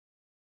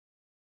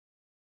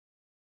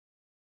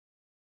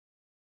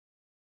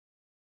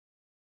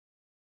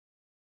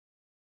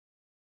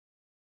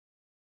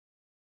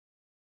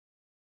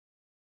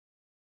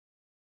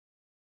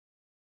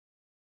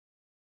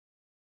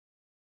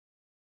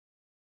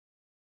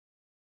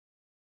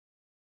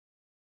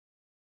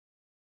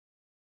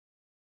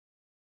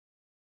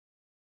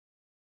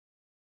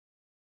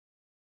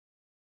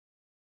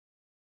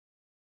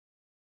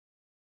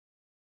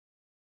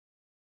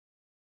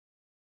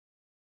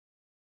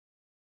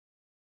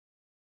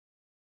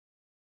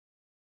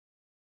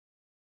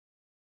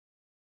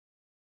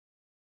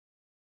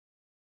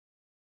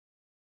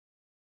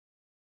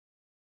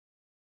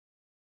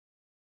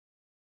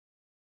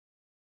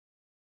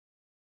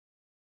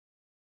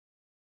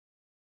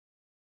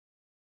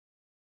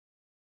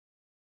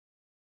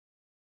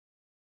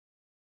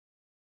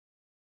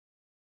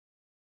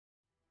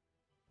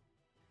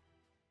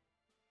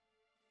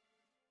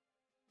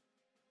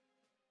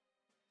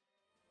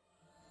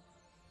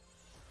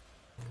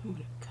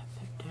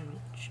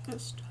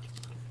just a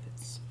little bit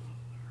smaller.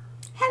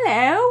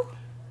 Hello.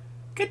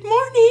 Good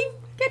morning.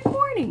 Good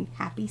morning.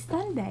 Happy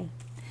Sunday.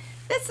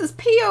 This is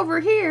P over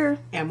here.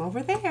 M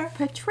over there.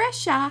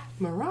 Patricia.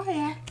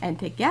 Mariah. And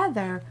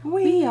together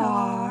we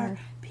are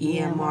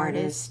PM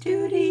Artist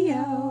Studio.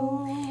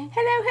 Hello,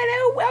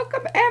 hello.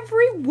 Welcome,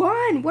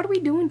 everyone. What are we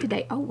doing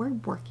today? Oh, we're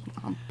working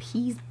on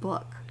P's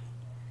book.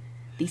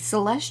 The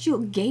Celestial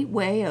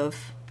Gateway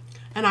of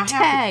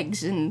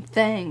Tags and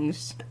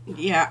Things.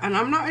 Yeah, and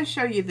I'm not going to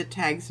show you the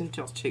tags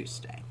until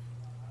Tuesday.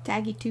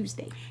 Taggy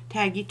Tuesday.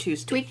 Taggy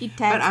Tuesday. Tweaky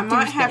tags But I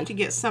might Tuesday. have to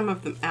get some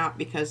of them out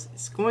because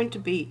it's going to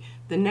be,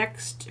 the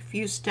next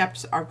few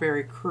steps are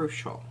very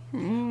crucial.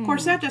 Of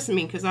course, that doesn't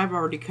mean, because I've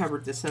already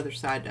covered this other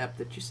side up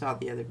that you saw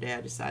the other day. I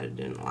decided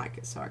I didn't like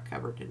it, so I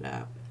covered it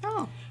up.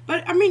 Oh.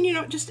 But, I mean, you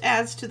know, it just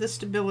adds to the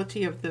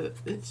stability of the,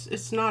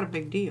 it's not a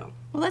big deal.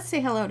 Well, let's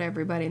say hello to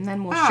everybody, and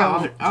then we'll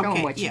show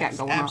them what you got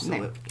going on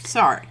there.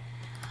 Sorry.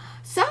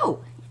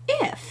 So,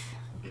 if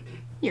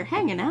you're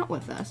hanging out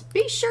with us,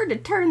 be sure to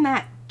turn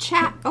that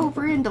chat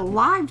over into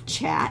live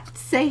chat.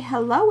 Say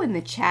hello in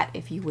the chat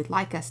if you would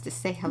like us to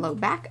say hello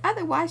back.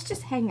 Otherwise,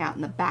 just hang out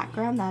in the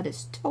background. That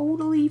is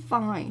totally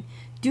fine.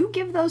 Do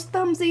give those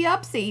thumbsy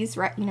upsies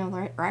right, you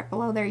know, right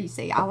below there. You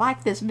say, I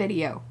like this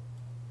video.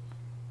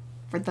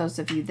 For those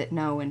of you that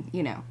know, and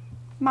you know,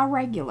 my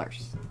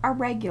regulars, our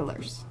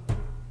regulars,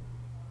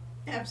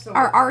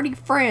 absolutely, our Arty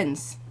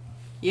friends.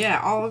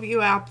 Yeah, all of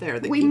you out there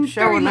that keep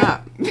showing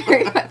up.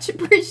 Very much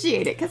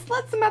appreciate it. Because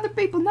let some other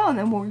people know, and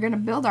then we're going to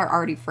build our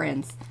Arty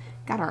friends.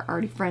 Got our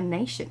Arty friend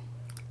nation.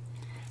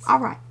 All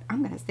right,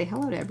 I'm going to say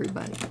hello to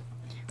everybody.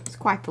 It's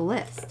quite the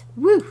list.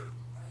 Woo!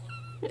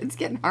 It's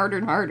getting harder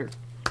and harder.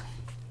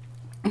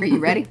 Are you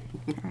ready?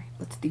 All right,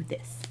 let's do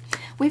this.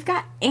 We've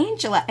got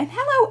Angela. And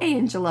hello,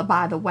 Angela,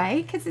 by the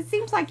way. Because it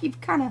seems like you've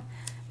kind of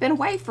been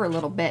away for a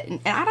little bit. And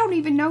I don't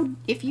even know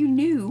if you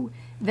knew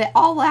that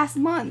all last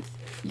month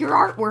your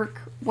artwork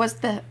was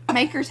the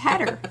maker's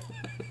header.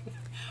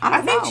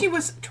 I think she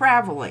was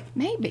traveling.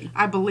 Maybe.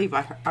 I believe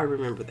I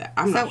remember that.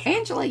 I'm not sure.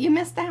 Angela, you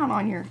missed out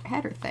on your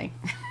header thing.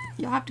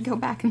 You'll have to go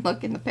back and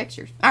look in the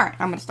pictures. All right,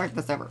 I'm going to start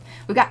this over.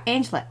 We've got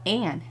Angela,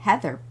 Ann,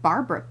 Heather,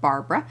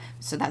 Barbara.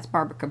 So that's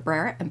Barbara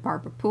Cabrera and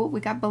Barbara Poole. We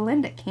got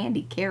Belinda,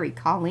 Candy, Carrie,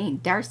 Colleen,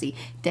 Darcy,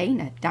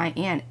 Dana,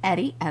 Diane,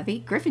 Eddie, Evie,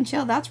 Griffin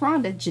Chill, that's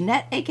Rhonda,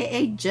 Jeanette,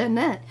 a.k.a.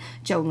 Jeanette,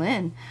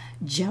 Jolynn,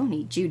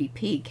 Joni, Judy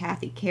P,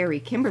 Kathy, Carrie,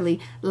 Kimberly,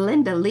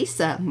 Linda,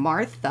 Lisa,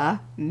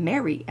 Martha,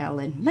 Mary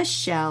Ellen,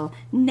 Michelle,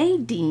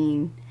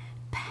 Nadine,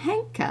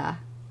 Panka,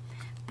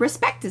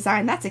 Respect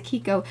Design, that's a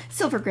Kiko,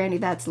 Silver Granny,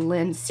 that's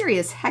Lynn,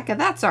 Serious Hecka,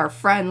 that's our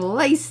friend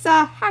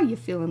Lisa. How you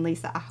feeling,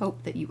 Lisa? I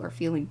hope that you are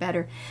feeling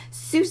better.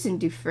 Susan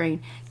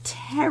Dufresne,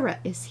 Tara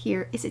is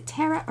here. Is it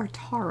Tara or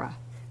Tara?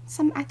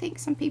 I think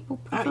some people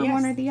prefer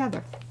one or the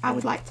other. I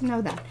would like to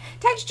know that.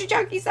 Texture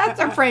Junkies, that's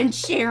our friend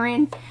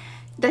Sharon.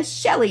 The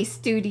Shelley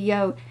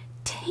Studio,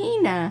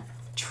 Tina,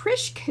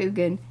 Trish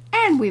Coogan,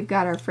 and we've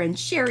got our friend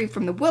Sherry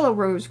from the Willow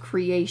Rose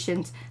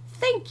Creations.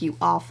 Thank you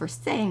all for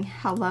saying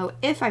hello.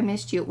 If I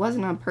missed you, it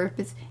wasn't on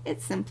purpose.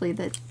 It's simply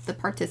that the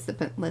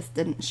participant list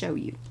didn't show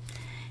you.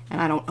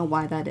 And I don't know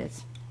why that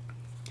is.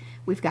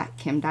 We've got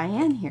Kim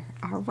Diane here.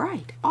 All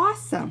right.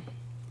 Awesome.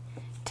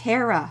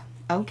 Tara.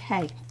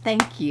 Okay.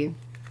 Thank you.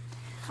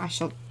 I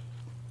shall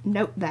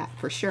note that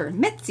for sure.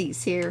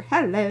 Mitzi's here.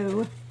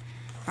 Hello.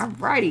 All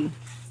righty.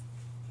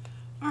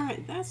 All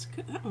right, that's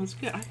good. That one's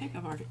good. I think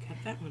I've already cut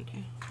that one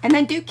down. And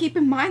then do keep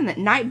in mind that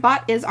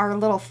Nightbot is our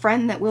little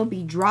friend that will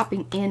be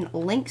dropping in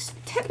links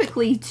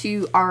typically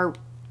to our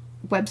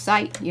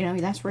website. You know,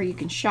 that's where you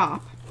can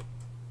shop.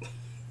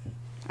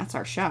 That's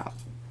our shop.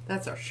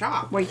 That's our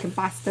shop. Where you can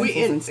buy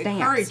stencils and stamps. We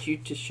encourage you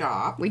to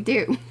shop. We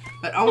do.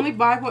 But only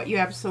buy what you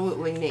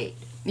absolutely need.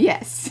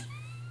 Yes.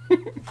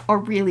 Or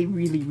really,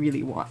 really,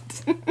 really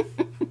want.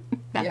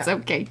 That's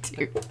okay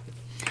too.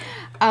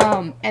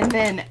 And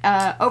then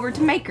over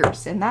to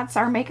Makers, and that's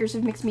our Makers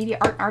of Mixed Media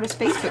Art Artists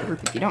Facebook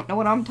group. If you don't know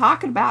what I'm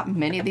talking about,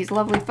 many of these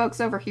lovely folks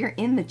over here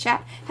in the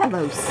chat,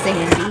 hello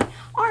Sandy,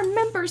 are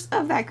members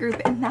of that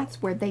group, and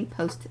that's where they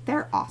post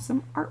their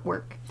awesome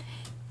artwork.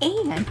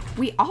 And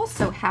we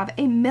also have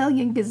a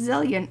million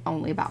gazillion,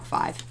 only about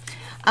 5,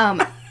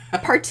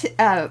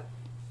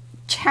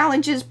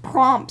 challenges,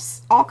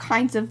 prompts, all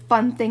kinds of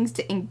fun things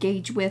to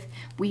engage with.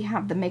 We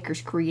have the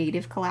Makers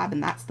Creative Collab,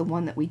 and that's the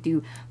one that we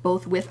do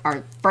both with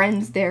our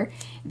friends there,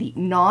 the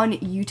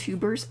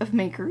non-YouTubers of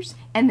Makers,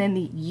 and then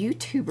the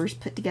YouTubers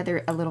put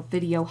together a little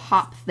video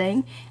hop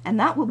thing, and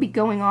that will be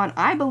going on,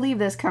 I believe,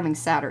 this coming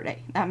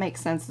Saturday. That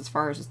makes sense as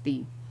far as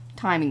the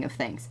timing of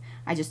things.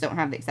 I just don't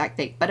have the exact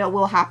date, but it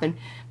will happen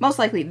most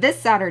likely this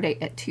Saturday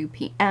at 2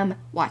 p.m.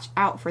 Watch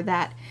out for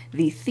that.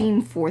 The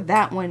theme for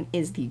that one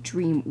is the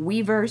Dream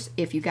Weavers.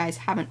 If you guys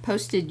haven't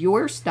posted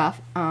your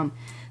stuff,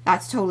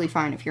 that's totally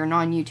fine. If you're a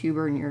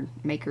non-YouTuber and you're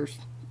makers,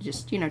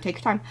 just, you know, take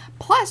your time.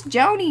 Plus,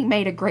 Joni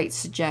made a great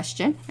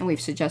suggestion, and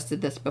we've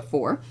suggested this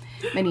before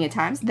many a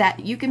times,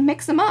 that you can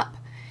mix them up.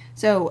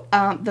 So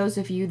those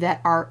of you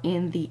that are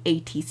in the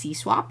ATC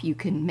swap, you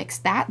can mix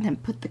that and then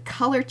put the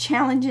color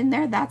challenge in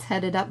there. That's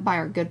headed up by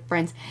our good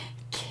friends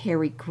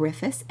Carrie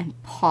Griffiths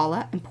and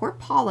Paula. And poor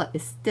Paula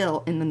is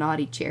still in the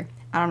naughty chair.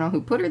 I don't know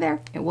who put her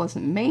there. It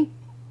wasn't me.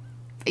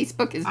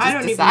 Facebook has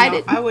just decided.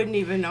 Even know. I wouldn't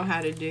even know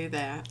how to do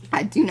that.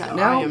 I do not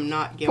know. I am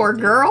not guilty. Poor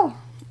girl.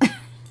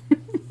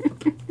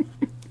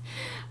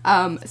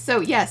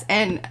 So yes,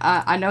 and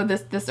I know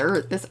this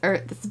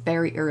is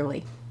very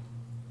early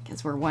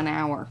because we're 1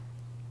 hour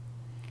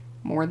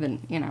more than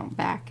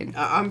back, and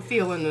I'm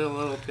feeling it a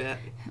little bit.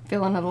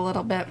 Feeling it a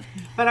little bit.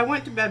 But I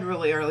went to bed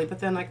really early, but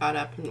then I got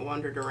up and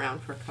wandered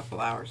around for a couple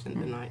hours in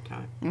the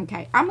nighttime.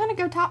 Okay, I'm gonna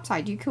go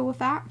topside. You cool with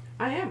that?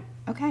 I am.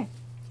 Okay.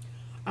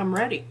 I'm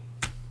ready.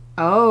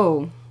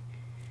 Oh,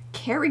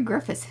 Carrie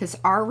Griffiths has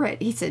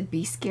already. He said,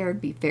 "Be scared,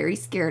 be very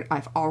scared.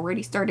 I've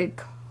already started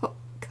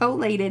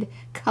collated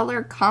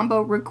color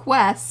combo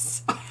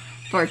requests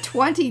for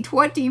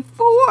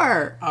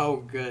 2024."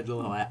 Oh, good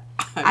Lord.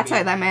 I tell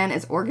you, that man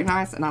is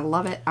organized, and I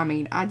love it. I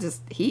mean,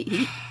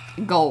 he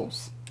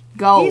goals.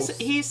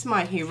 He's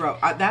my hero.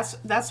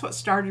 That's what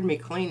started me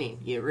cleaning.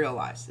 You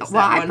realize? Is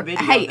Well, that one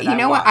video hey, that you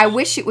know what? watched. I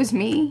wish it was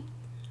me,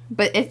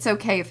 but it's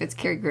okay if it's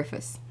Carrie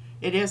Griffiths.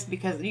 It is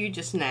because you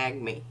just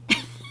nag me.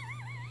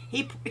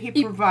 He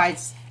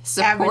provides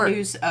Support.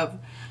 avenues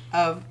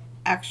of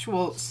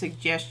actual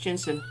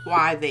suggestions and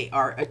why they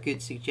are a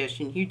good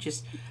suggestion. You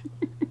just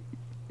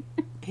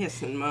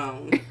hiss and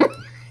moan.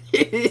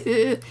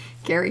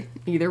 Carrie,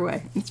 either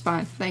way, it's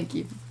fine. Thank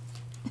you.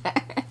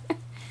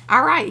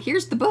 All right,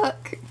 here's the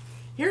book.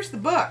 Here's the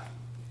book.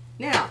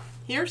 Now,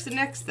 here's the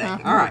next thing.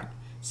 Uh-huh. All right.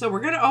 So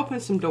we're going to open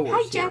some doors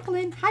Hi, here.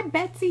 Jacqueline. Hi,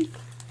 Betsy.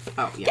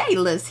 Oh, yeah.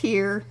 Gayla's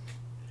here.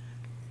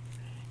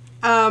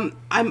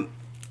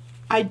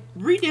 I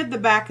redid the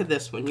back of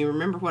this one. You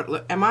remember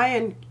what? Am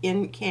I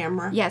in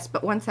camera? Yes,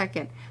 but 1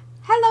 second.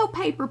 Hello,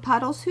 Paper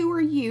Puddles. Who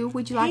are you?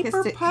 Would you like us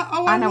to?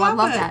 Oh, I know. I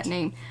love it. that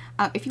name.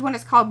 If you want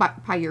us called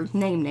by your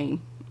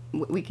name,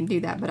 we can do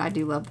that. But I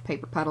do love the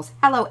Paper Puddles.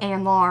 Hello,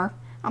 Ann Lar.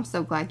 I'm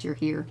so glad you're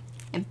here.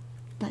 And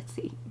let's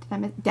see. Did I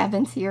miss?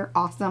 Devin's here.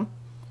 Awesome.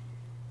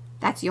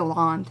 That's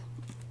Yolande.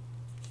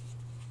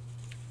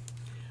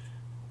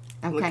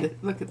 Okay.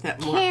 Look at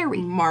that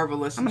Carrie.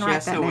 marvelous I'm gonna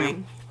write that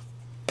gessoing.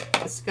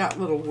 It's got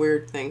little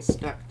weird things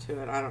stuck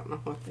to it. I don't know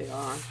what they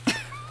are.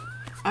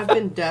 I've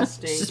been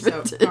dusting,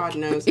 so God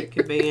knows it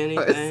could be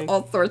anything.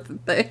 All sorts of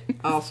things.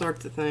 All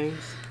sorts of things.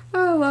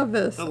 I love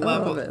this. The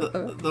level,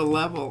 the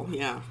level,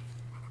 yeah.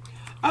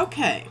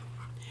 Okay.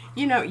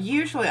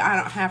 Usually I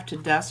don't have to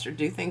dust or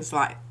do things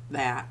like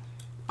that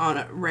on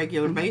a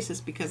regular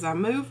basis because I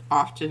move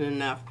often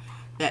enough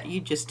that you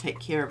just take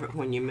care of it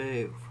when you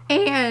move.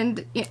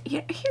 And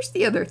here's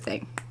the other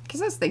thing,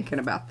 because I was thinking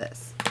about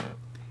this.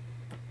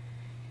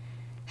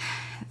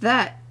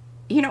 That,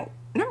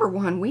 number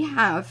one, we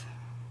have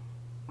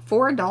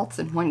 4 adults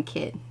and 1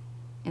 kid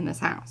in this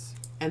house.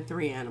 And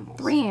 3 animals.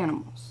 3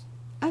 animals.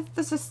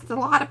 That's just a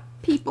lot of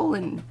people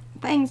and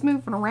things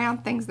moving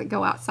around, things that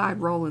go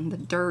outside, rolling the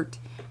dirt,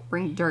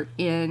 bring dirt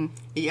in.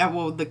 Yeah,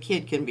 well, the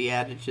kid can be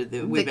added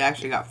to we've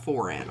actually got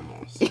 4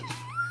 animals.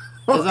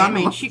 Because, I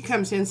mean, she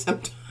comes in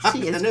sometimes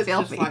She is and it's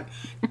filthy. just like,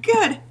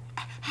 good.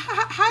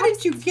 How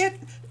did you get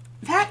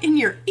that in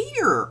your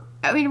ear?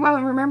 I mean,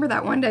 well, remember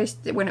that one day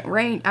when it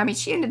rained? I mean,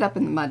 she ended up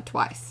in the mud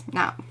twice.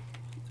 Now,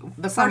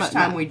 the first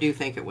time we do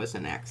think it was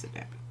an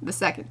accident. The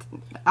second,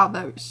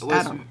 although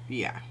I don't.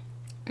 Yeah.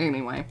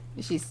 Anyway,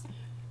 she's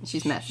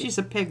messy. She's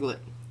a piglet.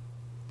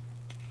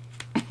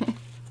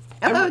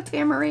 Hello,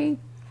 Tamari.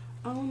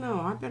 Oh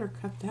no, I better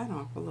cut that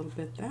off a little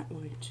bit that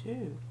way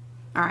too.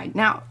 All right,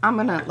 now I'm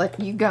gonna let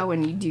you go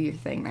and you do your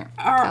thing there.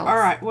 All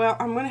right. Well,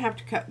 I'm gonna have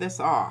to cut this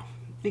off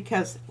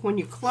because when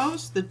you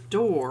close the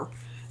door,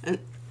 and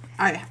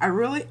I'm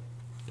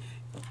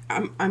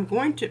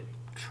going to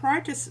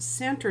try to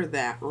center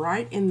that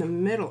right in the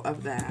middle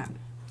of that.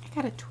 I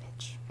got a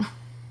twitch.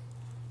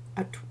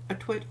 A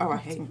twitch. Oh, I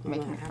hate when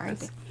making that it happens.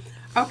 crazy.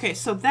 Okay,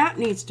 so that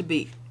needs to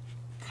be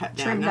cut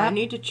down. Trimmed Now I up?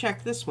 need to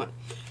check this one.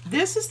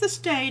 This is the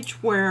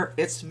stage where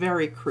it's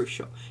very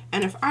crucial.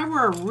 And if I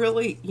were a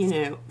really,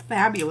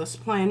 fabulous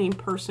planning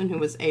person who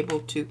was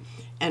able to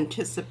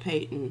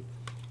anticipate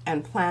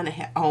and plan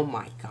ahead. Oh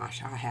my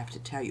gosh, I have to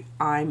tell you,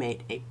 I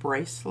made a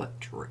bracelet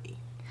tree.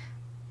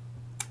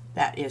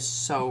 That is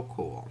so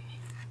cool.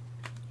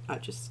 I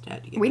just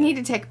had to get We that. need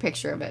to take a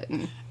picture of it.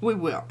 We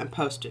will, and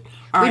post it.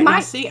 All right,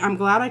 now see, I'm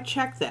glad I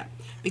checked that.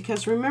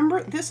 Because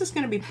remember, this is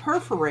going to be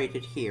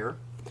perforated here.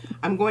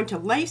 I'm going to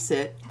lace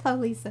it. Hello,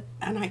 Lisa.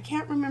 And I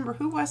can't remember,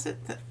 who was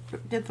it that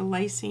did the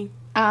lacing?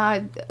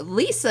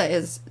 Lisa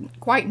is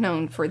quite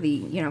known for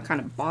the, kind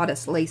of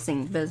bodice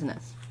lacing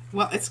business.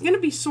 Well, it's going to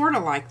be sort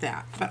of like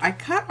that. But I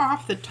cut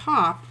off the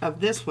top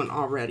of this one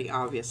already,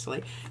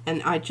 obviously.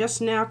 And I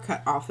just now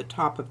cut off the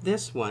top of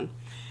this one.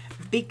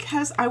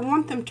 Because I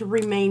want them to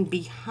remain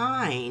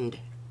behind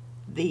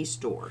these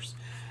doors.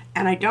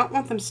 And I don't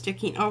want them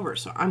sticking over.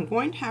 So I'm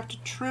going to have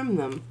to trim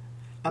them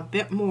a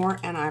bit more.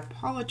 And I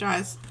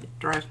apologize. It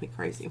drives me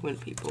crazy when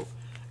people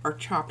are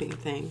chopping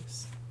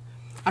things.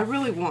 I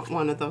really want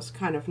one of those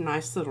kind of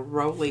nice little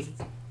roly.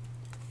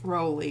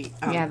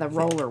 Yeah, the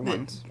roller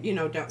ones.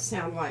 That, don't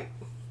sound like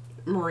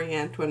Marie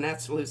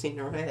Antoinette's losing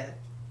her head.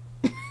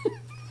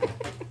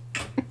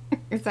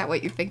 Is that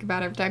what you think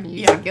about every time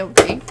you use a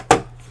guilty?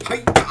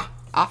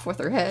 Off with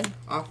her head.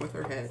 Off with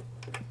her head.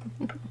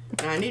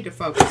 And I need to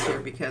focus here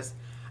because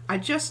I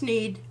just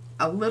need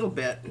a little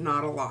bit,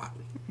 not a lot.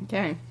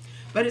 Okay.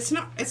 But it's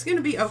going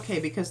to be okay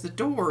because the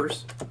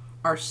doors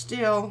are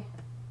still...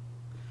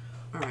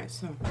 Alright,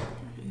 so...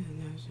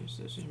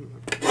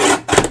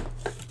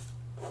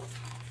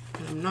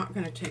 I'm not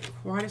going to take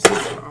quite as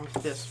much off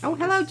this one. Oh,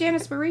 hello,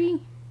 Janice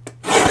Marie.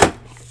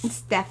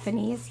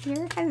 Stephanie is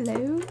here.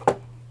 Hello.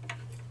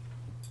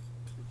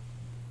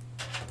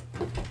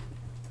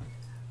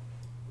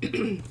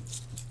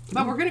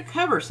 But we're going to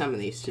cover some of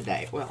these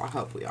today. Well, I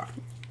hope we are.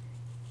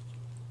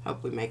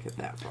 Hope we make it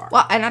that far.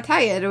 Well, and I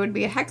tell you, it would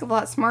be a heck of a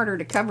lot smarter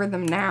to cover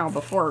them now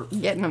before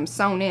getting them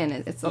sewn in.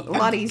 It's a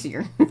lot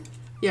easier.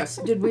 Yes.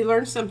 Did we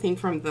learn something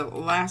from the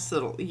last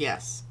little...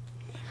 Yes.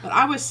 But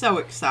I was so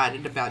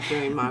excited about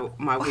doing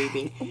my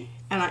weaving.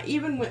 And I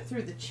even went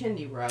through the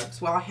chindi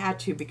rugs. Well, I had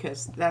to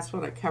because that's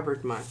what I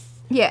covered my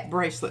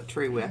bracelet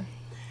tree with.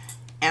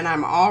 And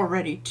I'm all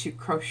ready to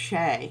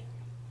crochet.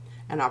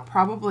 And I'll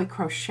probably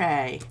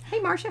crochet.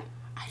 Hey, Marcia.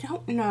 I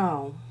don't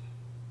know.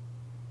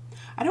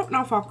 I don't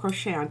know if I'll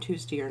crochet on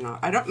Tuesday or not.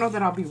 I don't know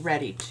that I'll be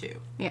ready to.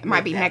 Yeah, it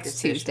might be next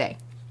Tuesday.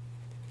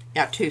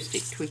 Yeah, Tuesday.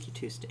 Tweaky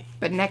Tuesday.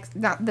 But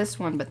not this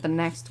one, but the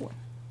next one.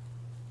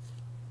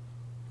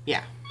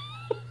 Yeah.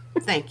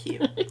 Thank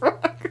you.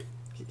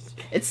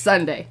 It's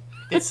Sunday.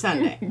 It's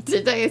Sunday.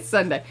 Today is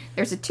Sunday.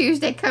 There's a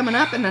Tuesday coming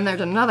up, and then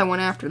there's another one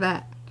after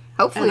that.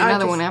 Hopefully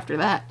another one after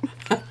that.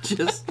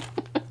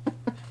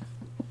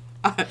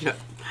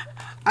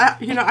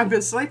 I've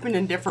been sleeping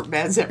in different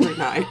beds every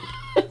night.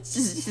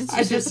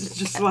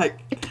 just like,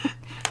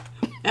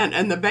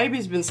 and the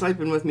baby's been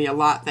sleeping with me a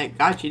lot. Thank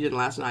God she didn't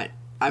last night.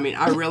 I mean,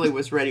 I really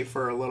was ready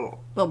for a little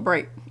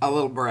break. A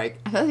little break.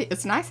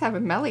 It's nice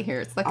having Melly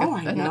here. It's like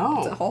I know.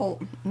 It's a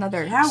whole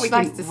another. Yeah, we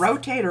can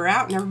rotate her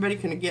out, and everybody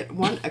can get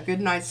a good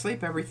night's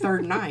sleep every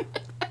third night.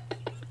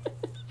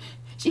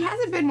 She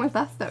hasn't been with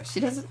us though. She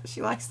doesn't.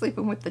 She likes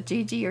sleeping with the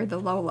Gigi or the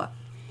Lola.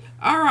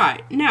 All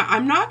right. Now,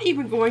 I'm not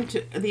even going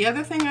to... The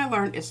other thing I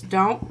learned is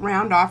don't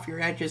round off your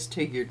edges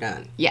till you're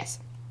done. Yes.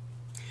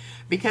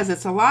 Because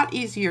it's a lot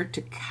easier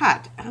to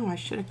cut. Oh, I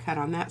should have cut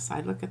on that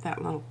side. Look at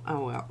that little...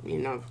 Oh, well,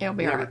 it'll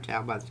be never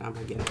tell by the time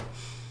I get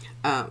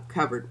it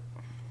covered.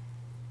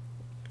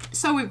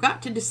 So we've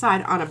got to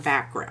decide on a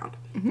background.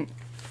 Mm-hmm.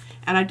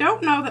 And I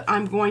don't know that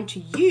I'm going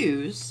to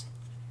use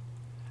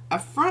a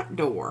front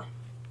door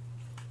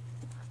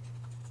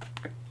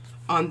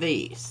on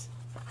these.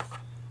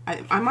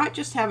 I might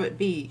just have it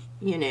be,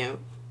 no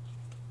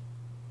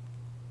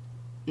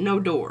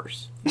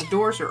doors. The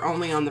doors are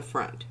only on the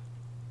front.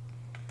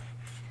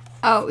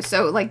 Oh,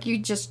 so like you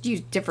just use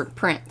different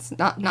prints,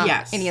 not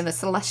yes. any of the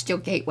celestial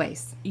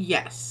gateways.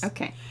 Yes.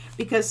 Okay.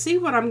 Because see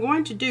what I'm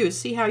going to do is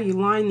see how you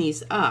line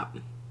these up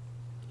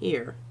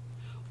here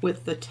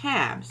with the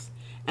tabs.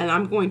 And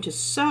I'm going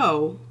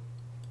to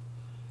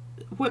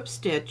whip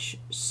stitch,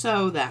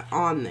 sew that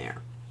on there.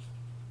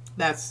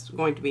 That's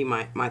going to be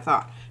my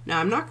thought. Now,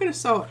 I'm not going to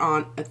sew it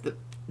on at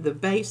the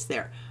base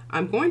there.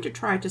 I'm going to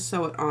try to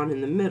sew it on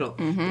in the middle.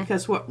 Mm-hmm.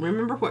 Because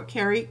remember what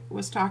Carrie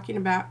was talking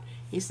about?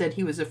 He said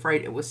he was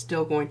afraid it was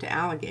still going to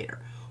alligator.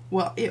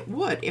 Well, it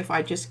would if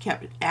I just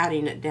kept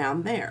adding it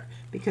down there.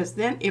 Because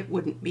then it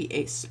wouldn't be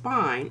a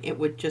spine. It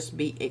would just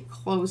be a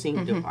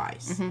closing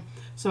device. Mm-hmm.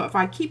 So if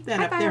I keep that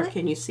up there,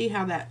 can you see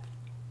how that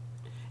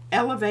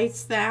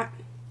elevates that?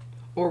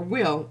 Or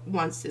will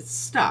once it's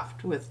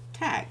stuffed with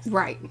tags.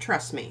 Right.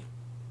 Trust me,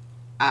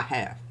 I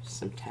have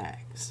some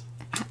tags.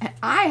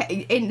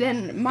 And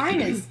then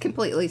mine is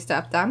completely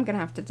stuffed. I'm going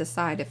to have to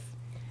decide if,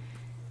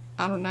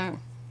 I don't know,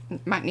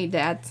 might need to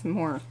add some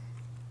more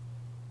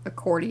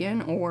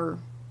accordion or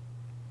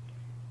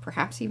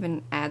perhaps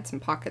even add some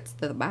pockets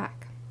to the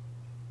back.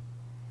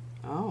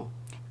 Oh.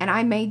 And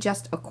I may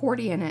just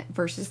accordion it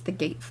versus the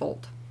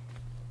gatefold.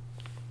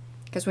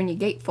 Because when you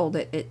gatefold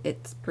it,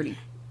 it's pretty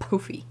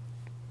poofy.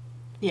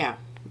 Yeah,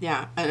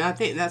 yeah. And I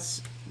think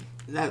that's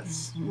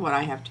what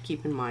I have to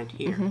keep in mind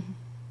here.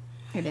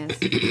 Mm-hmm. It is.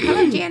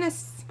 Hello,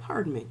 Janice.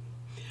 Pardon me.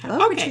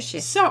 Hello, okay,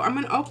 Patricia. so I'm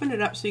going to open it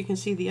up so you can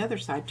see the other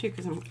side too,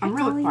 because I'm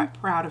really quite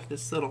proud of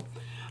this little.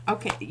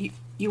 Okay,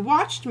 you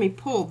watched me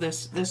pull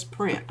this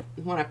print.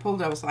 When I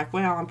pulled it, I was like,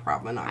 well, I'm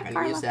probably not going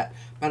to use that,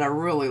 but I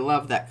really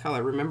love that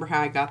color. Remember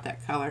how I got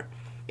that color?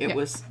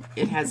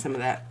 It had some of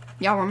that.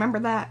 Y'all remember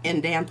that?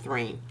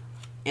 Endanthrine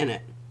in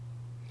it.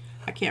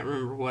 I can't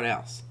remember what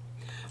else,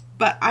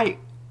 but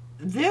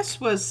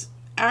this was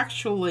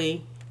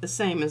actually the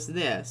same as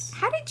this.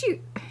 How did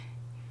you?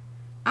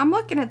 I'm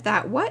looking at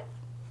that. What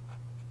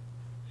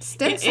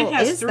stencil it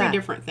has is three that?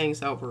 different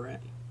things over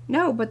it.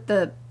 No, but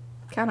the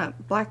kind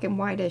of black and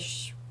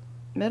whitish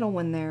middle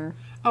one there.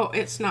 Oh,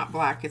 it's not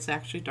black. It's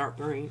actually dark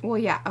green. Well,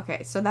 yeah.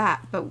 Okay, so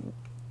that. But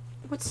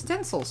what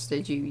stencils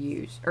did you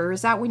use, or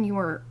is that when you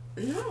were?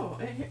 No,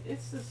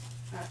 it's this.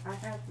 I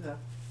have the.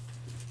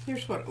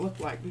 Here's what it looked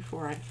like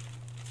before I.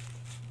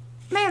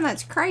 Man,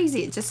 that's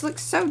crazy. It just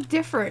looks so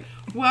different.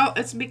 Well,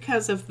 it's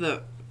because of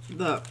the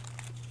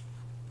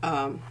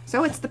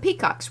So it's the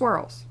peacock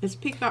swirls. It's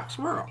peacock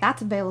swirl.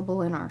 That's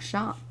available in our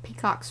shop.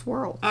 Peacock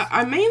swirls.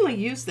 I mainly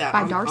use that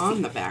By on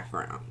Darcy. the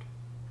background.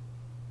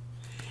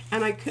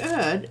 And I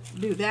could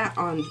do that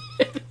on,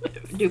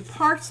 do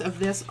parts of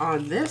this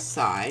on this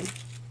side.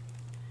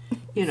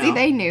 You know. See,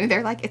 they knew.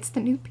 They're like, it's the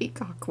new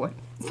peacock one.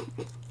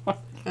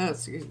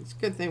 It's a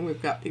good thing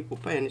we've got people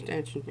paying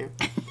attention here.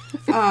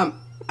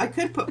 I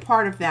could put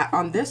part of that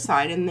on this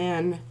side, and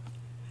then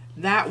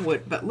that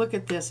would, but look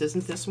at this.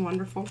 Isn't this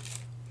wonderful?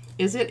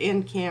 Is it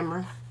in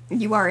camera?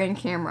 You are in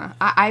camera.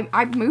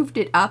 I moved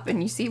it up,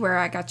 and you see where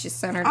I got you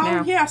centered now?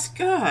 Oh, yes,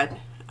 good.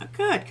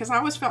 Good, because I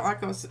always felt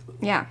like I was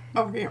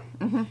over here.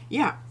 Mm-hmm.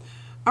 Yeah.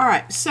 All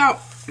right, so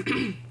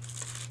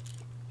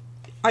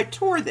I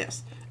tore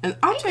this, and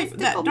I'll tell you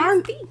that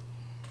darn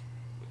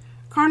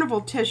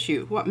carnival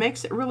tissue, what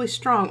makes it really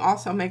strong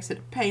also makes it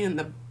a pain in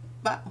the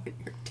butt when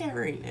you're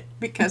tearing it,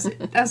 because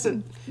it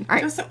doesn't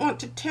want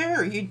to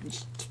tear.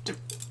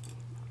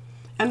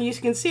 And you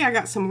can see I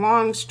got some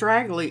long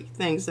straggly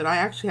things that I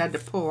actually had to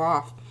pull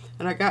off,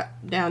 and I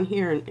got down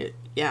here and it,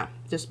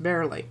 just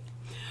barely.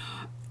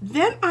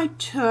 Then I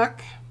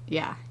took,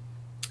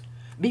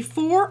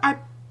 before I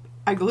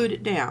glued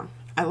it down,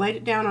 I laid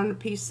it down on a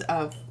piece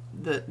of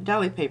the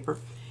deli paper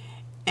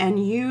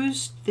and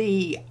used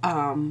the,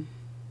 I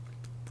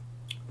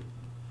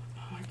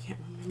can't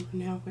remember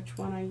now which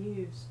one I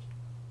used.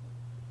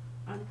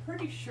 I'm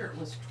pretty sure it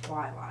was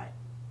Twilight.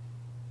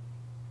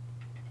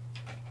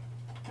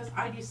 Because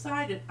I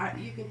decided,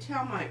 you can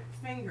tell my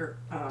finger,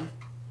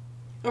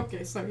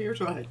 okay, so here's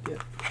what I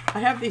did. I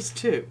have these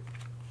two,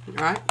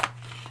 right?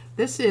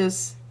 This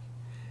is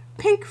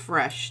Pink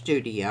Fresh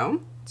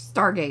Studio.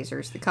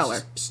 Stargazer's the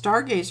color.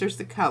 Stargazer's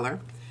the color.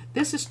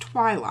 This is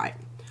Twilight.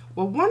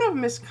 Well, one of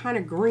them is kind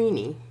of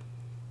greeny.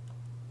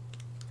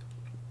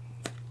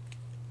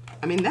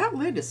 I mean, that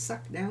lid is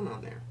sucked down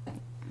on there.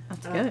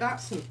 That's and good. I've got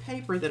some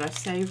paper that I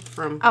saved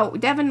from... Oh,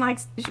 Devin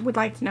would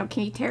like to know,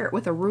 can you tear it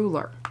with a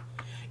ruler?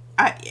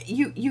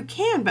 You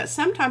can, but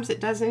sometimes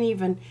it doesn't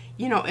even,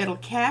 it'll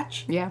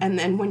catch. Yeah. And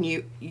then when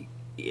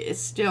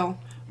it's still...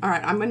 All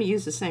right, I'm going to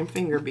use the same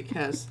finger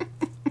because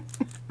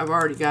I've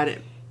already got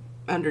it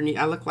underneath.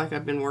 I look like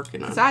I've been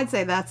working on it. So I'd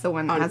say that's the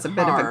one that has a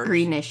bit of a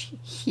greenish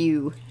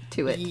hue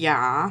to it.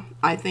 Yeah,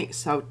 I think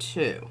so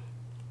too.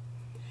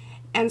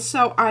 And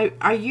so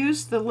I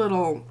used the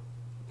little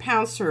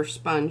pouncer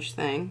sponge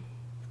thing.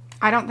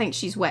 I don't think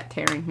she's wet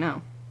tearing,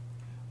 no.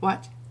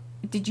 What?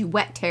 Did you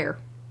wet tear?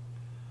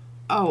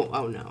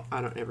 Oh no, I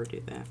don't ever do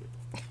that.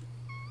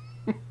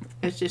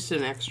 It's just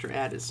an extra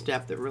added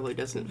step that really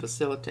doesn't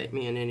facilitate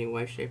me in any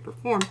way, shape, or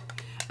form.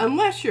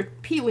 Unless you're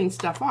peeling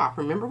stuff off.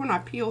 Remember when I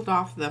peeled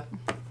off the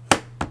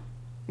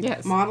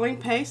modeling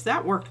paste?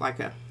 That worked like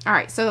a... All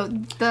right, so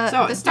the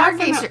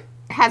Stargazer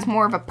has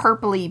more of a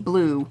purpley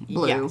blue.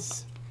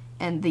 Yes.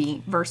 And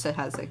the Versa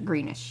has a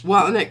greenish.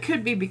 Well, and it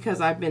could be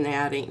because I've been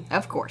adding.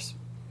 Of course.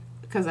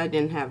 Because I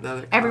didn't have the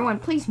other color. Everyone,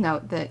 please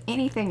note that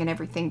anything and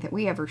everything that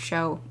we ever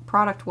show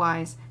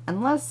product-wise,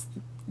 unless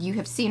you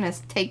have seen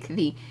us take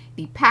the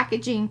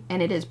packaging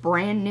and it is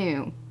brand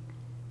new,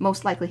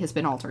 most likely has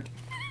been altered.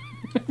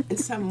 In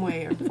some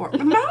way or form.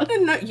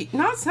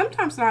 Not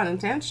sometimes not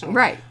intentional.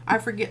 Right. I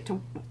forget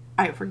to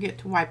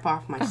wipe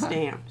off my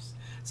stamps.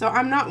 So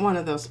I'm not one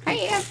of those people.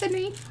 Hey,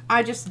 Anthony.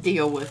 I just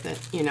deal with it,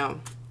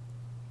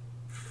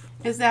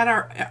 Is that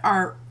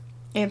our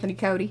Anthony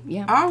Cody,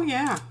 yeah. Oh,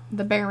 yeah.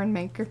 The Baron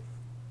maker.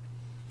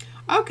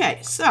 Okay,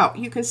 so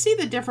you can see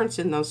the difference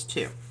in those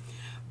two.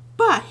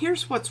 But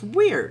here's what's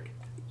weird.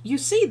 You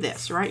see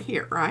this right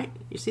here, right?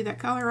 You see that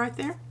color right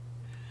there?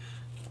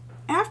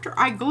 After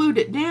I glued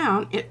it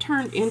down, it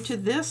turned into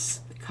this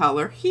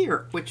color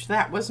here, which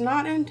that was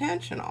not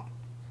intentional.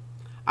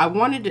 I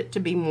wanted it to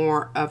be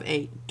more of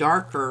a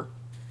darker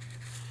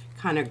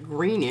kind of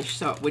greenish,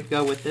 so it would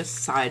go with this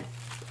side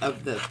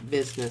of the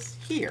business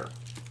here.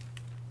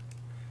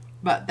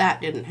 But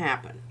that didn't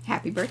happen.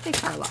 Happy birthday,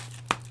 Carla.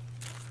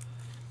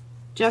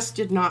 Just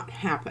did not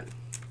happen.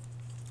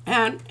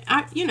 And,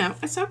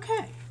 it's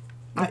okay.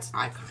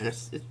 I kind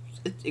of,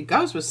 it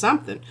goes with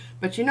something.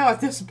 But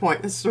at this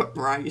point, this is what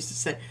Mariah used to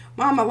say,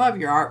 Mom, I love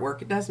your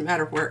artwork. It doesn't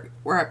matter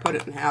where I put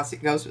it in the house,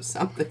 it goes with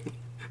something.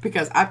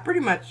 Because I pretty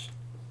much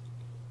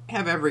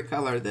have every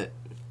color that,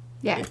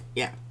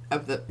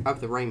 of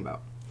the rainbow.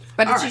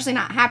 But it's usually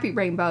not happy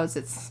rainbows.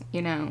 It's,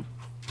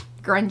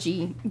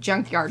 grungy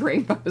junkyard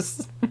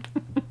rainbows.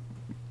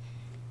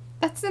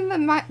 That's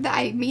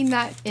I mean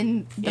that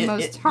in the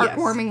most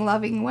heartwarming,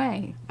 loving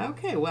way.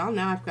 Okay, well,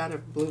 now I've got a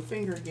blue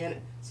finger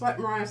again. It's like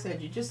Mariah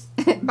said, you just...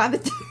 By the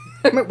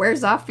time it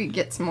wears off, you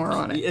get some more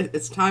on it.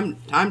 It's time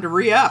to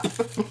re-up.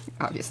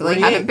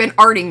 Obviously, I haven't been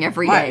arting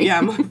every day.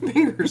 My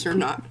fingers are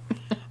not...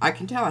 I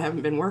can tell I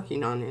haven't been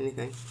working on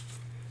anything.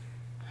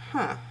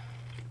 Huh.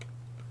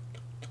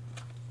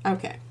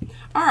 Okay.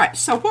 All right,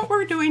 so what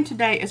we're doing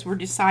today is we're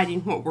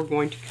deciding what we're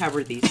going to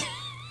cover these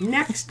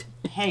next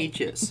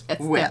pages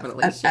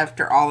with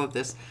after all of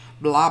this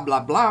blah, blah,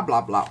 blah,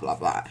 blah, blah, blah,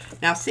 blah.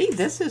 Now, see,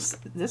 this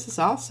is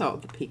also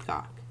the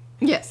peacock.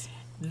 Yes.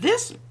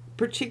 This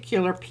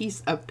particular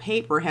piece of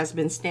paper has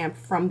been stamped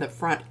from the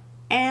front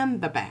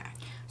and the back.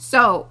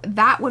 So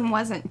that one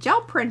wasn't gel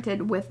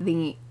printed with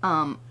the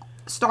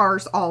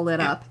stars all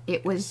lit up.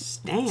 It was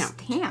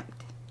stamped.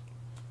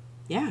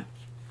 Yeah.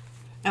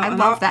 I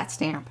love that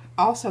stamp.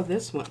 Also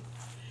this one.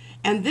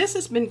 And this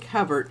has been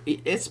covered.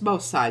 It's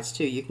both sides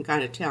too. You can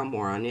kind of tell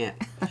more on it.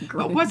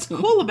 But what's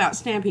cool about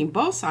stamping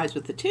both sides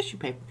with the tissue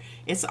paper,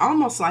 it's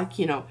almost like,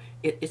 you know,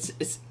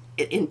 it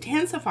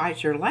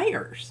intensifies your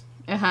layers.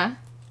 Uh-huh.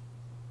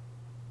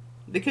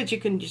 Because you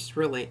can just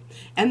really,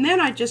 and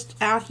then I just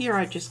out here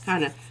I just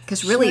kind of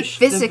because really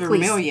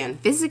physically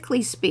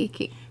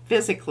speaking,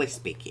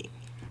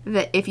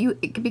 that if you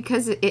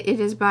because it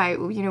is by,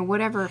 you know,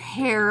 whatever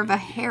hair of a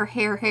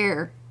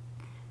hair,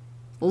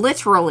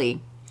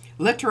 literally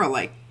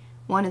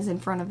one is in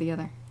front of the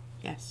other.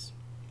 Yes.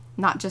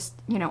 Not just,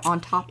 you know,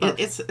 on top of.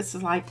 It's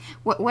like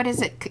what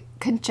is it?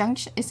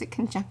 Conjunction? Is it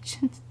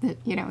conjunctions? The,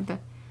 you know, the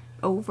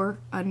over,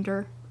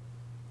 under,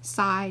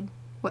 side.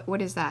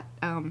 What is that?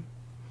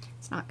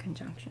 It's not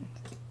conjunction.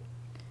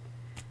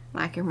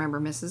 I can remember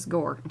Mrs.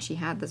 Gore, and she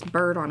had this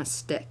bird on a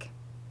stick.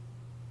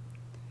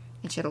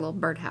 And she had a little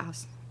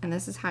birdhouse. And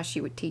this is how she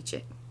would teach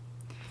it.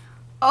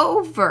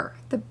 Over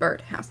the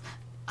birdhouse.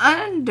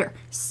 Under,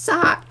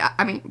 side.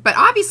 I mean, but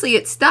obviously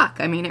it stuck.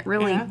 I mean, it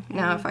really,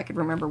 now if I could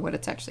remember what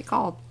it's actually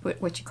called,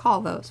 what you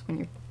call those when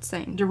you're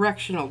saying.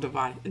 Directional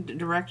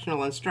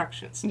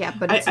instructions. Yeah,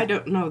 but I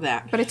don't know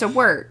that. But it's a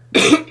word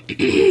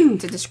to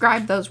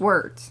describe those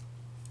words.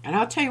 And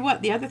I'll tell you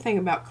what, the other thing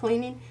about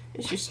cleaning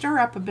is you stir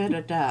up a bit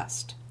of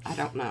dust. I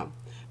don't know.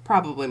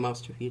 Probably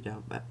most of you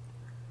don't, but.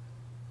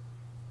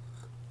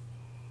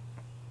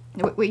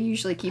 We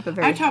usually keep a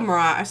very... I told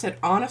Mariah, I said,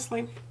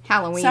 honestly,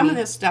 Halloween. Some of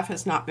this stuff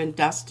has not been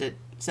dusted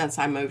since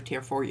I moved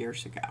here 4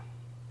 years ago.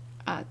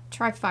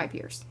 Try 5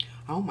 years.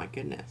 Oh, my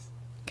goodness.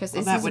 Because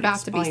well, this is about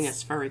to be... that would explain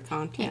its furry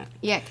content.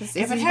 Yeah, because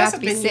if it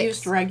hasn't been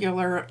used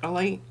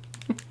regularly,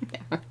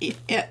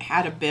 it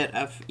had a bit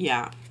of,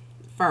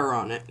 fur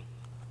on it.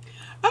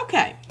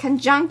 Okay.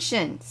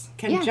 Conjunctions.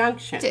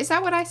 Conjunction. Yeah. Is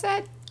that what I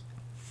said?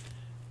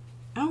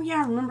 Oh, yeah,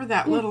 I remember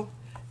that little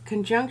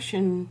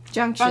conjunction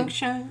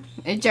function.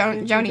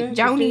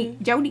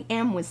 Joni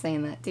M was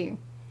saying that, too.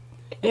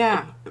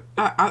 Yeah.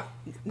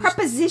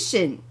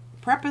 Preposition.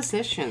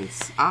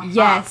 Prepositions. Uh-huh.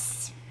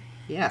 Yes.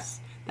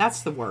 Yes.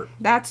 That's the word.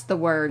 That's the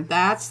word.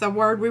 That's the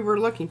word we were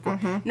looking for.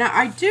 Mm-hmm. Now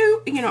I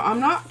do, you know, I'm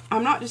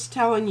not just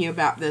telling you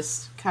about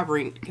this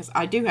covering because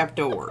I do have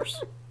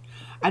doors.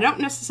 I don't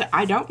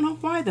know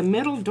why the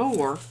middle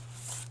door,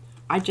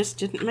 I just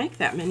didn't make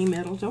that many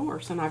middle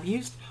doors. And I've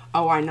used,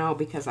 I know,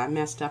 because I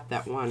messed up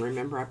that one.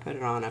 Remember, I put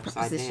it on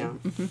upside down.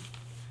 Mm-hmm.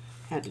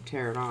 Had to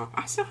tear it off.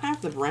 I still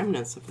have the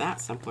remnants of that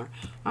somewhere.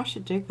 I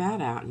should dig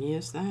that out and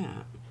use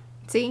that.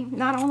 See,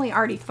 not only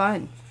Arty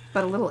fun,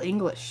 but a little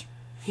English.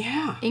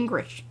 Yeah.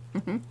 English.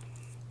 Mm-hmm.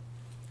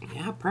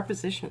 Yeah,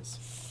 prepositions.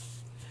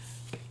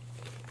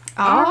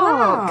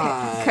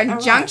 Oh,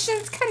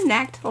 conjunctions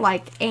connect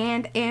like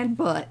and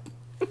but.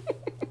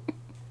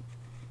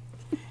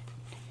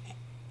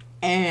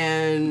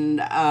 And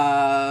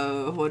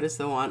what is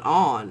the one?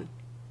 On.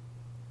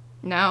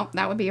 No,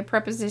 that would be a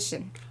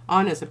preposition.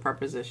 On is a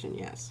preposition,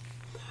 yes.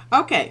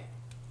 Okay,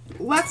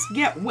 let's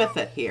get with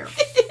it here.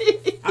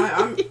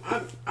 I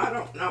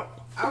don't know.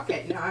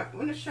 Okay, now I'm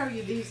going to show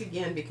you these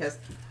again because,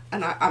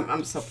 and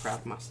I'm so proud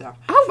of myself.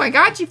 Oh my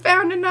God, you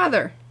found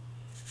another.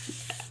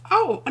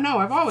 Oh no,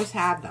 I've always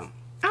had them.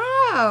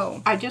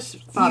 Oh. I just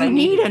thought I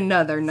needed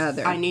another.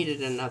 I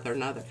needed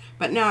another.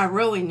 But now I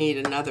really need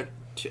another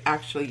to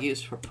actually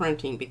use for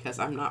printing because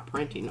I'm not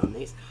printing on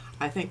these.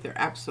 I think they're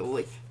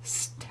absolutely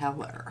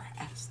stellar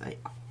as they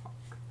are.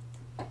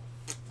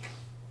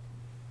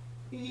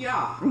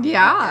 Yeah.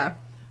 Yeah. Okay.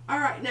 All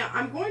right, now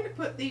I'm going to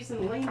put these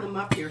and lean them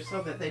up here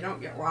so that they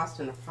don't get lost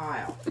in a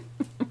pile.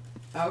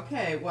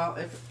 Okay, well,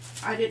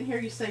 if I didn't hear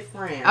you say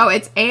Fran. Oh,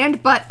 it's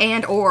and, but,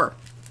 and, or.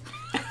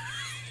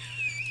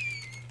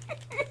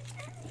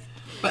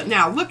 But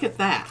now look at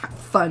that. How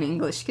fun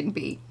English can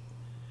be.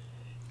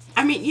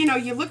 I mean, you know,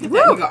 you look at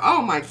that and you go,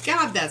 oh my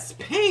God, that's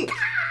pink.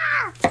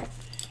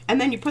 And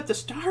then you put the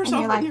stars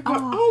over it and you're going,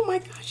 oh my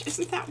gosh,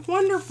 isn't that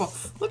wonderful?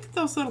 Look at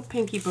those little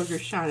pinky boogers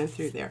shining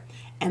through there.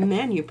 And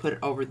then you put it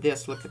over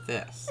this. Look at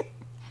this.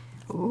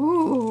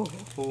 Ooh.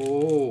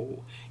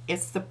 Oh,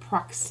 it's the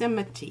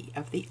proximity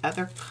of the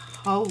other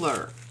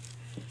color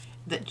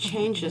that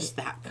changes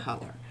that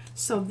color.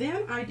 So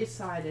then I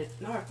decided,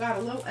 no, I've got a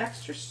little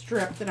extra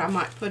strip that I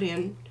might put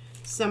in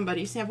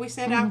somebody's. Have we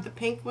sent out the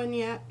pink one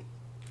yet?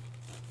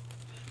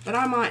 But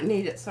I might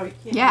need it, so you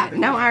can't. Yeah,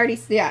 no, I already,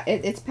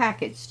 it's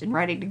packaged and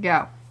ready to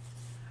go.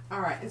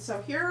 All right, and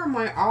so here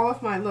are all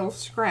of my little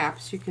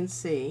scraps, you can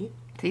see.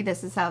 See,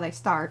 this is how they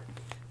start.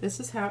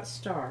 This is how it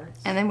starts.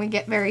 And then we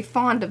get very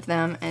fond of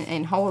them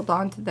and hold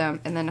on to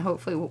them, and then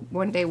hopefully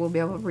one day we'll be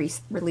able to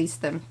release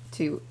them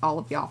to all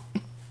of y'all.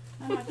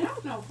 And I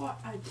don't know what,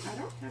 I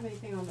don't have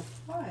anything on the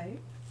plate.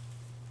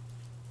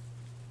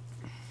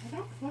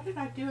 What did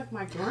I do with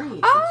my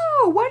greens?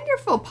 Oh,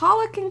 wonderful.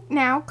 Paula can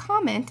now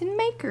comment and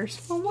make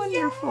hers. Well,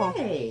 wonderful.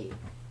 Yay.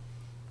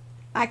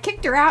 I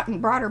kicked her out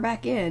and brought her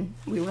back in.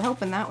 We were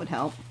hoping that would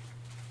help.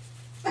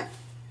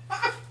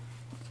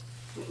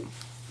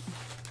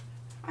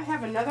 I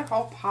have another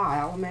whole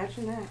pile.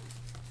 Imagine that.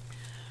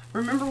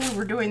 Remember we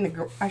were doing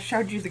I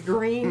showed you the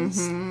greens?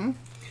 Mm-hmm.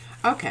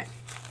 Okay.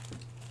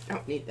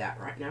 Don't need that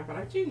right now, but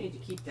I do need to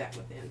keep that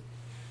within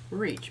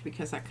reach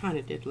because I kind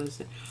of did lose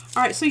it.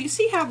 All right, so you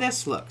see how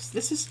this looks.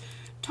 This is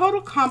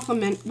total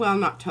complement, well,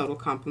 not total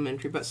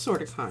complementary, but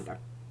sort of kind of.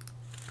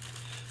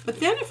 But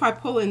then if I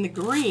pull in the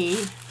green,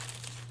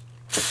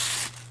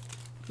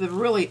 the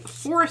really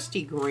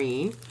foresty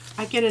green,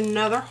 I get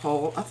another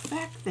whole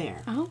effect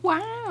there. Oh,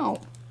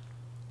 wow.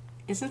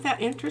 Isn't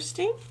that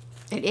interesting?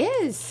 It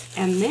is.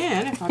 And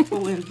then if I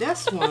pull in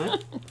this one,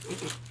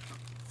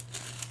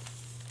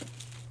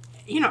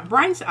 you know,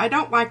 Brian's, I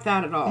don't like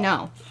that at all.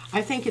 No.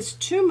 I think it's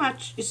too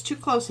much, it's too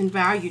close in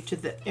value to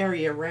the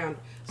area around.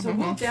 So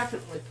we'll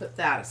definitely put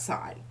that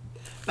aside.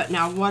 But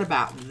now what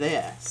about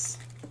this?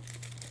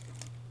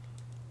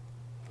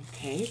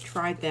 Okay,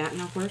 tried that.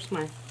 Now where's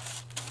my... Look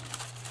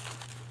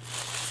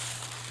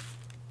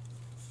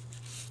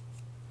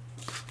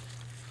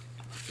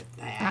at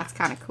that. That's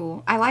kind of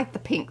cool. I like the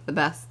pink the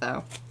best,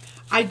 though.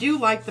 I do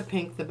like the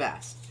pink the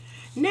best.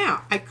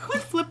 Now, I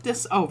could flip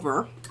this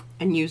over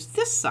and use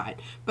this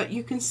side, but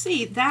you can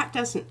see that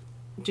doesn't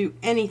do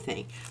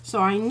anything. So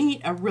I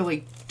need a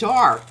really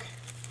dark.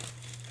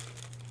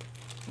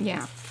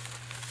 Yeah.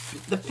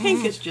 The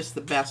pink is just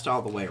the best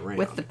all the way around.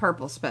 With the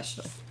purple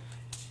especially.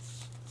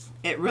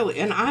 It really,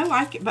 and I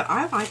like it, but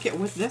I like it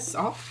with this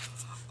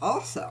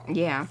also.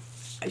 Yeah.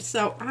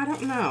 So, I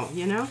don't know,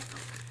 you know.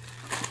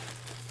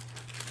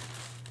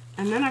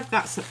 And then I've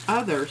got some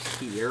others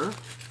here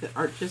that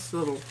are just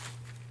little,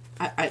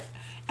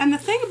 and the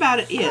thing about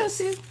it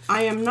is,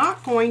 I am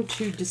not going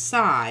to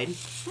decide.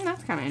 Well,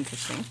 that's kind of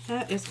interesting.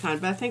 That is kind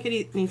of, but I think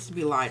it needs to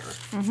be lighter.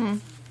 Mm-hmm.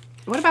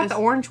 What about the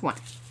orange one?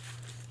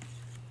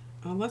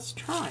 Well, let's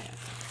try it.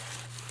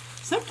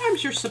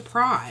 Sometimes you're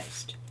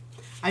surprised.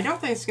 I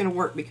don't think it's going to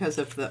work because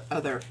of the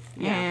other.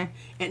 Yeah.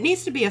 It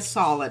needs to be a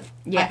solid.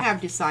 Yeah. I have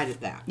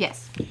decided that.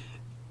 Yes.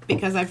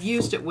 Because I've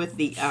used it with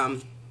the,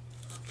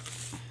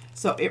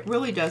 so it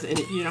really does, and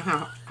you know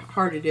how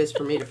hard it is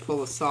for me to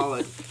pull a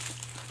solid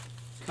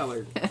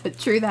colored.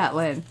 True that,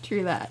 Lynn.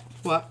 True that.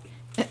 What?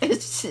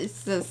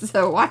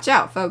 So watch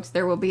out, folks.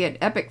 There will be an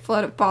epic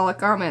flood of Paula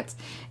comments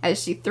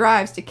as she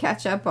thrives to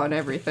catch up on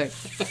everything.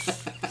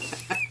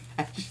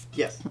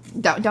 Yes.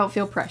 Don't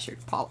feel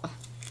pressured, Paula.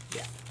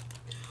 Yeah.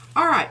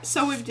 All right.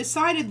 So we've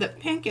decided that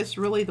pink is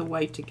really the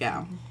way to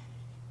go.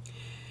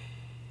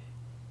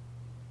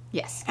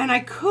 Yes. And I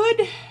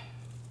could,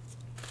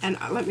 and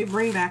let me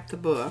bring back the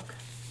book.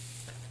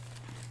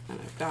 And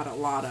I got a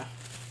lot of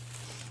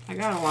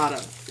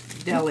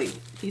deli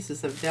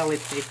pieces of deli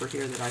paper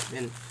here that I've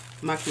been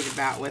mucking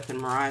about with, and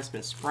Mariah's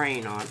been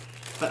spraying on.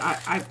 But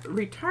I've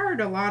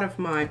retired a lot of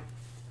my,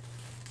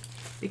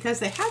 because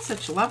they had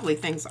such lovely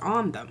things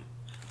on them.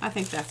 I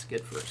think that's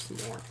good for some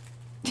more.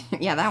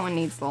 Yeah, that one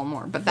needs a little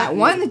more. But that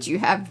one that you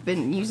have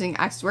been using,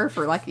 I swear,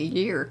 for like a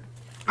year.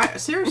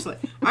 Seriously,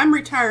 I'm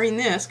retiring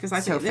this because I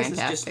think this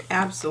fantastic. is just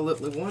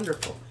absolutely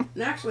wonderful.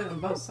 And actually on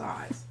both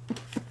sides.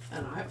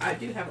 And I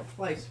do have a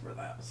place for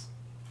those.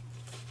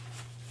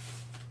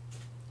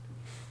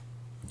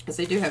 Because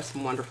they do have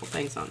some wonderful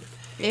things on them.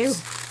 Ew.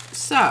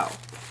 So,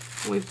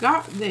 we've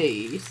got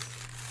these.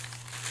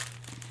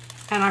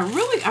 And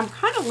I'm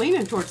kind of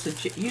leaning towards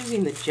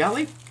using the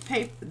jelly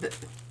paper,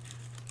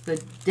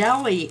 the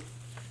deli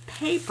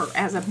paper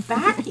as a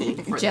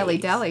backing for Jelly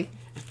these. deli.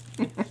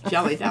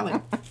 Jelly deli.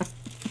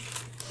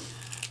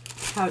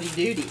 Howdy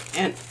doody.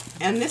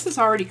 And this is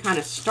already kind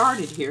of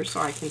started here, so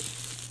I can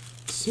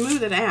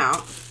smooth it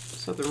out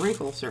so the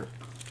wrinkles are.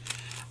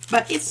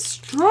 But it's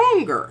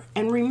stronger.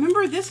 And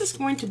remember, this is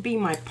going to be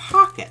my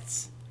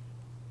pockets.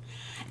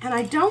 And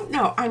I don't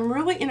know. I'm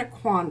really in a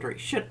quandary.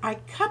 Should I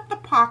cut the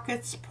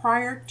pockets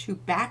prior to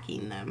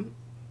backing them?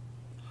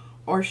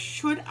 Or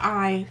should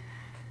I...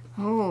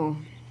 Oh.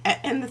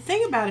 And the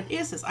thing about it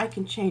is I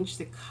can change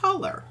the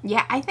color.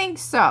 Yeah, I think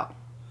so.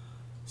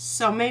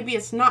 So maybe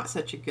it's not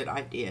such a good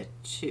idea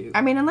to...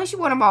 I mean, unless you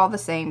want them all the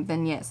same,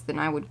 then yes, then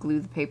I would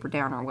glue the paper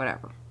down or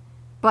whatever.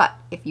 But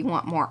if you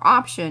want more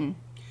option,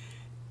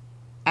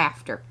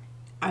 after.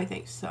 I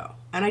think so.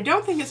 And I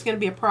don't think it's going to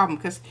be a problem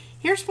because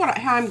here's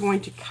how I'm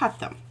going to cut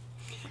them.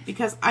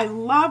 Because I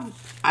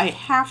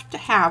have to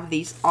have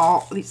these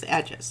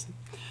edges.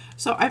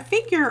 So I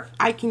figure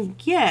I can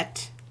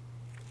get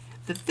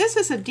that this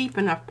is a deep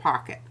enough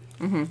pocket.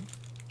 Mm-hmm.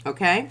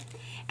 Okay?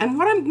 And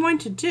what I'm going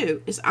to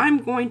do is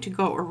I'm going to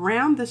go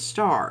around the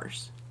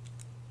stars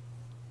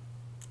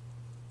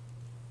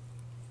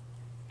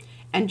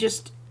and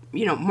just,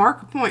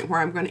 mark a point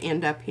where I'm going to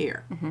end up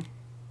here. Mm-hmm.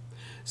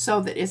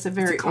 So that it's a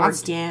very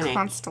organic.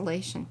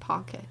 Constellation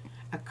pocket.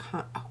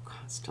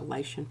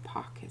 Constellation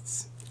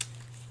pockets.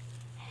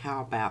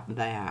 How about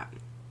that?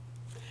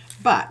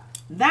 But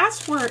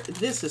that's where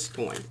this is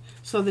going.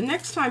 So the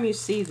next time you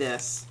see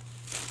this,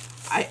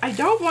 I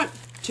don't want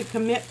to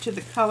commit to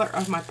the color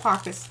of my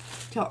pockets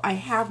till I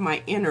have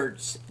my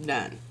innards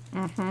done.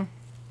 Mm-hmm.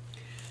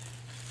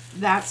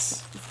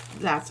 That's,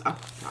 oh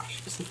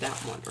gosh, isn't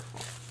that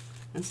wonderful?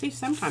 And see,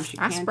 sometimes you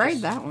I can sprayed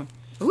just, that one.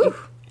 Ooh,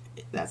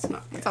 that's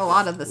not good. it's a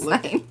lot of the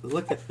same.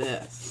 Look at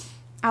this.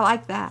 I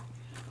like that.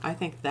 I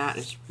think that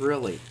is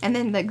really, And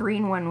then the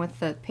green one with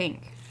the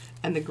pink.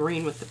 and the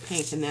green with the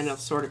pink, and then it'll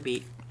sort of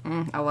be,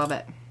 I love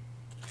it.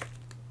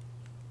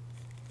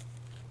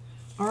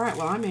 all right,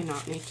 well, I may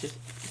not need to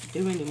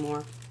do any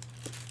more.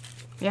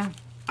 Yeah.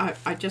 I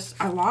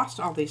lost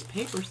all these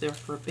papers there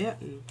for a bit,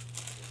 and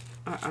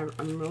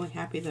I'm really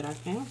happy that I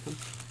found them.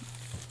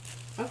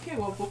 Okay,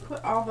 well, we'll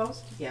put all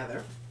those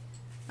together.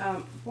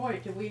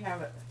 Boy, do we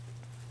have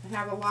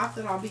a lot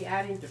that I'll be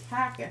adding to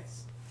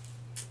packets.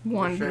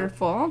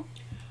 Wonderful.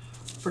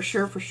 For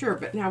sure, for sure.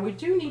 But now we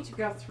do need to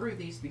go through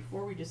these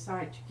before we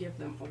decide to give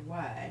them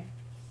away.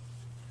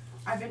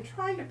 I've been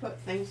trying to put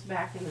things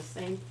back in the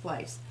same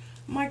place.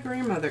 My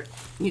grandmother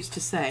used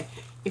to say,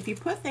 if you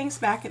put things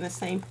back in the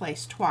same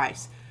place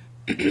twice,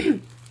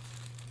 you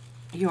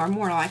are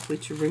more likely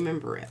to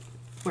remember it,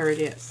 where it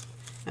is.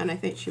 And I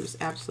think she was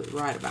absolutely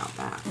right about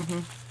that.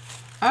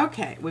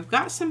 Okay, we've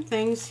got some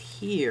things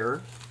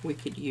here we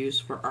could use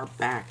for our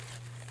back,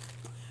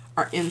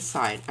 our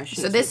inside, I should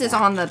say. So this is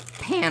on the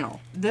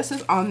panel. This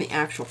is on the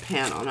actual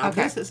panel. Now,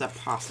 Okay. this is a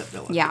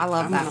possibility. Yeah, I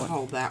love that I'm one. going to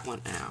hold that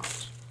one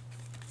out.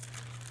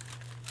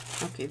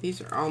 Okay, these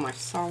are all my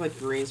solid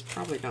greens.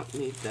 Probably don't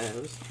need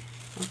those.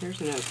 Oh,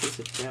 there's another piece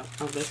of gel.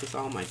 Oh, this is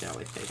all my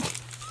deli paper.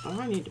 Oh,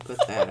 I need to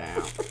put that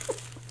out.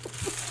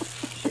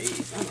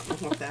 Jeez, I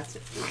don't know what that's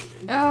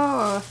doing.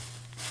 Oh,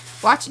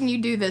 watching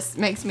you do this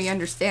makes me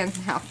understand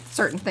how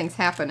certain things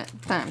happen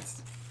at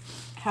times.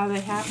 How they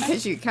happen?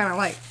 Because you kind of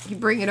like, you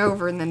bring it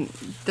over and then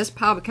this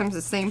pile becomes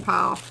the same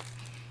pile.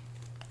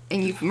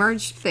 And you've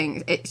merged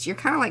things. You're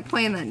kind of like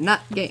playing that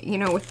nut game, you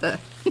know, with the...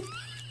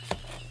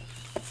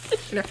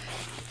 you know.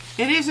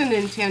 It isn't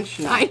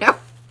intentional. I know.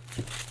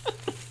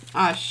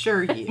 I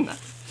assure you.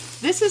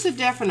 This is a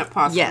definite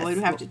possibility. Yes.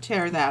 We have to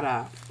tear that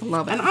up.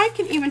 Love it. And I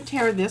can even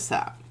tear this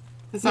up.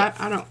 Because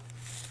I don't...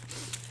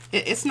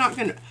 It's not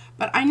going to...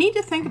 But I need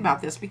to think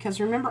about this because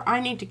remember, I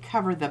need to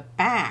cover the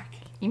back.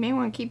 You may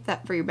want to keep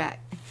that for your back.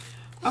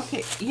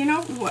 Okay, you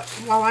know what?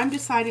 While I'm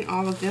deciding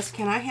all of this,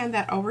 can I hand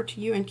that over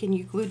to you and can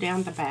you glue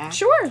down the back?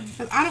 Sure.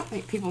 Because I don't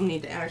think people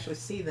need to actually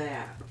see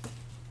that.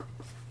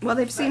 Well,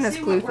 they've seen us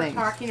See glue what we're things.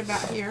 talking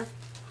about here?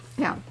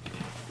 Yeah.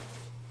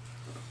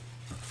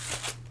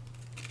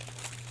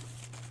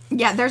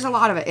 Yeah, there's a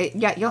lot of it.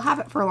 Yeah, you'll have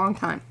it for a long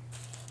time.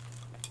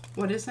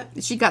 What is it?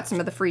 She got some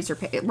of the freezer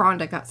paper.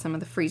 Rhonda got some of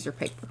the freezer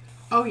paper.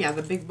 Oh, yeah,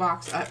 the big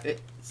box.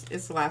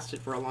 It's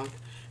lasted for a long time.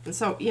 And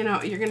so, you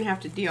know, you're going to have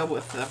to deal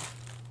with the...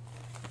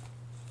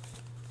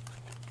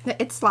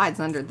 It slides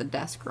under the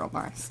desk real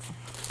nice.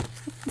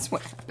 That's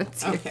what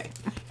happens here. Okay.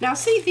 Now,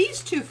 see,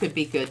 these two could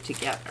be good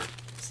together.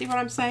 See what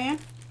I'm saying?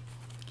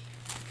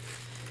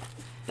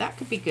 That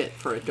could be good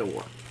for a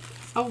door.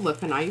 Oh,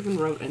 look, and I even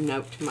wrote a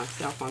note to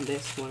myself on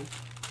this one.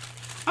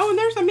 Oh, and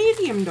there's a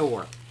medium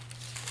door.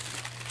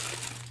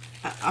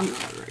 I'm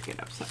not going to get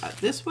upset.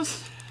 This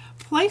was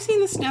placing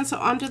the stencil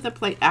onto the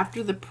plate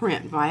after the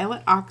print.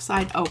 Violet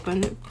oxide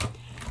open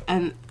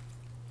and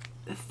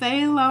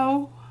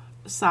phthalo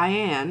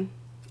cyan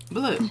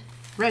blue.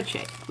 Red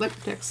shade.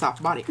 Liquitex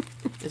soft body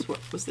is what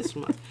was this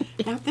one.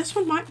 Now, this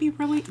one might be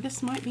really,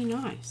 this might be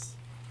nice.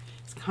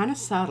 It's kind of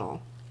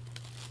subtle.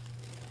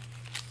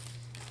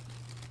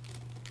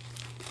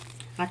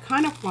 I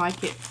kind of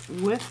like it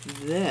with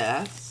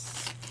this.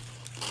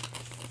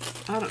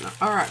 I don't know.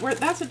 All right,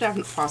 that's a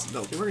definite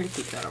possibility. We're going to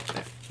keep that over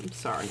there. I'm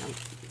sorry. I'm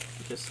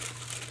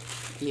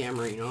just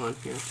yammering on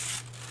here.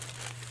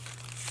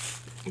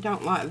 I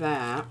don't like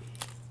that.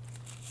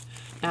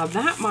 Now,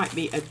 that might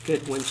be a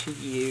good one to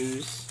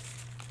use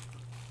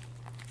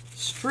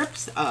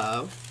strips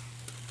of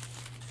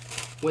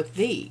with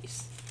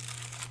these.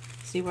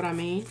 See what I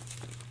mean?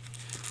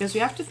 Because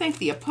you have to think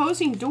the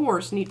opposing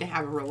doors need to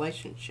have a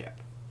relationship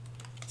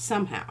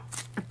somehow.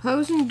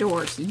 Opposing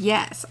doors,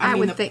 yes. I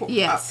mean, would think,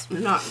 yes.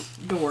 Not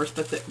doors,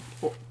 but the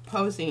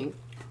opposing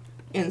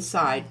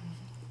inside.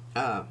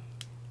 Yeah,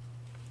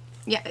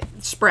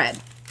 spread.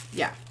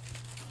 Yeah.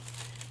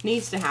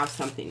 Needs to have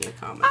something in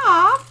common.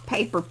 Aw,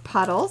 paper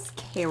puddles.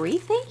 Carrie,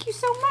 thank you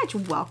so much.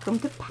 Welcome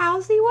to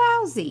Powsy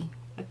Wowsy.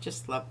 I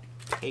just love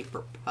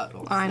paper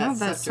puddles. I know,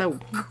 that's so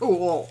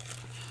cool.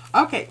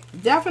 Okay,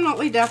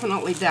 definitely,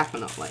 definitely,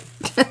 definitely.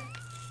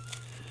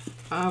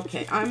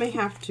 Okay, I may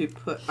have to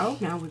put, oh,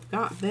 now we've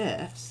got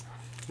this.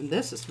 And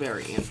this is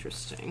very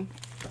interesting.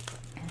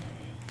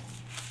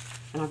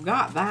 And I've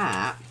got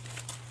that.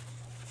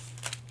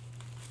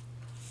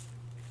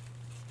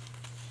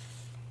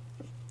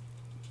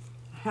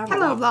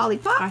 Hello,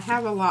 Lollipop. I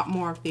have a lot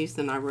more of these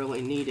than I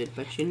really needed,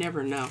 but you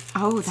never know.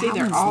 Oh, that See,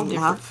 they're one's all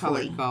different lovely.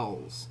 colored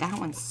goals. That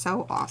one's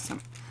so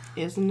awesome.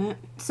 Isn't it?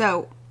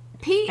 So,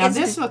 P Now, is...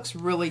 this looks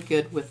really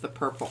good with the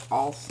purple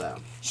also.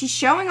 She's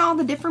showing all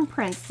the different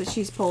prints that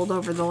she's pulled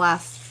over the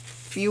last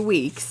few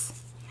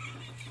weeks.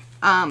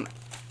 Trying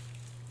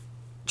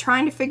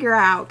to figure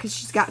out, because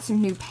she's got some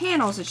new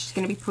panels that she's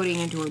going to be putting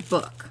into her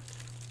book.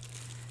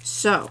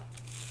 So,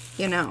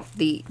 you know,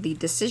 the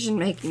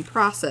decision-making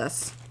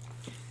process.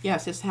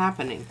 Yes, it's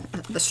happening.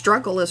 The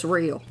struggle is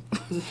real.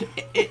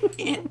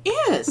 It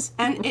is.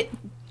 And it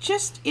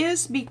just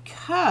is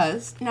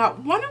because, now,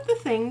 one of the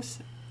things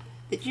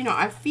that, you know,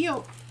 I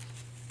feel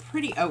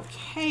pretty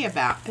okay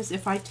about is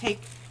if I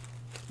take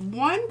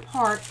one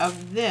part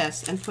of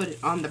this and put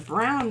it on the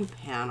brown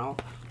panel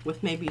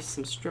with maybe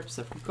some strips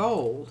of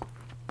gold.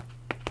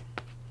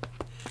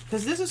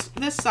 Because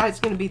this side's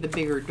going to be the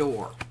bigger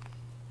door.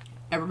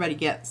 Everybody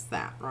gets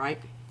that, right?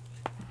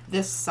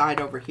 This side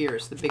over here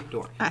is the big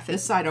door.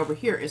 This side over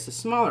here is the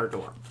smaller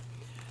door.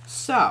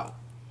 So,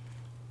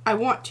 I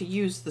want to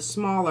use the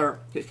smaller,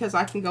 because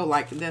I can go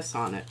like this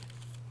on it.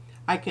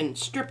 I can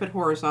strip it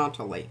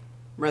horizontally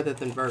rather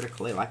than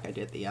vertically like I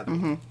did the other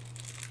one.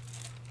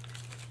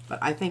 But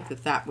I think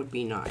that that would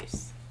be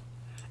nice.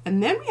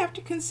 And then we have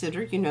to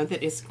consider, you know,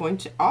 that it's going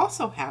to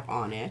also have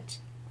on it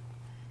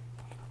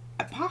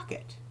a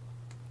pocket.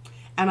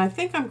 And I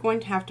think I'm going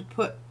to have to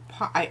put,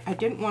 I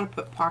didn't want to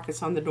put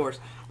pockets on the doors,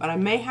 but I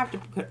may have to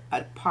put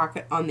a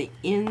pocket on the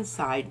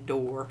inside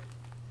door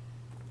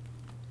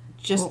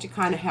just to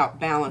kind of help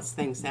balance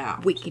things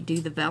out. We could do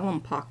the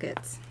vellum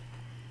pockets.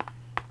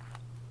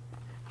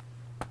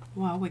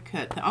 Well, we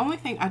could. The only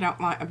thing I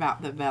don't like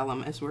about the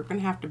vellum is we're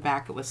going to have to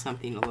back it with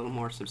something a little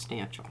more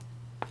substantial.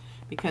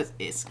 Because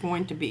it's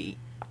going to be,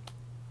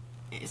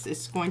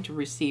 it's going to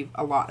receive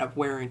a lot of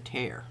wear and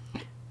tear.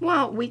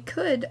 Well, we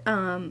could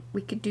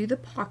do the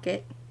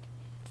pocket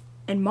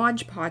and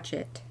Mod Podge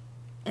it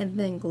and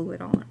then glue it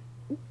on.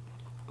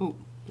 Oh,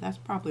 that's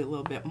probably a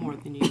little bit more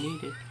than you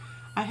needed.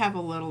 I have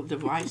a little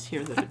device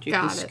here that you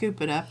can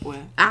scoop it up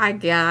with. I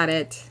got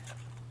it.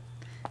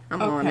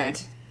 I'm on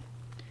it.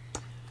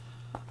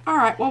 All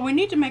right, well, we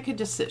need to make a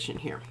decision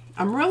here.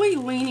 I'm really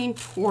leaning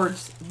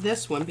towards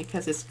this one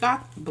because it's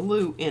got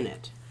blue in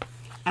it.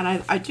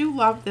 And I do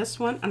love this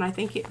one, and I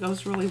think it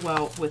goes really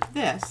well with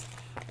this.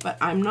 But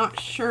I'm not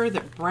sure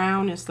that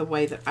brown is the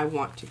way that I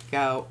want to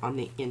go on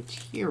the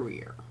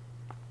interior.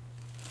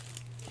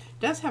 It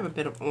does have a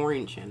bit of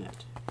orange in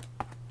it.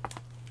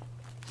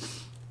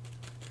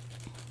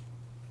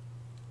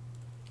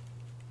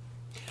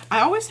 I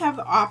always have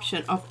the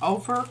option of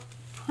over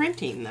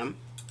printing them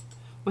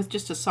with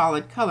just a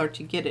solid color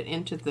to get it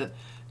into the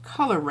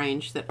color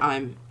range that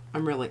I'm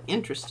really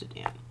interested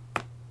in.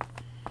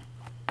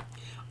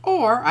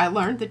 Or I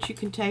learned that you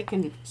can take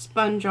and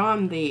sponge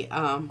on the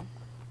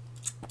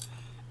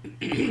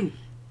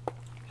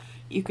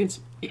you can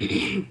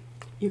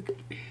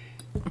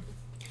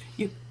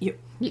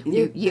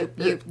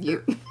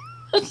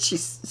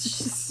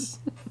she's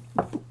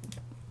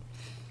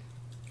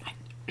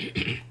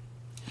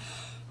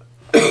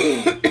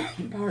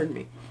pardon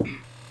me.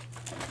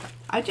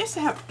 I just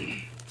have,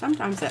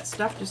 sometimes that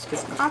stuff just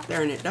gets caught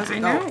there and it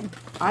doesn't go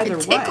either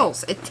way. It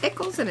tickles. It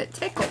tickles and it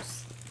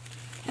tickles.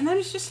 And then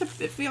it's just,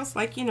 it feels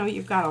like, you know,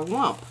 you've got a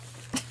lump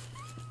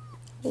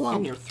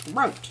in your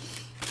throat.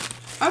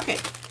 Okay,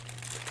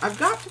 I've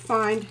got to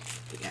find,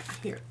 yeah,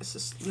 here,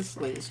 this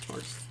leans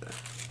towards the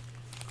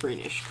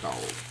greenish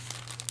gold.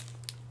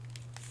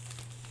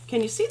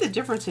 Can you see the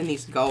difference in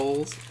these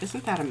golds?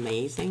 Isn't that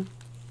amazing?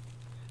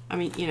 I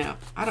mean, you know,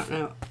 I don't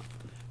know.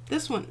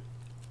 This one,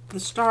 the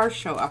stars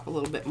show up a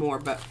little bit more,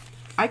 but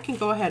I can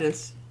go ahead and,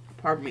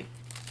 pardon me,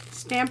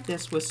 stamp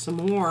this with some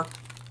more,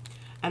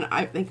 and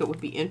I think it would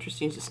be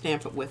interesting to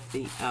stamp it with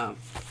the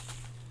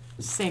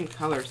same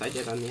colors I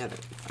did on the other.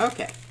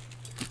 Okay.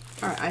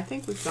 All right, I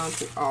think we've gone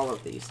through all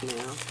of these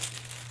now.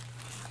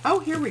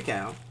 Oh, here we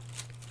go.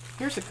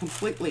 Here's a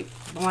completely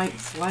blank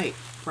slate,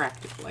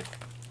 practically.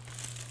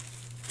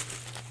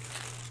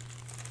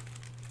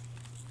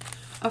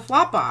 A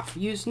flop off.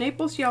 Use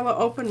Naples yellow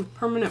open with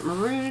permanent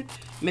maroon.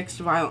 Mixed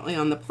violently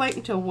on the plate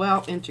until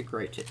well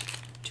integrated.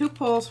 2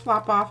 pulls,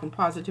 flop off, and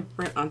positive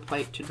print on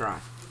plate to dry.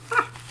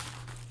 Ha!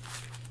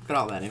 Look at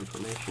all that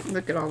information.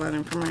 Look at all that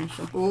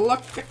information.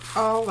 Look at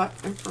all that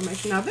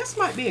information. Now this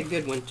might be a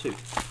good one to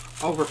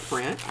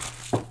overprint,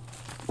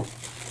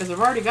 because I've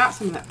already got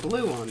some of that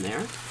blue on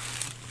there.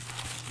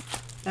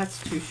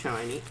 That's too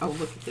shiny. Oh,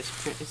 look at this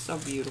print. It's so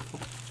beautiful.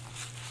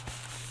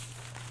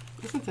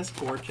 Isn't this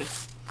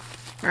gorgeous?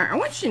 All right, I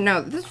want you to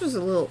know that this was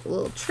a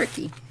little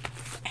tricky.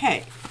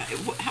 Hey,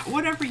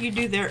 whatever you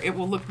do there, it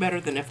will look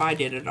better than if I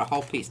did it a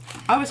whole piece.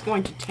 I was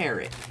going to tear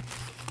it.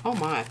 Oh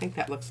my, I think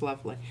that looks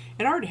lovely.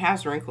 It already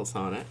has wrinkles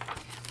on it.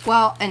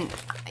 Well, and,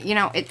 you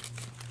know, it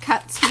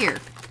cuts here.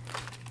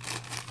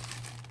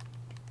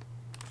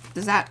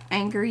 Does that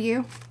anger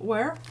you?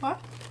 Where? What?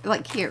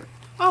 Like here.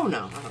 Oh,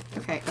 no.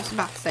 Okay, I was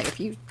about to say,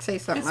 if you say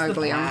something It's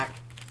ugly, the black.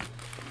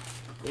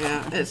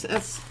 Yeah, that's,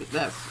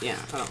 yeah,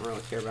 I don't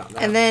really care about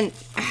that. And then,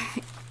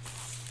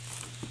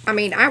 I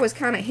mean, I was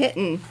kind of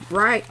hitting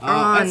right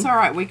on. That's all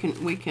right. We can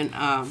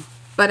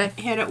but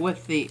hit it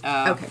with the,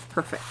 okay,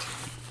 perfect.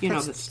 You know,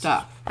 the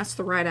stuff. That's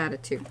the right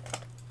attitude.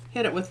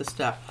 Hit it with the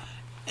stuff.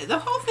 The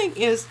whole thing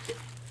is,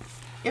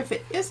 if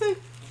it isn't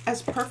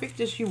as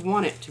perfect as you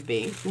want it to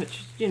be,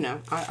 which, you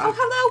know, oh,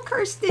 hello,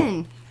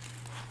 Kirsten.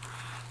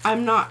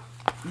 I'm not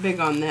big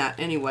on that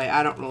anyway.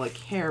 I don't really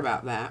care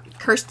about that.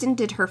 Kirsten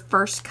did her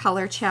first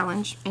color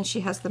challenge, and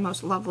she has the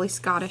most lovely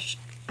Scottish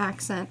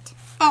accent.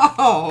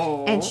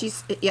 Oh. And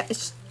she's, yeah,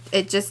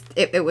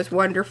 it was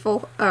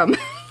wonderful.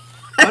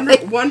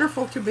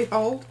 Wonderful to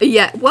behold.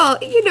 Yeah, well,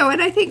 you know,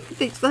 and I think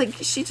that, like,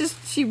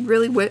 she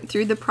really went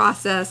through the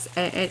process,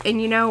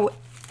 and you know,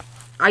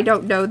 I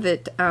don't know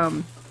that,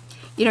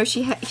 you know,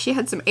 she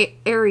had some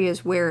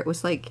areas where it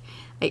was like,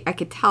 I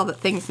could tell that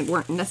things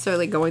weren't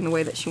necessarily going the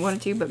way that she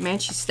wanted to, but man,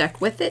 she stuck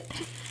with it,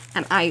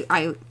 and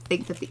I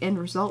think that the end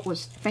result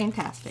was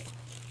fantastic.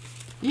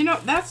 You know,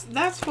 that's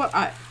what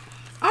I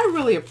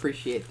really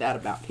appreciate that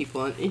about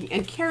people,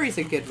 and Carrie's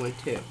a good one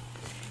too.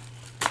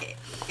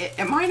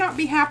 It might not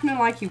be happening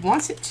like he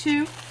wants it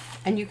to,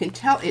 and you can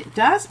tell it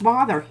does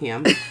bother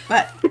him,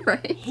 but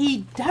Right.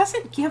 he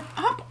doesn't give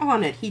up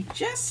on it. He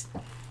just,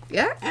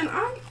 Yeah. and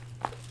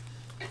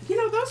you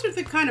know, those are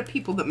the kind of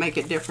people that make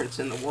a difference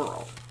in the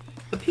world.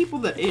 The people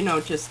that, you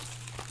know, just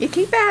You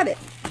keep at it.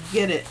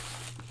 get it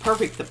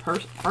perfect the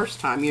first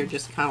time, you're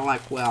just kind of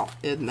like, well,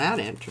 isn't that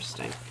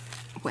interesting?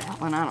 Well,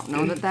 and I don't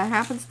know that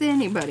happens to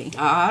anybody.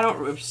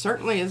 It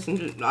certainly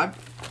isn't. I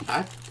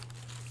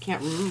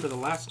can't remember the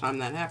last time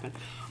that happened.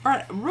 All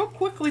right, real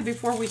quickly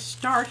before we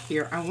start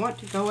here, I want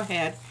to go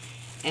ahead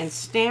and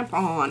stamp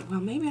on. Well,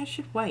 maybe I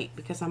should wait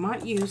because I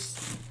might use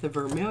the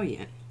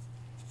vermilion.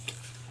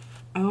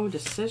 Oh,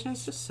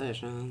 decisions.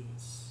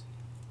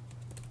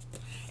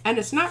 And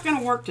it's not going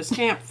to work to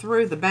stamp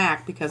through the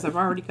back because I've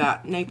already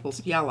got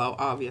Naples yellow,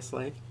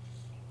 obviously,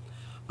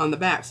 on the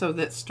back, so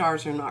that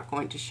stars are not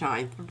going to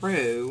shine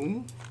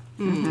through.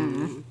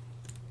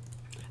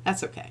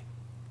 That's okay.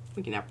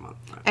 We can have them on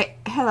the front.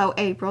 Hello,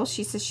 April.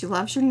 She says she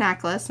loves your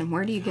necklace, and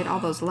where do you get all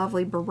those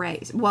lovely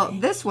berets? Well,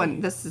 this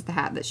is the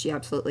hat that she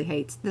absolutely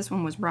hates. This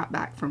one was brought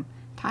back from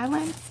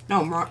Thailand.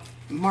 No,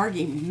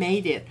 Margie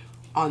made it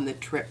on the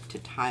trip to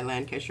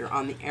Thailand because you're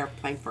on the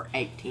airplane for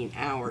 18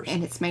 hours.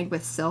 And it's made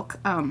with silk.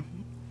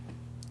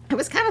 It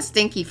was kind of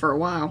stinky for a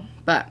while,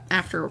 but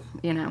after,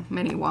 you know,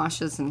 many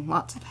washes and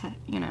lots of,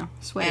 you know,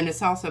 sweat. And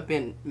it's also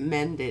been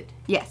mended.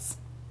 Yes.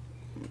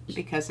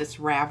 Because it's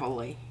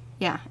ravelly.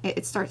 Yeah,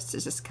 it starts to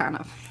just kind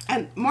of...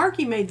 And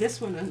Margie made this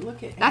one, and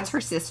look at... That's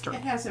her sister. It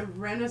has a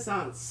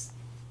Renaissance.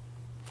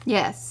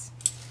 Yes.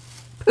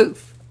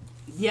 Poof.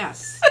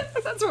 Yes.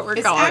 That's what we're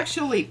It's calling it.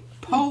 actually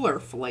polar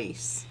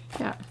fleece.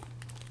 Yeah.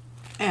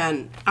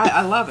 And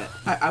I love it.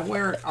 I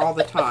wear it all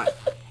the time.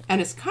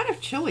 And it's kind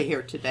of chilly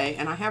here today,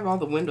 and I have all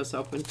the windows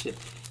open to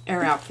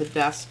air out the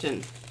dust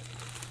and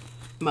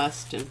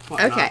must and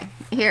whatnot. Okay,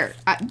 here.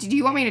 Do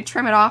you want me to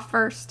trim it off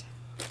first?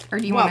 Or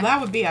do you want that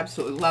would be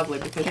absolutely lovely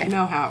because Okay. you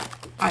know how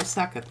I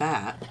suck at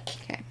that.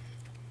 Okay.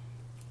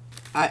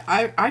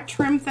 I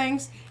trim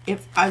things.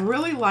 If I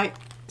really like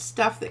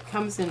stuff that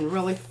comes in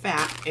really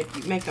fat, if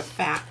you make a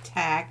fat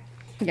tag,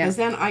 because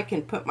then I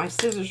can put my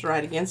scissors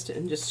right against it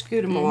and just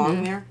scoot them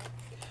along there.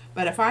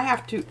 But if I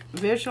have to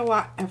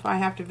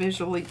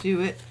visually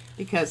do it,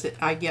 because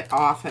I get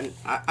off and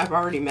I've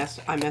already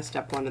messed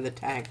up one of the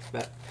tags,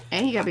 but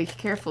And you gotta be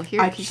careful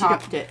here. I 'cause you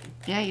chopped don't- it.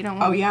 Yeah, you don't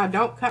want... Oh yeah,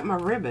 don't cut my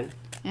ribbon.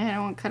 Yeah, I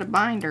don't want to cut a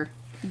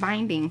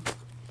binding.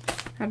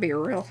 That'd be a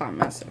real hot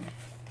mess.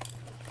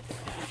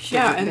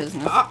 Yeah,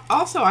 and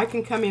also I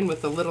can come in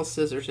with the little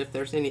scissors if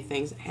there's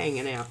anything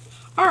hanging out.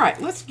 All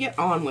right, let's get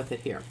on with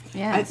it here.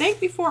 Yes. I think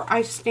before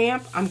I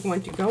stamp, I'm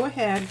going to go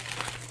ahead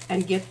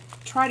and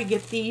try to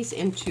get these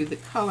into the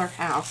color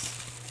house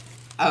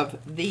of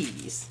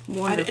these.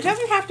 Wonderful. It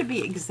doesn't have to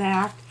be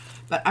exact,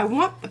 but I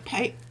want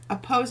the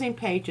opposing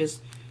pages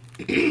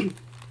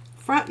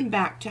front and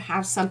back to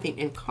have something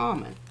in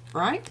common,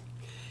 right?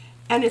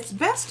 And it's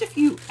best if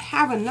you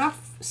have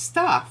enough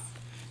stuff,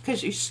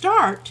 because you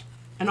start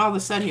and all of a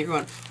sudden you're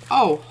going,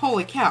 oh,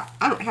 holy cow,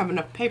 I don't have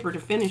enough paper to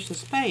finish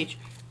this page.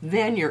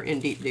 Then you're in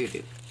deep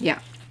doo-doo. Yeah.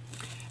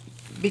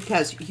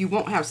 Because you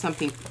won't have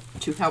something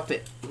to help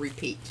it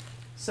repeat.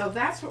 So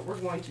that's what we're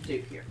going to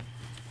do here.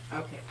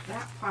 Okay,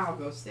 that pile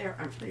goes there.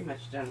 I'm pretty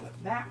much done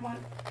with that one.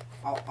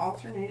 I'll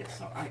alternate it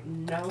so I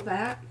know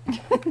that.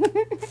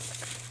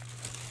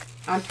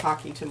 I'm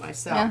talking to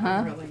myself.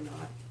 I'm really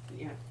not.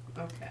 Yeah,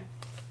 okay.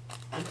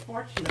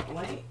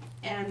 Unfortunately,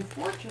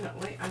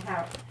 I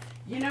have,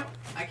 you know,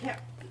 I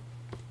kept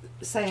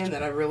saying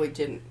that I really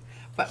didn't.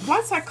 But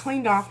once I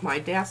cleaned off my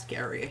desk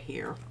area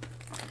here,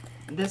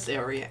 this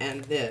area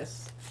and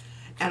this,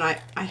 and I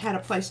had a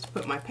place to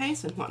put my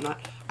paints and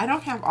whatnot, I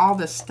don't have all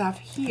this stuff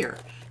here.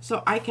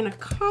 So I can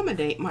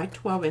accommodate my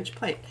 12-inch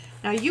plate.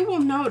 Now you will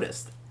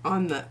notice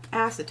on the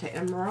acetate,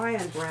 and Mariah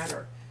and Brad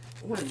are,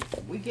 when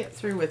we get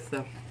through with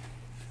the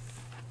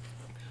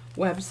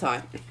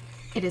website,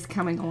 It is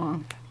coming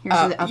along.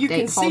 Here's the update. you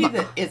can see Hold on.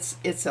 that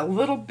it's a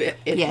little bit,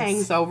 it Yes.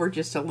 hangs over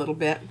just a little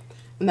bit.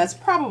 And that's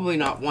probably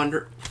not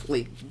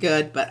wonderfully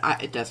good, but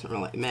it doesn't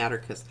really matter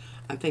because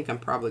I think I'm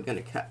probably going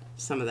to cut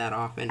some of that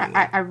off anyway.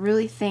 I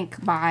really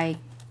think by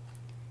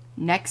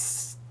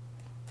next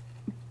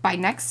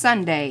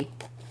Sunday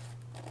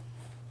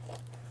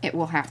it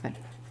will happen,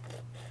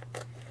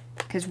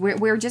 because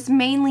we're just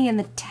mainly in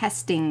the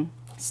testing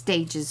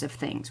stages of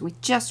things. We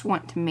just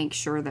want to make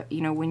sure that,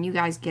 you know, when you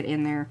guys get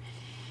in there,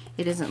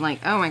 it isn't like,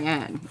 oh my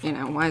God, you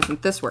know, why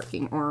isn't this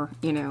working? Or,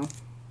 you know,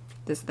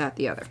 this, that,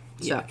 the other.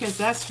 So, yeah, because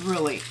that's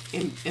really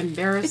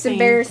embarrassing. it's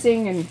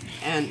embarrassing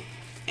and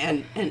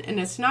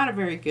it's not a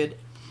very good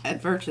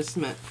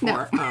advertisement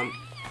for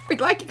we'd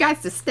like you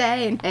guys to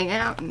stay and hang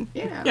out and,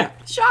 you know, yeah,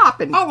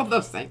 shop and all of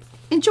those things.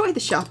 Enjoy the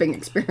shopping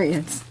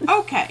experience.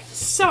 Okay,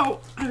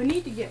 so I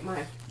need to get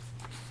my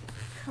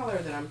color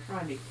that I'm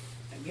trying to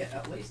get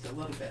at least a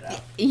little bit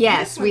of.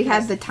 Yes, we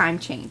had the time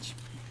change.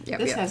 Yep,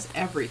 this has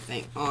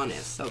everything on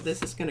it, so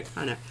this is going to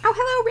kind of... Oh,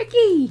 hello,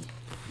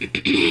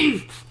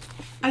 Ricky!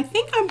 I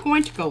think I'm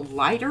going to go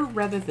lighter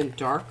rather than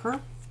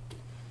darker.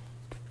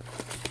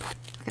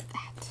 Look at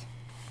that.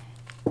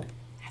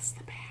 That's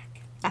the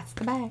back. That's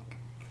the back.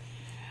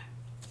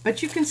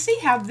 But you can see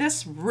how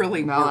this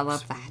really works I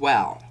love that.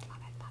 well. Love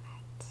it, love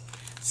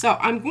it. So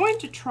I'm going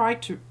to try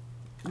to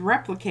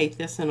replicate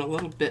this in a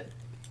little bit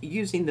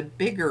using the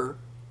bigger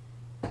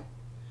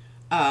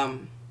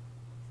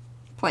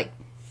plate.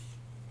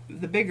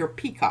 The bigger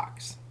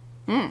peacocks.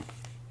 Mm.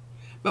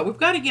 But we've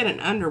got to get an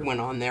under one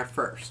on there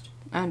first.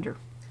 Under.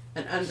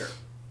 An under.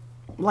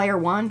 Layer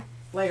 1.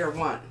 Layer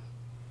 1.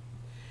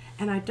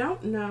 And I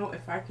don't know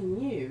if I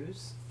can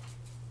use...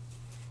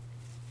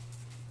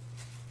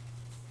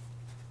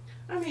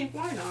 I mean,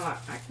 why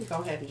not? I can go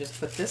ahead and just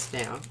put this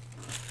down.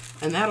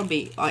 And that'll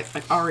be, like,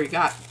 I've already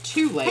got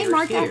 2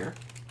 layers here.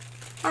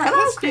 All right,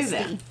 hello, let's Christy.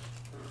 do that.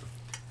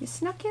 You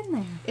snuck in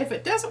there. If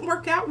it doesn't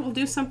work out, we'll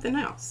do something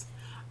else.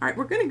 All right,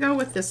 we're going to go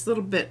with this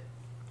little bit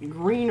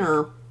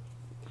greener.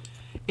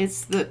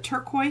 It's the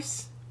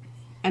turquoise,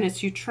 and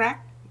it's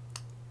Utrecht.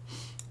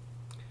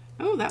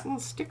 Oh, that little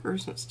sticker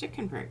isn't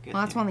sticking very good.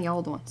 Well, that's one of the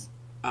old ones.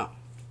 Oh.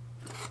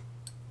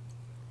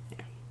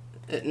 Yeah.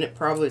 And it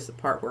probably is the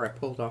part where I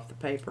pulled off the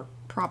paper.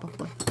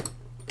 Probably.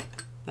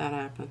 That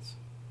happens.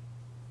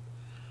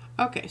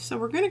 Okay, so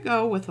we're going to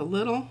go with a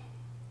little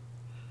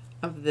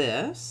of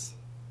this,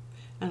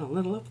 and a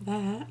little of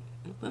that,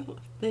 and a little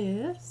of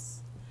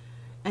this.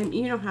 And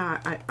you know how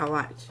I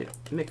like to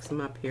mix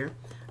them up here.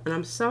 And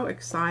I'm so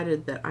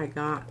excited that I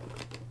got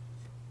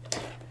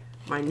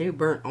my new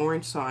burnt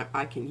orange so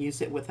I can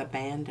use it with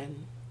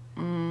abandon.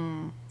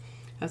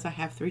 As I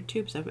have 3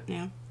 tubes of it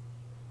now.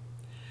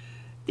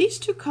 These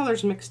 2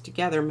 colors mixed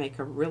together make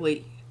a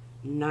really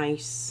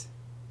nice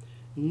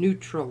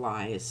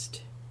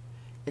neutralized.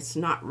 It's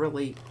not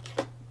really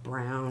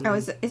brown. Oh,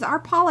 is our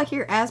Paula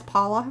here as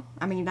Paula?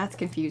 I mean, that's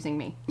confusing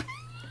me.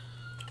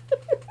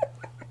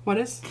 What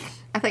is?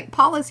 I think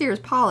Paula's here as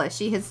Paula.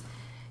 She has,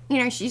 you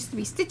know, she used to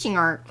be Stitching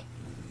Arc.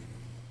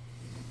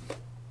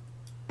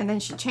 And then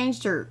she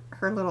changed her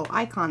little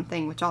icon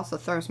thing, which also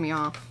throws me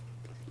off.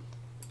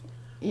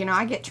 You know,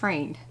 I get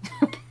trained.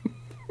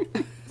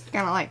 It's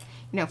kind of like,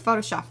 you know,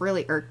 Photoshop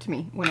really irked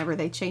me whenever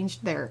they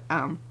changed their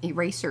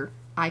eraser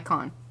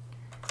icon.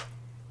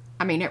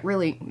 I mean, it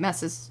really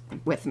messes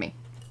with me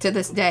to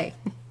this day.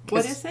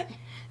 What is it?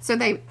 So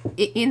they,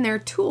 in their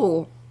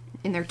tools,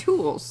 in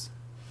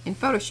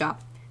Photoshop,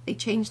 they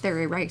changed their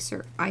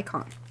eraser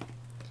icon.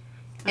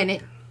 And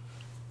it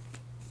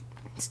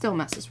still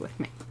messes with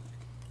me.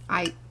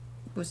 I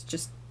was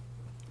just,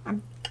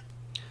 I'm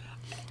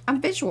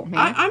visual,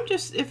 man. I'm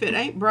just, if it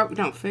ain't broke,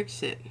 don't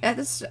fix it.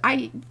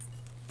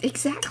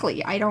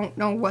 Exactly. I don't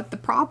know what the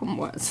problem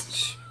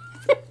was.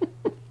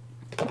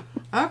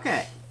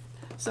 Okay.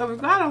 So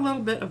we've got a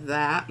little bit of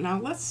that. Now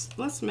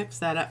let's mix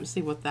that up and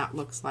see what that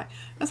looks like.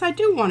 Because I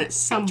do want it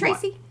somewhat. Hey,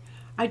 Tracy.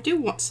 I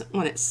do want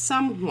it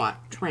somewhat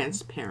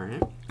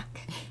transparent.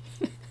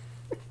 Okay.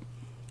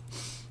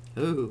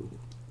 Ooh.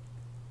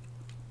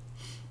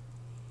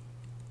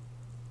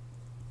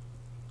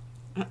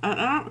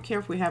 I don't care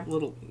if we have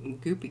little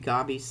goopy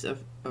gobbies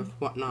of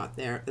whatnot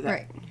there.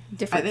 Right.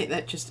 Different. I think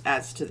that just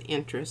adds to the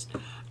interest.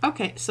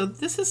 Okay, so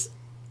this is,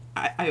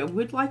 I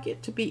would like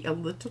it to be a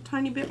little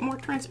tiny bit more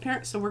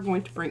transparent, so we're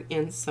going to bring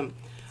in some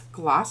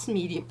gloss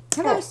medium.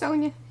 Hello,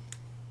 Sonia.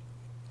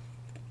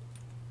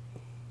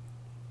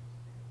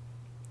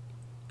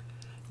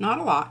 Not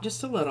a lot,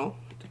 just a little,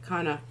 to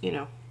kind of, you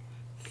know,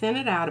 thin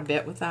it out a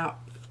bit without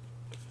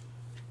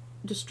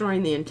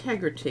destroying the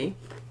integrity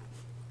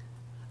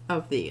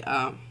of the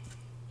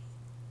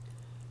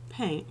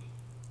paint.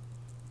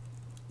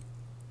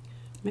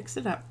 Mix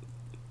it up.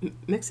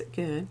 Mix it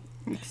good.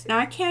 Now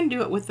I can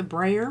do it with the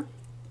brayer,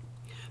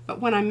 but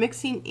when I'm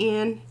mixing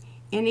in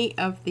any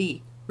of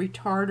the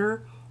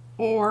retarder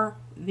or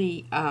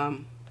the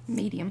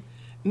medium,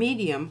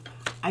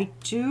 I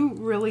do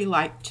really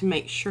like to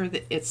make sure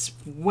that it's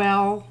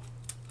well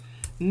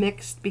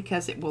mixed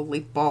because it will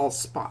leave bald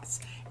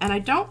spots. And I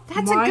don't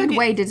That's a good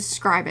way to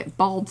describe it.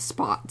 Bald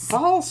spots.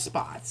 Bald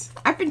spots.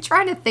 I've been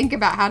trying to think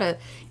about how to,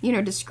 you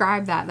know,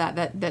 describe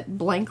that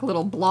blank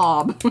little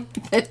blob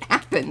that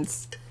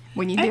happens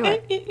when you do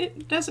it.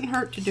 It doesn't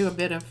hurt to do a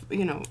bit of,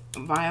 you know,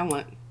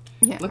 violent.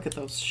 Yeah. Look at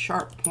those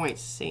sharp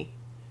points, see?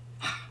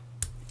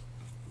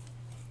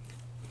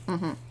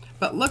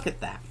 But look at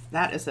that.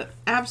 That is an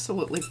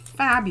absolutely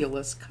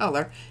fabulous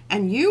color.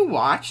 And you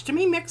watched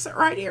me mix it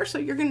right here, so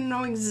you're going to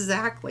know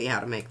exactly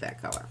how to make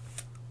that color.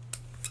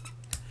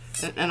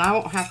 And I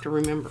won't have to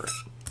remember it.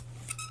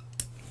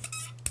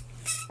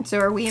 So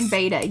are we in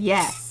beta?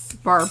 Yes,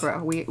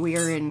 Barbara. We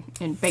are in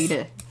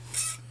beta.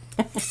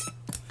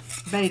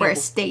 We're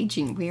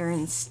staging. We are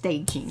in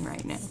staging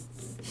right now.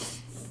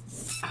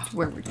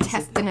 Where we're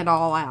testing it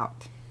all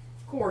out.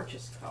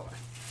 Gorgeous color.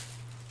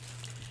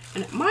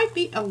 And it might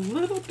be a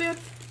little bit...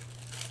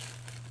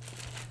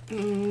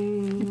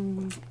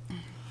 I'm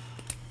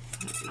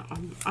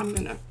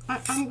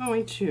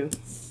going to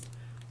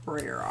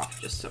brayer off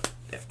just a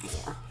bit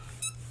more.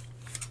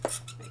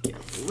 Make it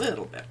a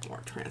little bit more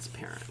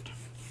transparent.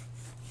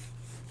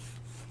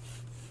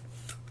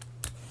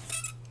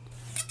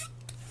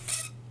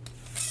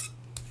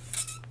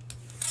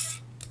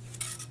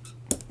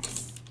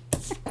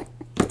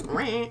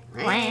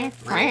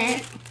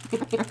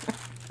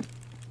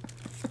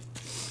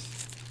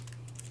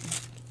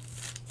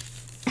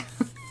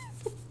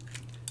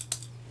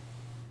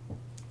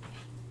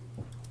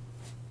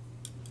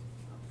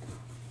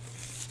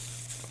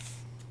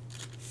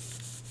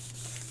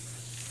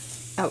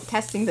 Oh,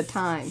 testing the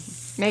time.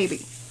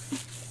 Maybe.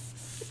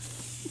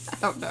 I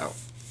don't know.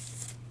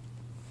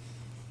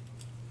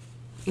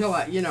 You know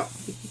what? You know,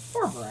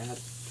 poor Brad.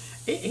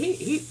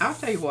 I'll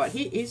tell you what.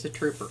 He's a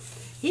trooper.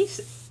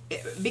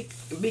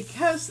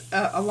 Because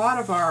a lot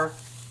of our,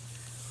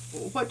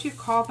 what do you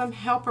call them?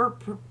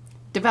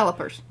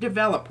 Developers.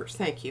 Developers.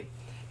 Thank you.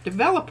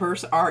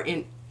 Developers are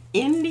in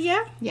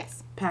India.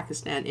 Yes.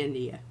 Pakistan,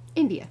 India.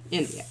 India.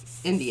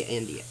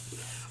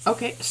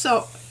 Okay,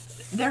 so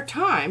their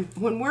time,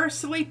 when we're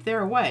asleep,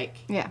 they're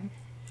awake. Yeah.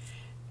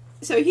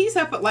 So he's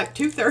up at like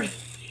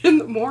 2:30 in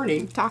the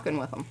morning. Talking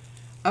with them.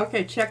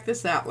 Okay, check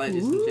this out,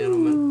 ladies and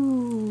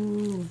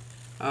gentlemen.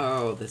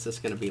 Oh, this is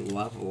going to be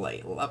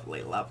lovely,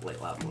 lovely, lovely,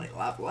 lovely,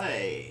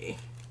 lovely.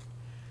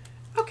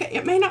 Okay,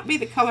 it may not be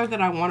the color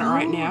that I want it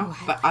right now,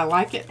 but I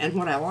like it, and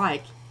what I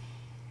like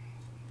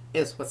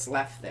is what's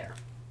left there.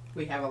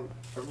 We have a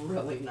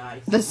really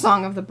nice... The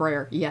Song of the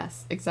Brayer.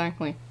 Yes,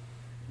 exactly.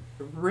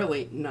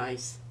 Really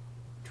nice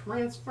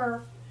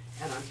transfer,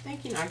 and I'm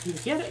thinking I can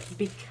get it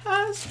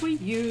because we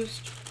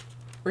used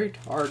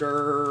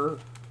retarder.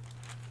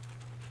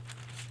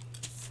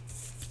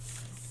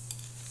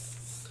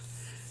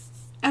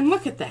 And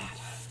look at that.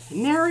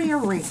 Nary a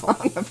wrinkle.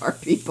 Song of our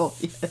people,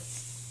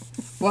 yes.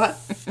 What?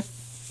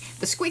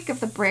 The squeak of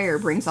the brayer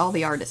brings all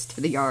the artists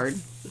to the yard.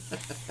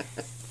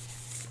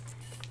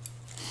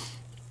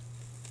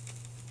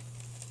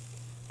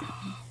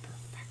 Oh,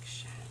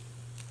 perfection.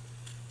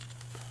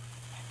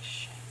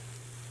 Perfection.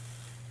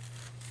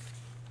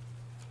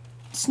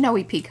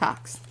 Snowy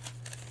peacocks.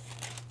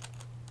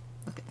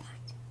 Look at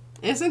that.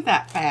 Isn't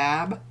that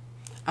fab?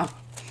 Oh,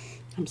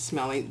 I'm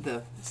smelling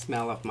the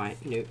smell of my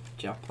new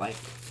gel plate.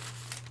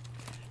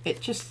 It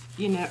just,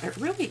 you know, it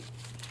really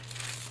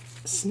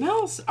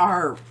smells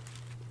are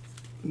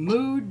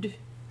mood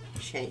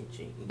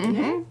changing, you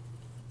know?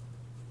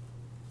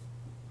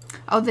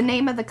 Oh, the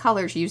name of the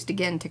colors used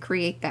again to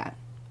create that.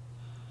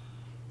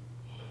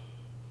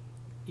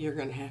 You're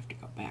going to have to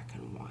go back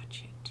and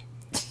watch it.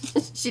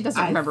 She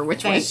doesn't remember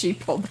which one she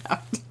pulled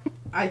out.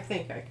 I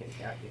think I can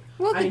tell you.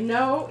 Well, I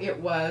know it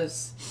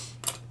was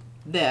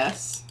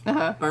this,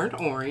 burnt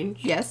orange.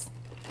 Yes.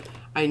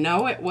 I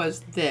know it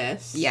was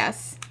this.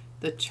 Yes.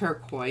 The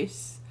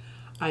turquoise.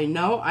 I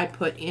know I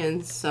put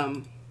in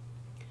some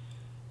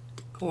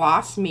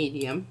gloss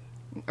medium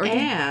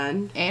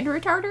and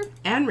retarder?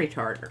 And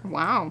retarder.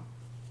 Wow.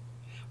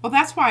 Well,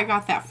 that's why I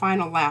got that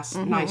final last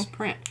nice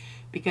print.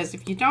 Because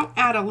if you don't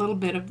add a little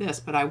bit of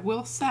this, but I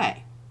will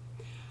say,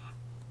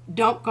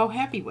 don't go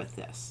heavy with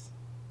this.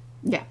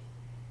 Yeah.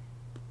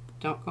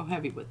 Don't go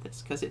heavy with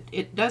this because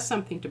it does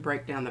something to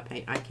break down the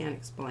paint. I can't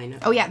explain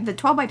it. Oh, yeah. The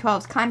 12 by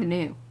 12 is kind of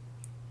new.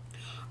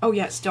 Oh,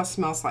 yeah. It still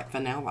smells like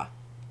vanilla.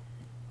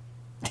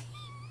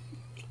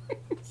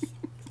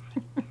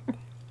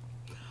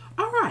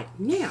 All right.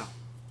 Now,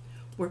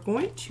 we're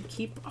going to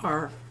keep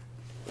our...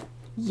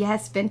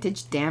 Yes,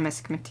 vintage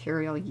damask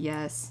material.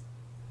 Yes.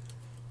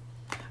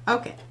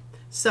 Okay.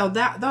 So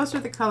those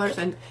are the colors.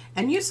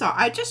 And you saw,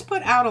 I just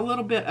put out a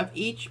little bit of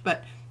each,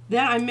 but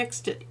then I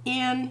mixed it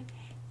in.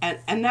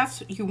 And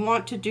that's, you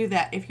want to do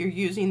that if you're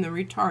using the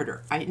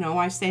retarder. I know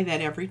I say that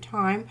every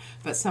time,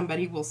 but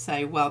somebody will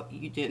say, well,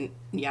 you didn't.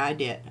 Yeah, I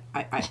did.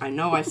 I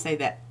know I say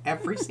that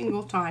every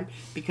single time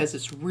because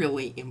it's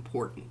really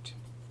important.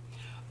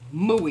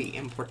 Muy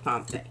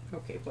importante.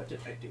 Okay, what did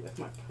I do with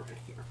my print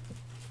here?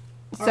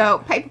 So,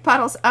 paper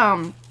puddles,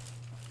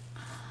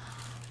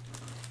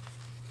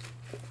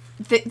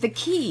 the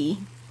key,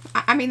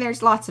 I mean,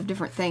 there's lots of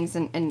different things,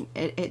 and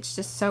it's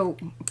just so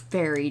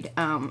varied.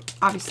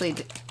 Obviously,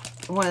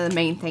 one of the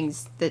main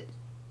things that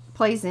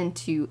plays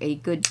into a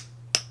good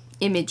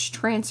image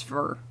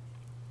transfer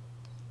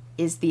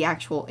is the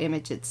actual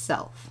image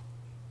itself.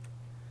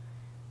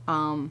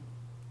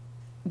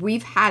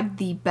 We've had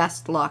the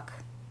best luck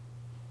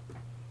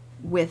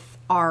with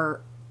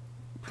our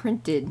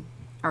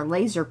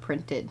laser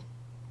printed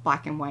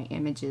black and white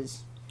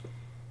images,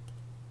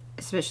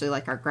 especially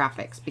like our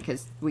graphics,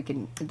 because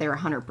they're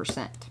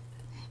 100%.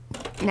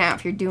 Now,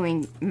 if you're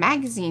doing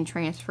magazine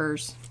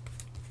transfers,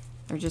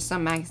 there's just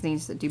some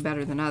magazines that do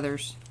better than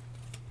others.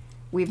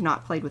 We've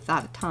not played with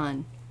that a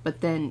ton.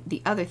 But then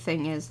the other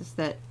thing is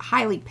that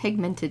highly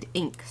pigmented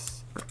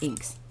paints,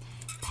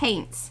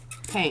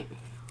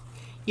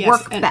 yes,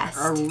 work and best.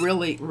 Are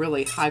really,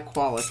 really high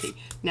quality.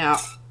 Now,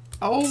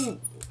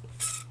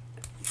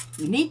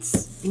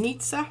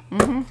 Nitsa,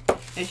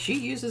 and she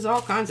uses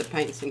all kinds of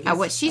paints.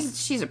 And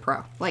she's a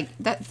pro. Like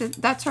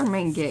that's her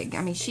main gig.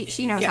 I mean,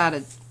 she knows how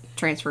to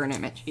transfer an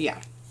image. Yeah,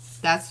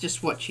 that's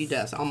just what she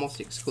does, almost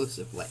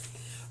exclusively.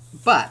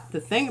 But the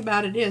thing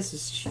about it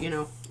is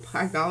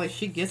by golly,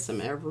 she gets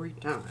them every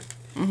time.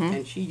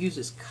 And she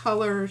uses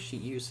color. She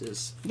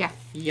uses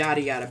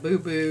yada yada boo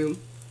boo.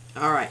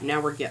 All right, now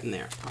we're getting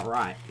there. All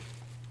right.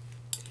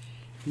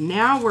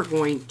 Now we're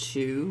going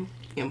to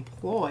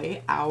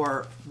employ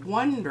our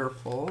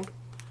wonderful...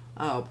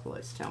 Oh,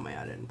 please tell me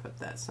I didn't put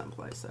that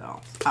someplace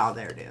else. Oh,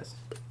 there it is.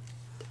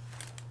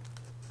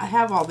 I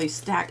have all these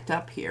stacked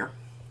up here.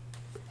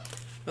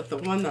 But the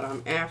one that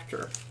I'm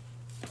after,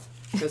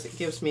 because it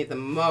gives me the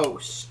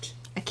most...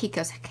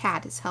 Akiko's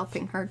cat is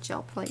helping her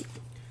gel plate.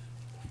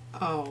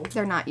 Oh.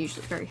 They're not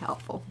usually very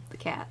helpful, the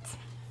cats.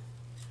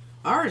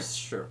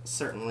 Ours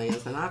certainly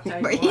isn't. I'll tell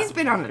you But he's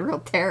been on a real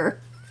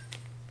tear.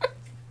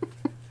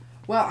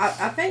 Well,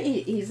 I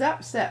think he's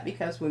upset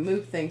because we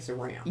move things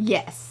around.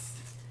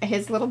 Yes.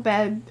 His little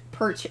bed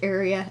perch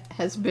area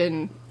has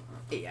been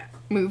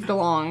moved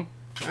along.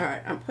 All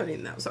right, I'm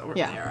putting those over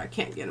there. I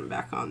can't get them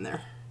back on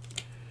there.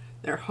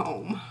 They're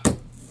home.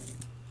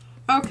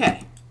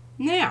 Okay,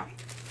 now,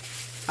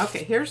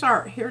 here's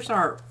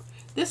our,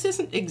 this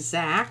isn't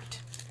exact.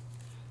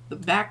 The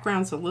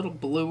background's a little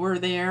bluer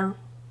there.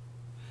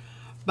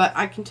 But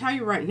I can tell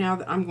you right now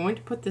that I'm going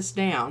to put this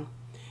down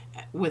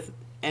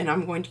and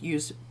I'm going to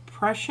use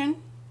Prussian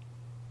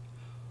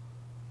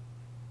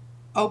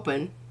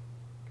Open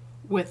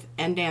with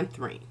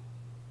Andanthrene.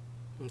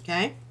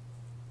 Okay?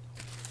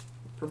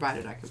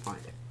 Provided I can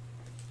find it.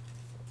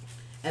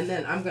 And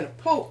then I'm going to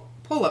pull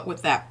it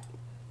with that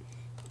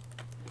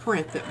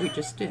print that we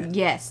just did.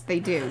 Yes, they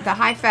do. The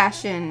high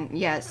fashion,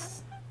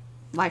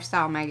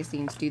 lifestyle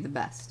magazines do the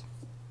best.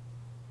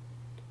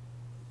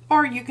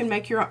 Or you can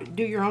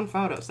do your own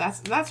photos.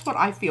 That's what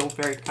I feel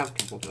very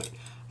comfortable doing.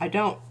 I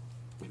don't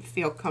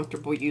feel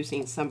comfortable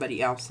using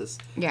somebody else's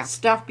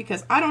stuff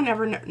because I don't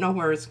ever know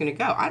where it's going to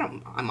go.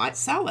 I might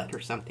sell it or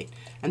something,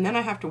 and then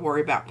I have to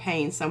worry about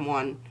paying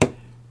someone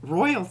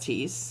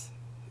royalties,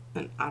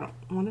 and I don't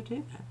want to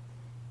do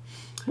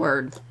that.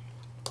 Word.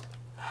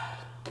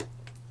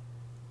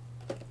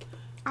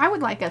 I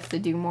would like us to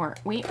do more.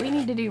 We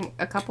need to do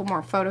a couple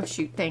more photo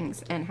shoot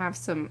things and have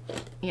some,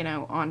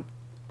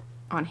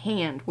 on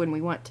hand when we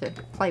want to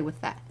play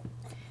with that.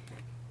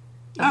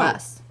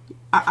 Us.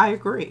 I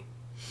agree.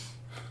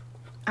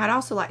 I'd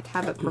also like to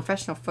have a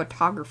professional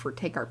photographer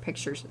take our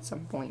pictures at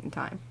some point in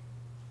time.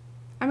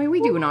 I mean,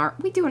 we do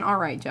an all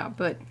right job,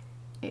 but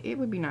it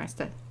would be nice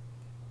to.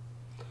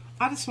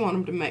 I just want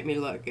them to make me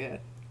look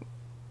good.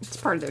 It's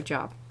part of their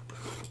job.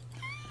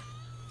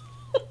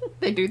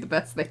 They do the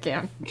best they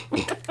can.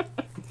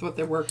 That's what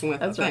they're working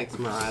with. That's Thanks,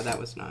 right. Mariah. That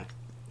was nice.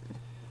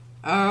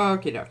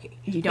 Okie dokie.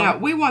 You don't. Now,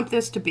 we want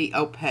this to be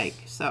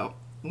opaque, so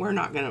we're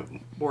not going to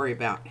worry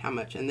about how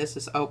much. And this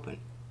is open.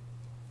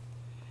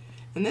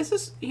 And this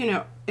is,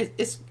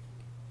 it's...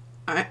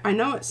 I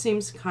know it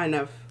seems kind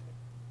of...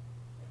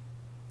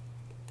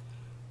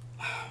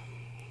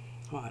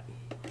 What?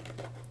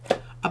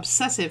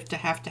 Obsessive to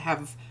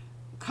have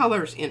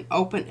colors in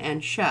open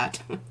and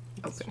shut.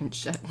 Open and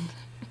shut.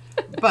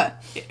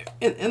 But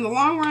in the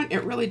long run,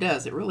 it really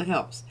does. It really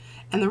helps.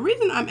 And the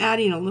reason I'm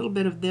adding a little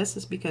bit of this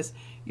is because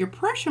your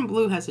Prussian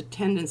blue has a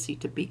tendency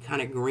to be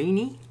kind of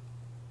greeny.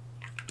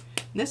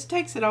 This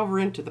takes it over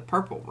into the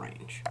purple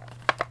range.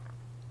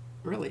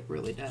 Really,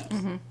 really does.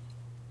 Mm-hmm.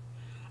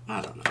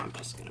 I don't know. I'm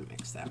just going to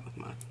mix that with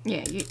mine.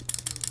 Yeah,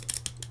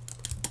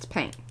 it's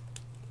paint.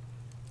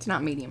 It's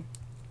not medium.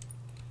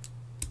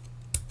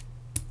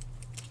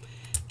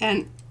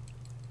 And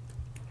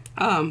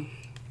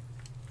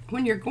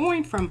when you're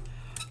going from,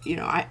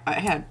 I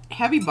had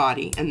heavy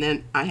body and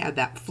then I had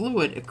that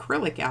fluid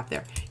acrylic out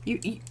there.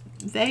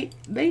 They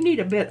need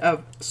a bit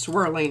of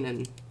swirling,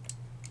 and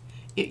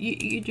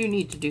you do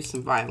need to do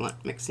some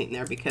violent mixing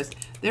there because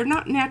they're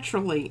not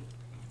naturally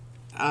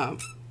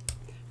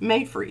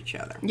made for each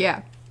other.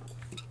 Yeah.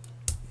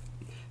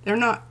 They're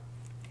not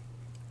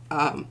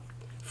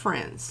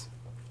friends.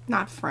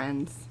 Not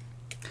friends.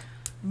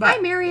 But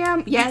hi,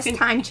 Miriam. Yes,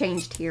 time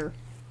changed here.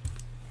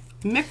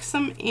 Mix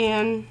them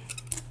in.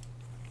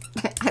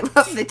 I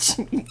love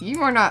that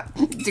you are not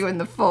doing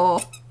the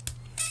full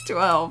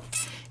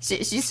 12.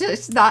 She's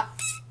just not.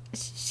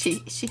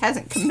 She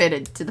hasn't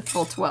committed to the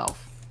full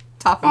 12.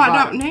 Top and bottom.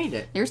 I don't need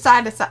it. Your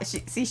side to side. She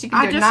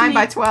can do 9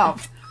 by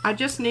 12. I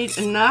just need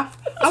enough.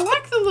 I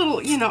like the little,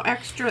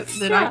 extra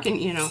that I can,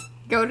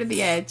 Go to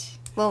the edge,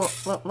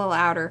 little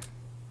outer.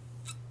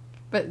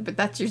 But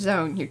that's your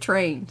zone. You're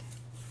trained.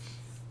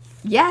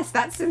 Yes,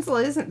 that stencil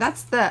isn't.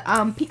 That's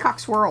the Peacock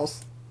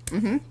Swirls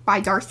by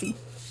Darcy.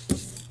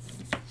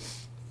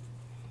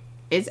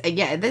 It's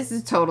yeah, this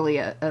is totally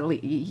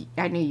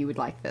I knew you would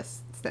like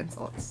this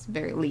stencil. It's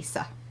very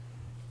Lisa.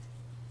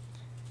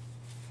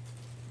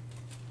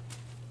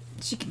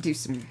 She could do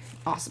some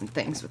awesome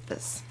things with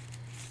this.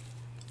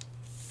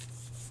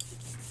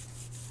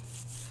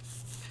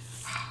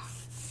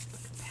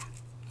 Look at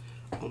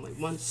that. Only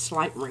one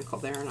slight wrinkle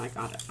there, and I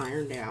got it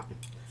ironed out.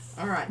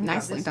 All right,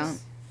 nicely done.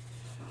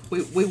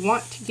 We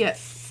want to get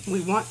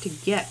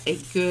a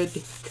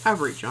good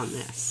coverage on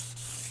this.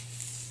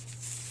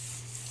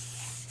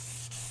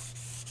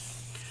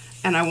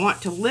 And I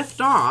want to lift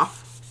off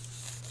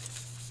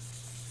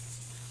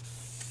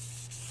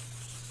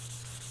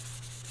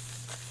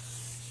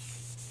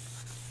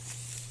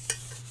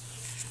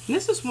and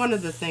this is one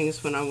of the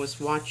things when I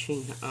was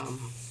watching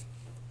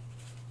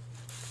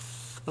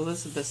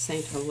Elizabeth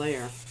St.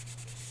 Hilaire.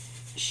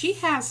 She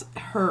has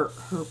her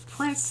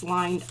prints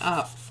lined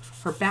up,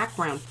 her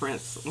background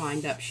prints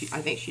lined up.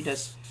 I think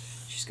she's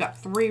got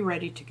 3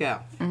 ready to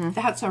go.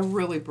 That's a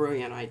really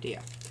brilliant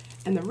idea.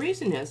 And the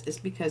reason is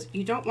because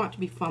you don't want to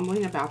be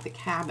fumbling about the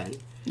cabin.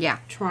 Yeah.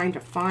 Trying to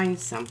find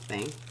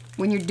something.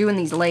 When you're doing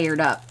these layered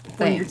up things.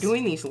 When you're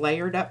doing these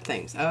layered up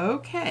things.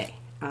 Okay.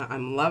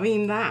 I'm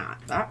loving that.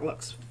 That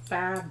looks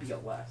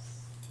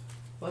fabulous.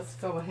 Let's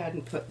go ahead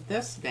and put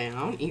this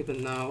down,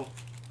 even though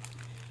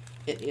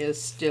it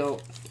is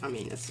still, I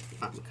mean,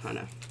 I'm kind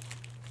of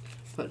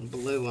putting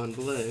blue on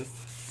blue.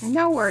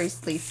 No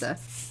worries, Lisa.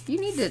 You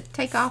need to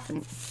take off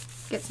and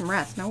get some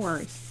rest. No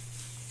worries.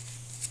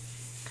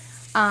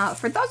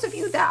 For those of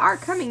you that are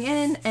coming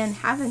in and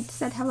haven't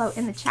said hello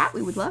in the chat,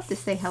 we would love to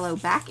say hello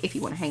back. If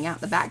you want to hang out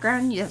in the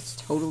background, that's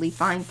totally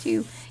fine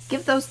too.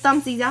 Give those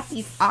thumbsies up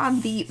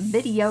on the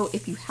video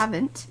if you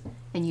haven't,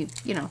 and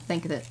you know,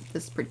 think that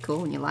this is pretty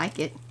cool and you like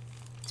it.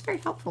 It's very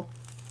helpful.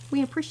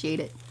 We appreciate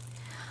it.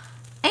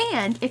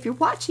 And if you're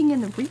watching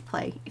in the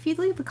replay, if you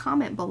leave a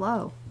comment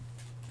below,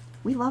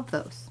 we love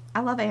those.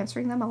 I love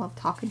answering them. I love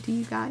talking to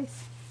you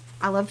guys.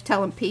 I love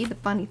telling P the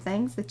funny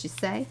things that you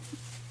say.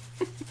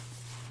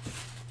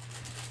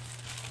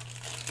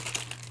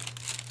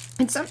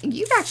 And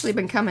you've actually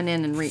been coming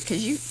in and read,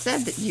 because you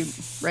said that you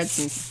read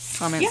some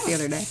comments the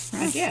other day.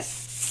 Right? I did.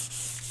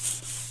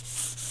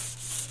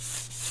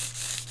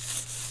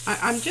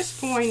 I'm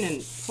just going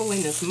and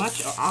pulling as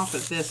much off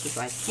of this as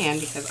I can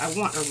because I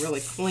want a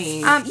really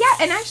clean. Yeah,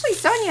 and actually,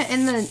 Sonia,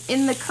 in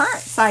the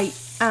current site,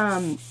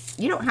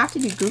 you don't have to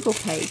do Google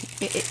Pay.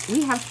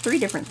 We have 3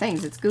 different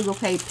things. It's Google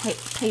Pay,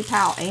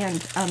 PayPal,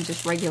 and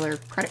just regular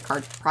credit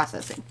card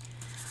processing.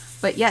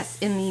 But yes,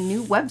 in the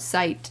new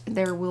website,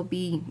 there will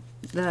be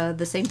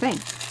the same thing,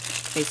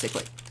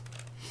 basically.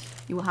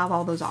 You will have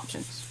all those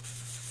options.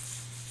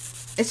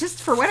 It's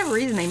just, for whatever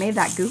reason, they made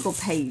that Google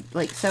Pay,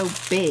 like, so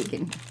big,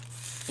 and,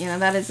 you know,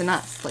 that isn't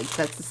us. Like,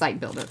 that's the site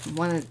builder.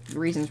 One of the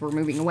reasons we're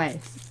moving away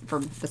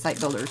from the site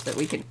builders, that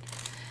we can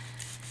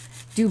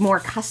do more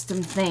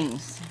custom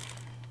things.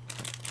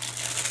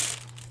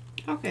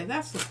 Okay,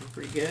 that's looking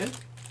pretty good.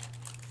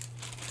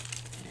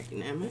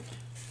 Dynamic.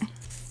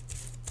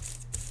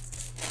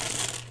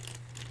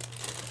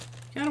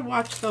 Gotta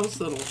watch those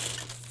little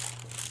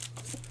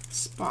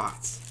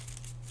spots.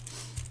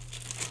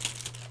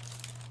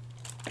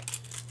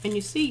 And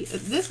you see,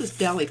 this is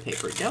deli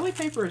paper. Deli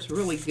paper is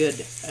really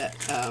good at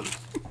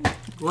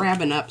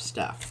grabbing up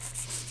stuff.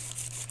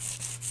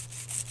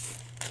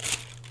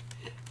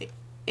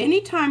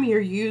 Anytime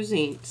you're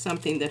using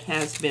something that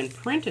has been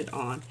printed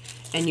on,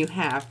 and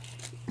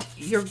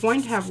you're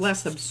going to have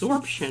less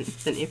absorption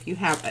than if you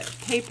have a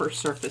paper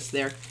surface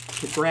there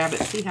to grab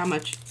it. See how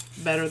much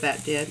better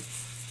that did?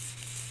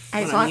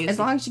 As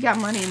long as you got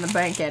money in the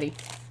bank, Eddie,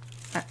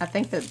 I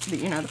think that,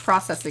 you know, the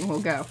processing will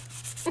go.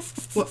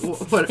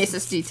 What? It's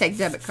just, do you take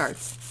debit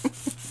cards?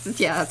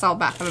 Yeah, that's all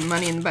about having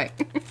money in the bank.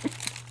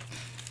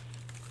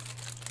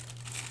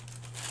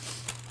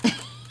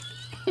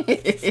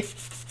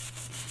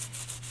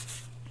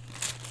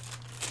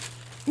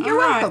 You're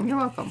welcome. You're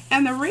welcome.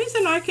 And the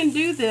reason I can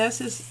do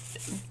this is,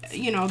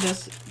 you know,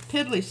 this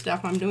piddly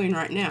stuff I'm doing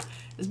right now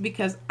is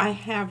because I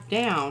have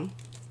down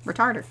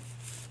retarder.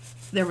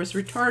 There was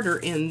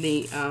retarder in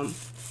the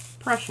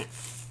Prussian.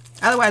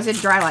 Otherwise,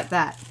 it'd dry like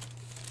that.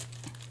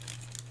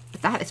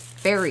 But that is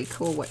very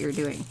cool what you're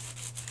doing.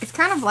 It's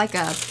kind of like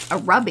a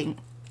rubbing.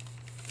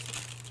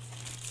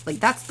 Like,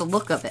 that's the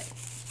look of it.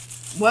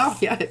 Well,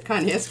 yeah, it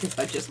kind of is because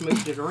I just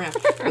moved it around.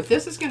 But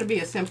this is going to be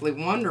a simply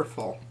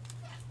wonderful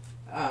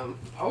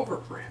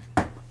overprint.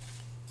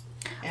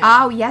 And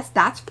oh, yes,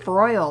 that's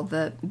Froyle,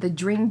 the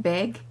Dream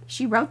Big.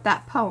 She wrote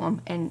that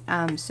poem,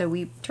 and so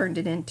we turned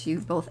it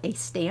into both a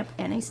stamp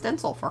and a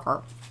stencil for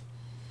her.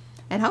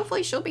 And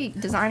hopefully she'll be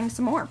designing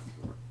some more.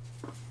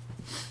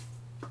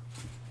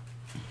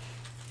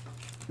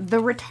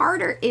 The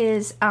retarder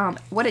is,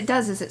 what it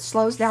does is it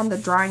slows down the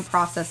drying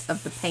process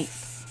of the paint.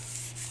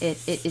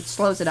 It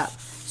slows it up.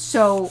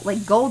 So,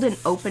 like, golden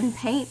open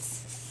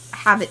paints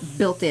have it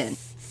built in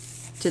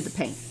to the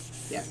paint.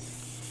 Yes.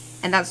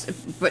 And that's,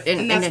 why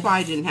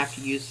I didn't have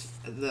to use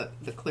the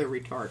clear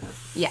retarder.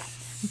 Yeah.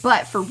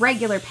 But for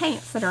regular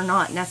paints that are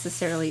not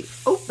necessarily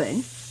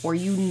open, or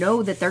you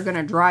know that they're going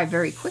to dry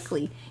very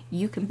quickly,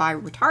 you can buy a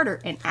retarder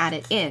and add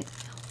it in.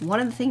 One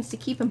of the things to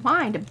keep in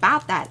mind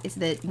about that is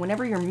that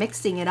whenever you're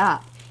mixing it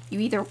up, you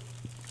either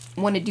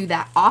want to do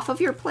that off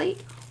of your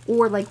plate,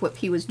 or like what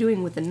P was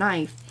doing with the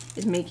knife,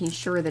 is making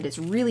sure that it's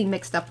really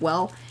mixed up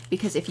well,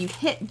 because if you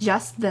hit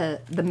just the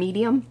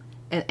medium,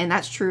 and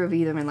that's true of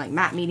either in like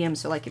matte medium,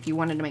 so like if you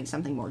wanted to make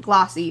something more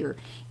glossy or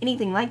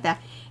anything like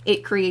that,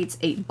 it creates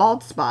a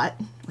bald spot,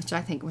 which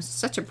I think was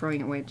such a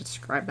brilliant way to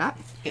describe that,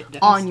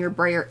 on your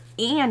brayer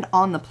and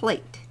on the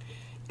plate.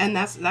 And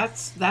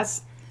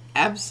that's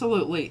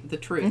absolutely the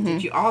truth.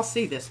 Did you all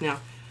see this? Now,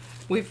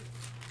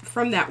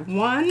 from that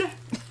one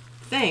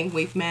thing,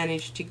 we've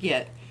managed to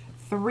get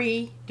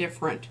 3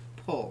 different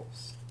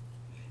pulls.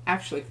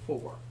 Actually,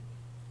 4.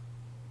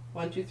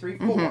 1, 2, 3,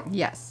 4.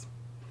 Yes.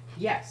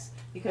 Yes.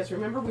 Because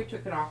remember, we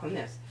took it off on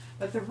this.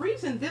 But the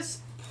reason this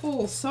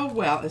pulls so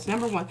well is,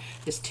 number one,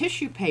 this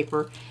tissue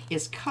paper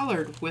is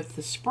colored with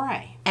the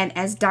spray. And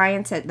as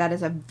Diane said, that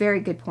is a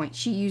very good point.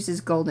 She uses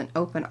Golden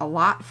Open a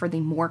lot for the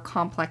more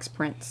complex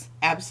prints.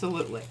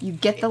 Absolutely. You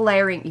get the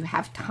layering. You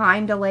have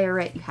time to layer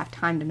it. You have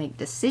time to make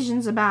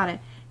decisions about it.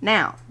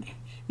 Now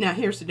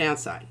here's the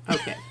downside.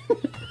 Okay.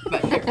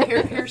 But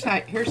here's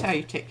how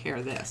you take care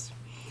of this.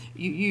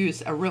 You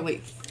use a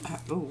really...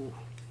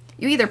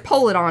 You either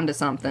pull it onto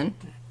something,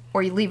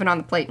 or you leave it on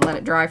the plate and let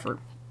it dry for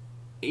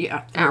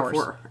hours.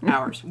 4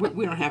 hours.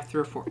 We don't have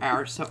 3 or 4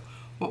 hours. So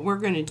what we're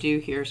going to do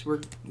here is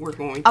we're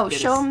going to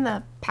show them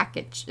the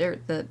package, or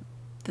the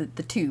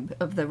tube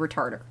of the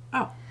retarder.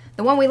 Oh.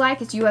 The one we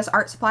like is U.S.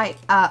 Art Supply.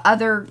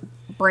 Other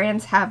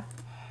brands have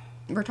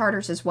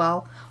retarders as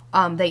well.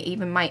 They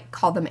even might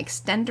call them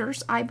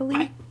extenders, I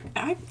believe.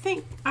 I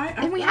think...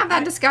 Didn't we have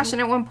that discussion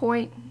at one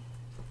point?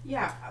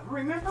 Yeah,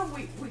 remember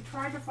we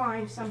tried to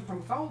find some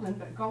from Golden,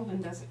 but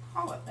Golden doesn't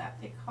call it that.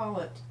 They call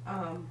it...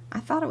 I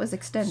thought it was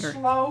extender.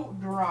 Slow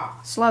dry.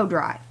 Slow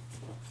dry.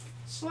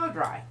 Slow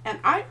dry. And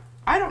I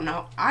don't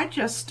know. I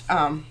just...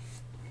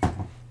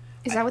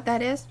 Is that what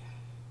that is?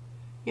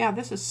 Yeah,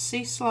 this is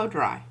Slow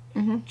Dry.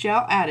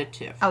 Gel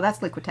additive. Oh, that's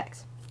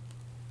Liquitex.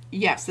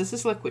 Yes, this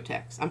is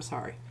Liquitex. I'm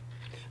sorry.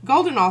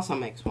 Golden also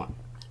makes one.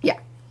 Yeah.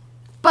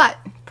 But,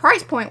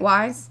 price point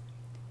wise,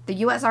 the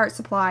U.S. Art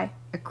Supply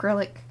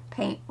acrylic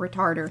paint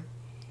retarder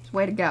is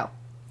way to go.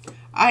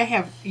 I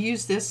have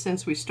used this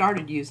since we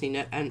started using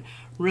it, and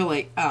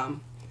really,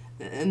 and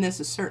this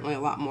is certainly a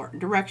lot more.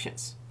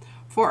 Directions.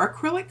 For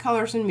acrylic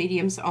colors and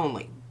mediums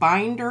only,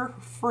 binder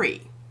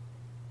free.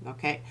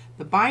 Okay?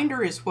 The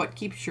binder is what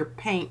keeps your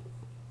paint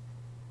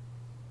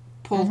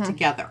pulled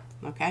together.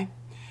 Okay?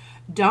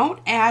 Don't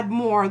add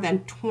more than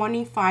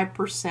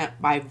 25%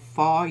 by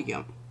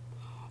volume,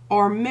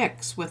 or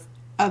mix with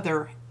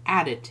other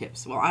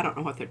additives. Well, I don't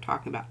know what they're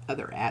talking about,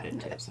 other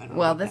additives. I don't know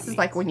well, what this that is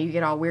like means. when you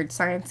get all weird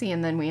sciencey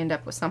and then we end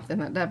up with something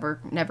that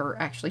never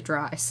actually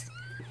dries.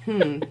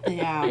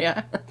 Yeah.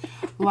 Yeah.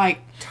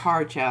 Like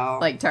tar gel.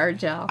 Like tar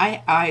gel.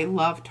 I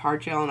love tar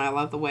gel and I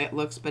love the way it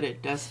looks, but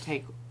it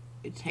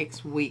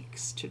takes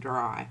weeks to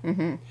dry.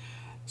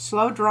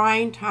 Slow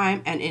drying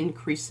time and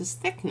increases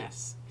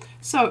thickness.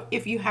 So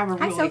if you have a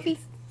really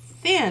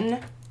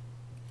thin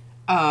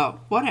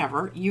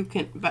whatever, you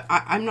can, but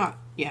I'm not,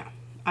 yeah.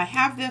 I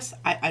have this,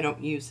 I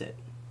don't use it.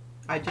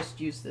 I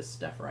just use this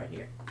stuff right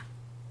here.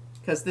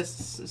 Because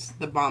this is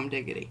the bomb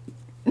diggity.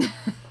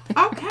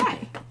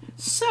 Okay,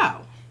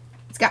 so.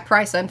 It's got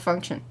price and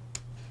function.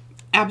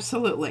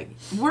 Absolutely.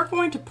 We're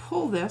going to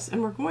pull this,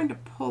 and we're going to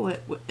pull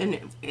it, and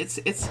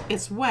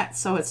it's wet,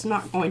 so it's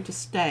not going to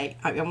stay.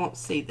 I won't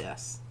see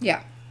this.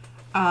 Yeah.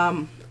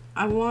 I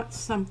want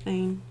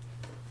something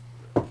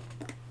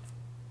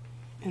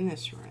in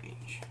this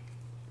range.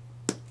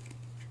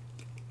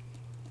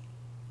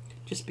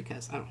 Just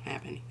because I don't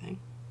have anything.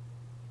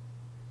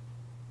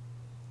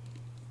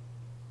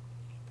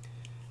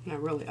 And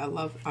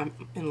I'm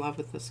in love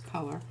with this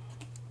color.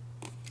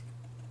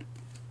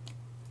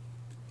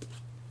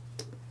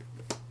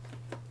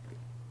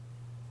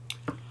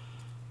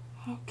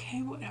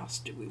 Okay, what else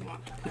do we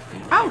want to put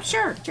in? Oh,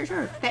 sure.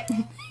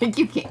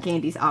 You can't.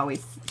 Candy's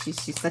always,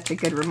 she's such a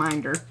good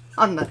reminder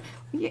on the,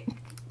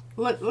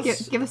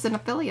 Let's give us an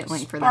affiliate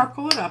link for that.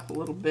 Sparkle it up a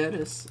little bit.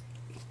 As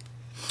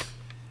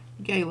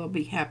Gayla will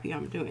be happy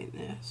I'm doing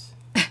this.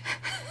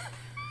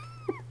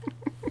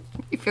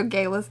 You feel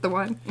Gayla's the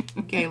one?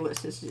 Gayla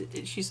says,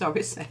 she's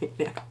always saying,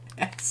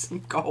 add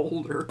some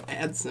gold or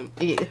add some.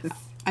 Yes.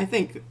 I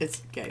think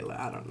it's Gayla.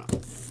 I don't know.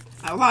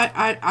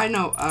 I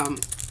know.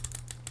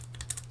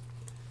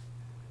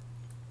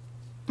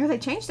 Oh, they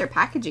changed their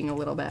packaging a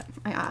little bit.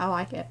 I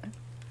like it.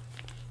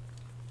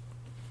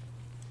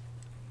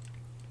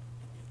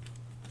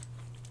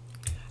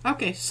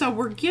 Okay, so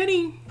we're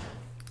getting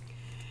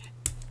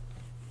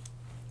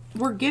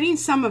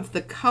some of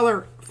the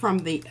color from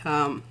the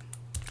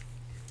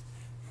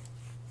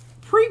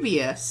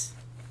previous,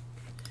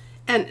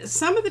 and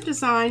some of the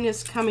design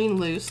is coming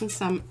loose and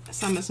some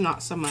is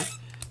not so much.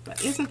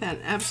 But isn't that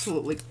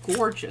absolutely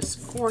gorgeous,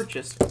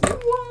 gorgeous,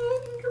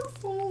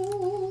 wonderful?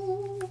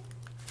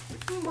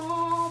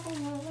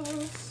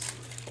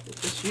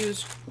 just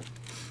used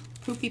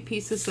poopy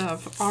pieces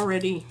of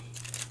already.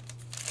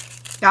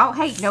 Oh,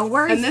 hey, no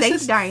worries. And this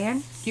Thanks, is,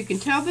 Diane. you can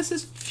tell this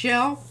is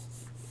gel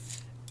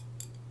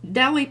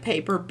deli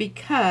paper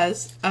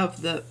because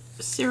of the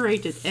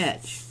serrated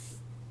edge.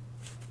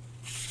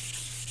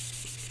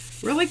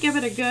 Really give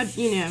it a good,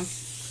 you know.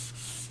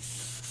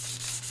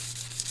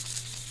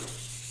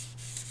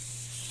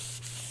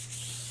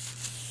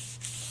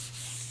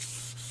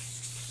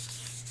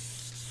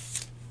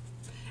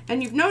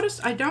 And you've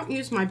noticed I don't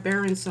use my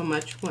Barron so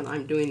much when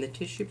I'm doing the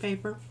tissue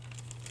paper.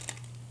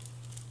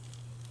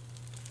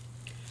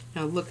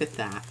 Now look at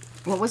that.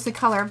 What was the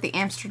color of the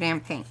Amsterdam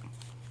paint?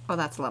 Oh,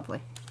 that's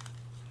lovely.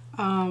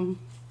 Oh,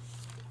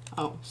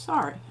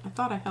 sorry. I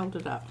thought I held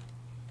it up.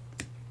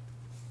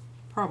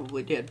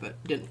 Probably did,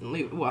 but didn't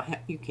leave it. Well,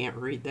 you can't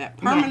read that.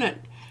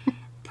 Permanent,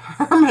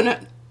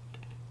 permanent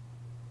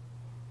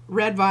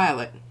red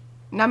violet.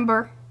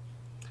 Number?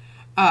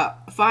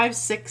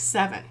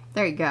 567.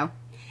 There you go.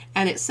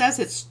 And it says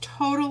it's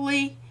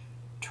totally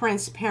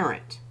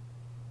transparent.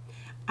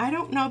 I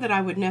don't know that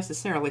I would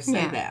necessarily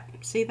say that.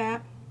 See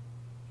that?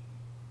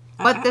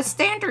 But the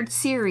standard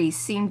series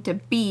seem to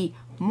be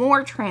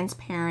more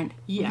transparent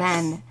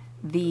than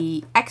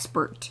the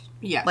expert.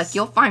 Yes. Like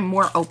you'll find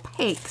more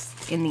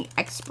opaques in the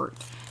expert.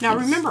 Now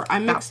remember, I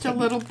mixed a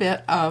little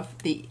bit of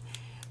the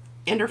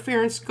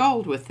interference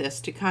gold with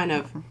this to kind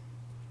of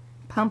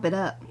pump it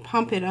up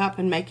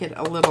and make it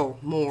a little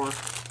more.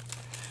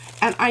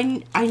 And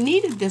I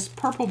needed this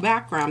purple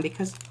background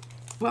because,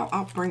 well,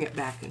 I'll bring it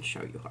back and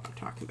show you what I'm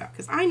talking about.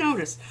 Because I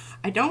noticed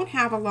I don't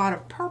have a lot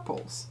of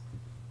purples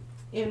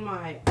in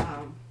my,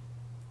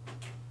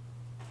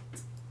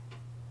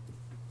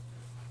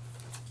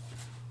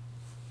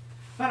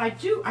 but I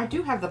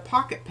do have the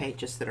pocket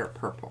pages that are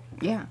purple.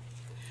 Yeah,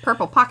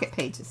 purple pocket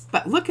pages.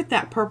 But look at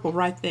that purple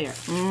right there.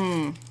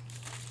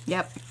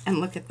 Yep. And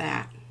look at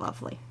that.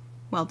 Lovely.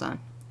 Well done.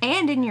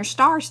 And in your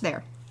stars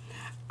there.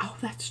 Oh,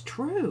 that's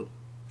true.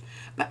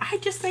 But I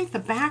just think the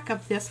back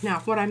of this,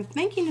 now what I'm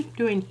thinking of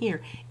doing here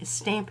is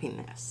stamping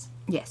this.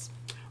 Yes.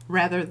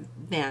 Rather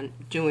than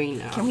doing...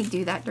 Can we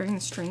do that during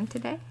the stream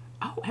today?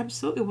 Oh,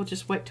 absolutely. We'll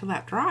just wait till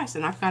that dries.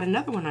 And I've got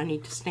another one I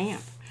need to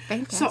stamp.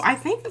 Fantastic. So I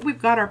think that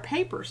we've got our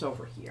papers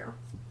over here.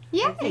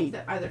 Yay. I think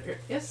that either there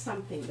is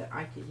something that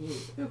I could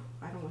use. Ooh,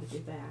 I don't want to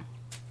do that.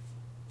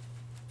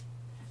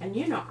 And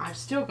you know, I've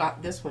still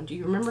got this one. Do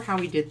you remember how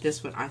we did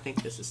this one? I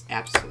think this is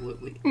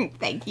absolutely...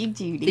 Thank you,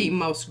 Judy. The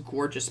most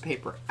gorgeous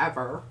paper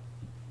ever.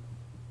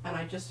 And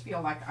I just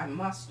feel like I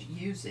must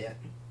use it.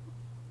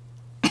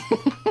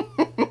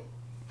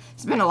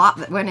 It's been a lot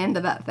that went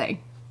into that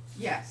thing.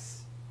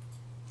 Yes.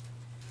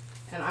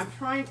 And I'm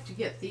trying to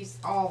get these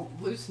all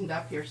loosened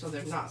up here so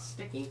they're not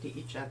sticking to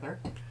each other.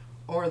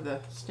 Or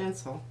the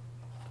stencil.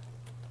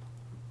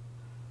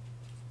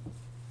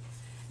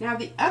 Now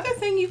the other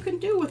thing you can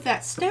do with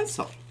that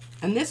stencil,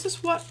 and this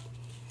is what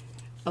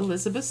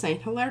Elizabeth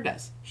St. Hilaire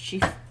does.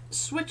 She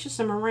switches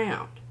them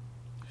around.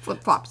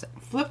 Flip-flops it.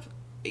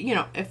 You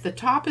know, if the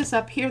top is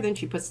up here, then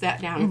she puts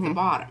that down at the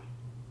bottom.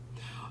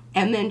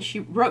 And then she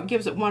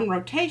gives it one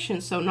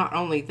rotation, so not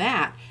only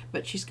that,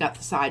 but she's got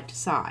the side to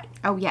side.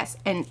 Oh, yes.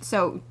 And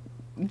so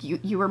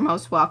you were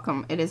most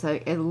welcome. It is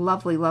a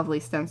lovely, lovely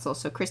stencil.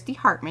 So Christy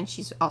Hartman,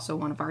 she's also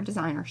one of our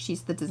designers.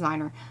 She's the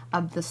designer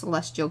of the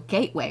Celestial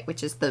Gateway,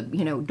 which is the,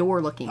 you know,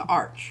 door looking. The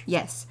arch.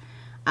 Yes.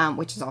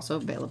 Which is also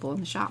available in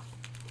the shop.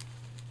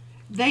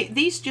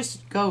 These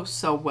just go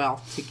so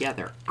well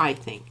together, I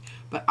think.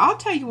 But I'll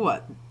tell you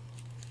what.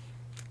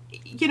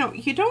 You know,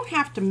 you don't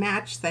have to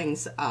match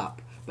things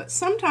up, but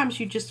sometimes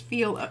you just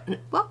feel an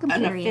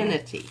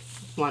affinity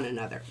with one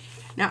another.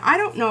 Now, I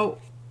don't know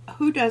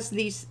who does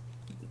these.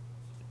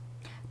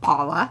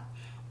 Paula.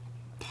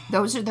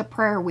 Those are the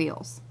prayer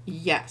wheels.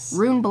 Yes.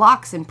 Rune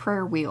blocks and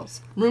prayer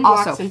wheels. Rune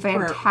blocks also and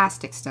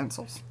fantastic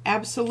stencils.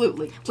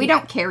 Absolutely. We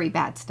don't carry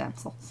bad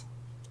stencils.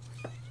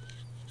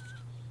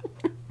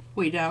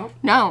 We don't?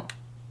 No.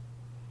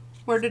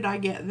 Where did I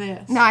get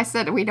this? No, I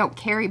said we don't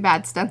carry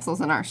bad stencils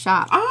in our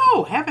shop.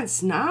 Oh,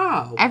 heavens,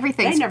 no.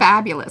 Everything's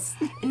fabulous.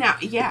 Now,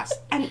 yes.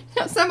 And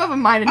some of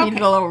them might have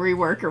needed a little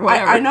rework or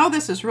whatever. I know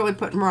this is really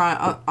putting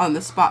Mariah on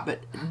the spot,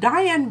 but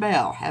Diane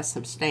Bell has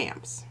some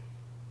stamps.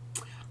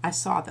 I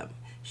saw them.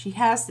 She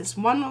has this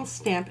one little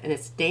stamp, and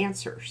it's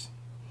dancers.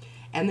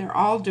 And they're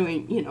all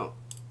doing, you know,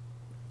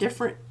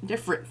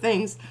 different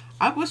things.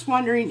 I was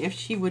wondering if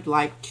she would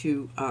like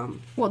to...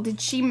 well, did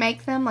she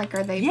make them? Like,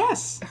 are they...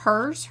 Yes.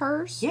 Hers?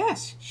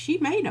 Yes, she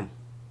made them.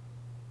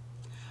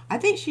 I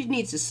think she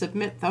needs to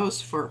submit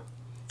those for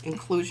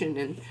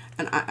inclusion,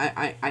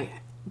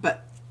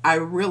 but I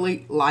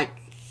really like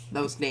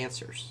those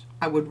dancers.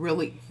 I would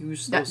really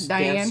use those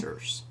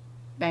dancers.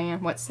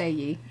 Diane, what say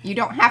ye? You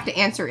don't have to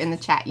answer in the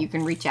chat. You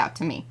can reach out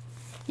to me.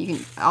 You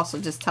can also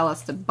just tell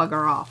us to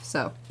bugger off.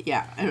 So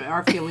yeah, and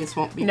our feelings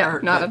won't be no,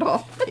 hurt. not at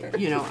all.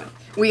 You know,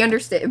 we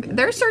understand.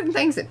 There are certain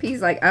things that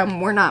P's like,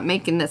 we're not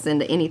making this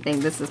into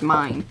anything. This is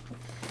mine.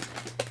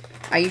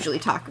 I usually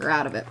talk her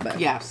out of it, but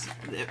Yes,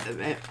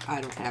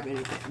 I don't have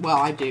anything. Well,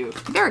 I do,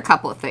 there are a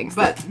couple of things.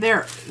 but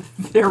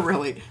they're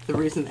really the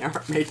reason they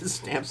aren't made as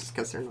stamps is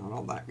because they're not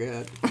all that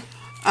good.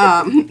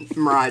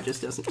 Mariah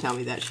just doesn't tell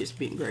me that. She's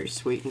being very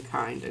sweet and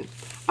kind. And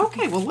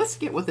okay, well, let's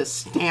get with this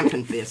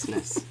stamping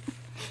business.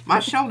 My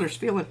shoulder's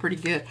feeling pretty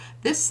good.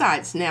 This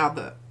side's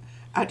now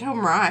I told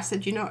Mariah, I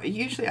said, you know,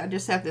 usually I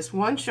just have this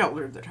one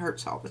shoulder that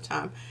hurts all the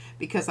time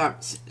because I'm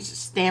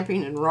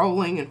stamping and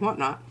rolling and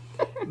whatnot.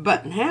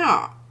 But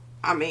now,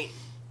 I mean,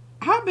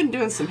 I've been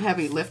doing some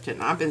heavy lifting.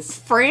 I've been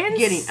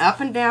getting up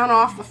and down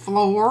off the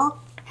floor.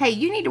 Hey,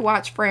 you need to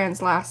watch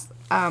Fran's last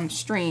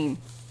stream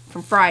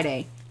from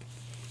Friday.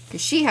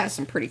 Because she has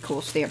some pretty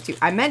cool stamps, too.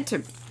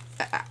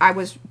 I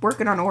was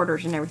working on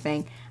orders and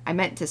everything. I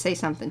meant to say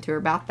something to her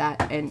about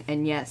that.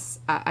 And yes,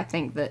 I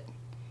think that,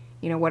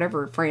 you know,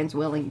 whatever Fran's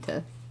willing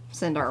to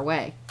send our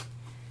way.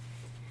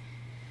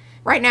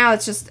 Right now,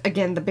 it's just,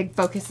 again, the big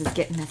focus is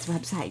getting this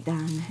website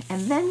done.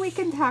 And then we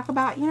can talk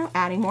about, you know,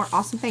 adding more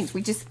awesome things.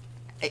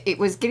 It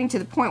was getting to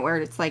the point where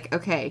it's like,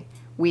 okay,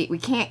 we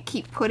can't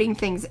keep putting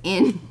things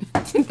in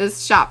to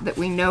this shop that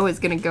we know is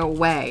going to go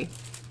away.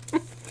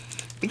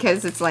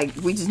 Because it's like,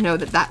 we just know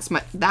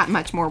that that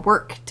much more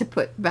work to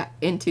put back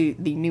into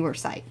the newer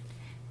site.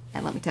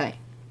 And let me tell you,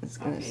 it's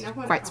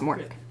quite some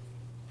work.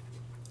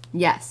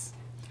 Yes.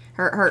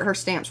 Her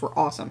stamps were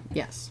awesome.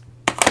 Yes.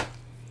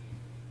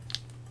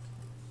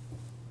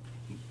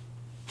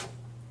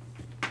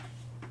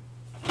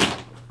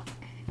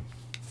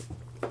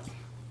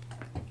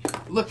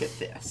 Look at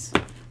this.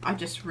 I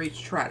just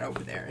reached right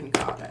over there and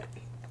got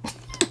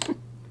it.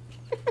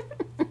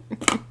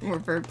 We're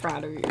very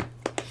proud of you.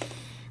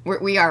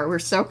 We're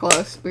so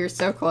close. We're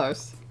so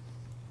close.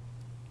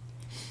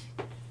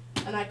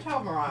 And I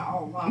told Mariah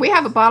all along. We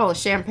have a bottle of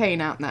champagne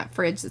out in that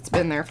fridge that's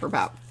been there for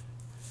about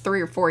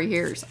 3 or 4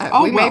 years.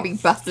 We may be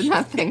busting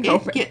that thing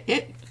open.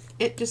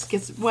 It just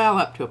gets well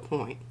up to a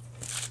point.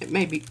 It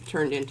may be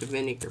turned into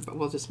vinegar, but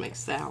we'll just make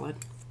salad.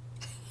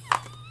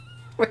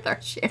 With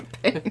our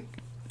champagne.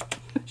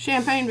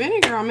 Champagne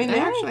vinegar. I mean, they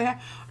actually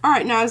have. All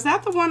right, now is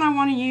that the one I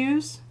want to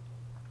use?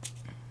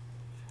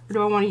 Or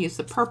do I want to use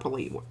the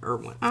purpley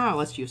one? Oh,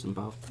 let's use them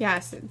both. Yeah, I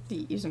said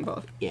use them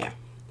both. Yeah.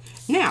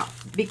 Now,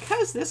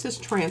 because this is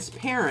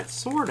transparent,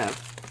 sort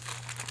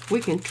of,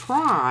 we can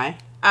try.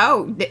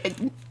 Oh,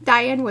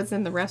 Diane was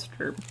in the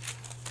restroom.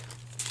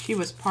 She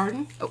was,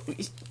 pardon? Oh,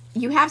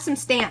 you have some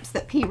stamps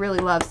that P really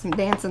loves, some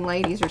dancing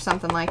ladies or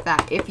something like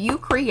that. If you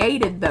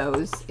created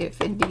those,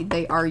 if indeed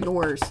they are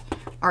yours,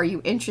 are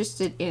you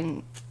interested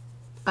in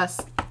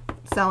us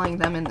selling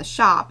them in the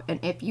shop? And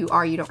if you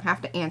are, you don't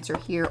have to answer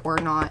here or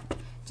not.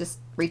 Just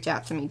reach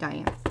out to me,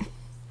 Diane.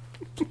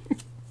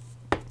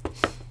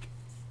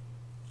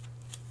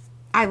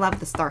 I love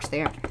the star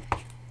stamp.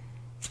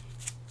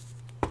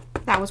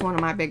 That was one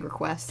of my big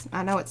requests.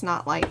 I know it's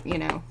not like, you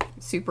know,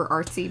 super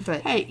artsy,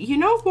 but... Hey, you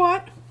know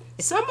what?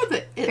 Some of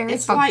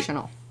it's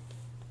functional.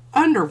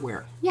 Like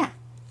underwear. Yeah.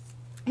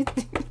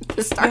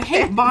 The star I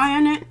hate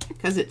buying it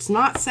because it's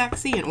not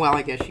sexy. And, well,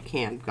 I guess you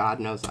can. God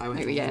knows I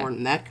was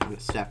worn that kind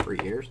of stuff for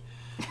years.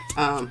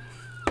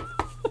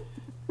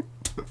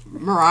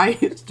 Mariah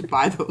used to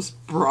buy those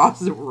bras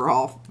that were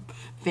all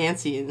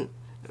fancy and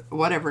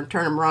whatever and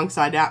turn them wrong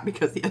side out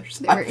because the other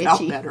side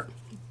felt better.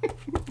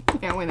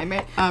 Yeah, when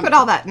they put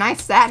all that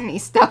nice satiny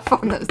stuff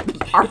on the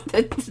part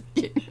that,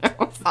 you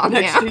know, on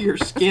next to your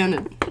skin.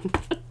 And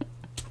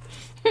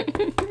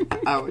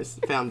I always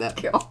found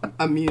that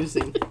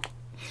amusing.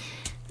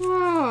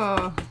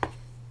 Oh.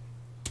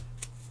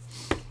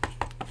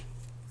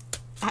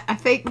 I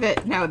think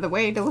that, no, the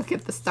way to look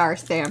at the star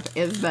stamp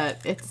is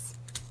that it's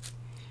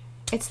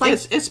like...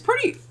 It's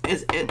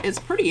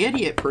pretty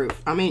idiot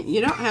proof. I mean,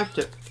 you don't have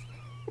to...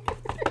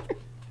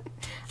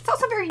 It's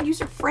also very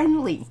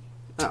user-friendly.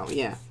 Oh,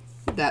 yeah.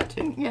 That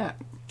too. Yeah.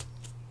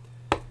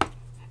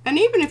 And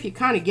even if you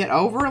kind of get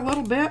over a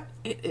little bit,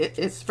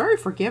 it's very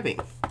forgiving.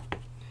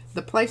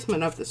 The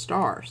placement of the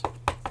stars.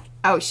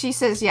 Oh, she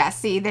says, yeah,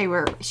 see,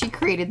 she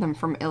created them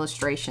from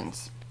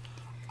illustrations.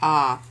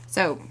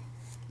 So,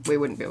 we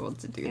wouldn't be able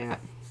to do that.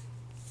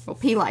 Well,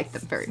 P liked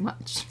them very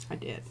much. I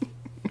did.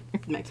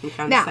 It makes me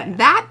kind of sad. Now,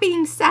 that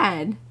being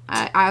said,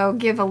 I'll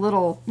give a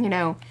little, you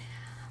know,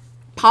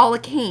 Paula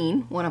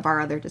Kane, one of our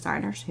other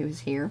designers who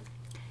is here,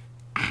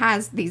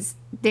 has these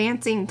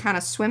dancing kind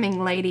of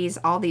swimming ladies,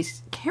 all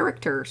these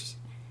characters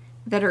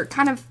that are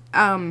kind of,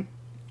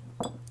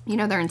 you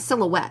know, they're in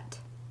silhouette.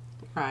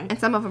 Right. And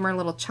some of them are a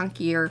little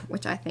chunkier,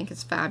 which I think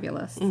is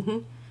fabulous. Mm-hmm.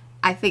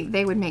 I think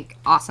they would make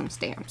awesome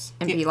stamps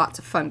and be lots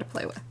of fun to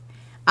play with.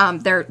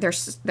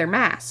 They're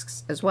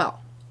masks as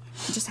well.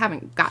 I just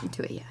haven't gotten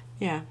to it yet.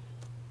 Yeah.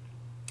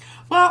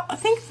 Well, I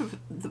think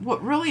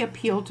what really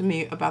appealed to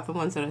me about the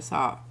ones that I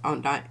saw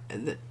on that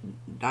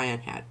Diane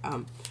had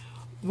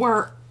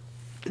were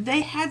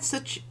they had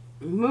such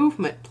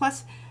movement.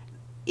 Plus,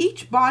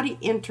 each body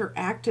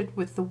interacted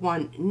with the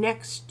one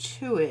next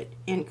to it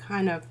and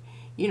kind of,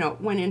 you know,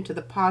 went into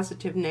the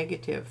positive,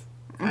 negative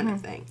kind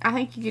of thing. I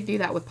think you could do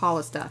that with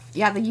Paula's stuff.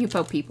 Yeah, the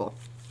Yupo people.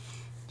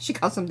 She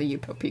calls them the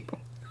Yupo people.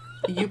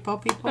 The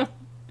Yupo people?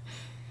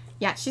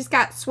 Yeah, she's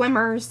got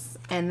swimmers,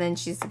 and then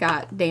she's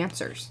got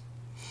dancers.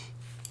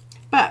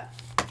 But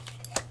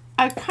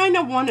I kind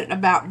of want it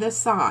about this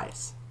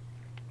size.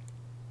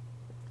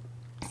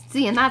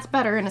 See, and that's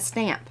better in a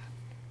stamp.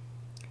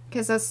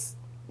 Because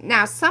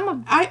now some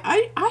of...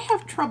 I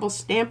have trouble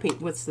stamping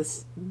with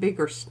this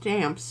bigger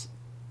stamps.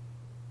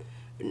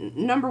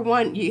 Number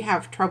one, you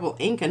have trouble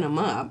inking them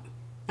up.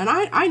 And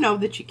I know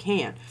that you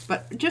can.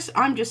 But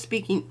I'm just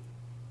speaking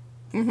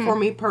for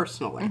me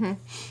personally.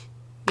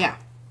 Yeah.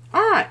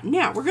 All right,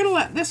 now we're going to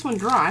let this one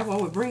dry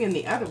while we bring in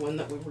the other one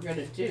that we were going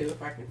to do,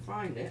 if I can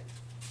find it.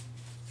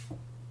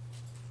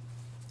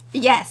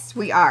 Yes,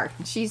 we are.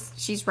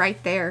 She's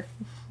right there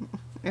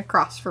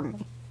across from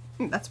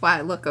me. That's why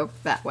I look over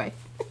that way.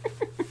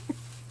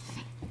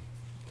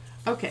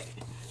 Okay,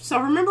 so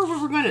remember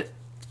we're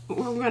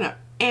going to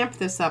amp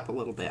this up a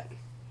little bit.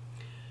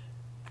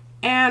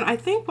 And I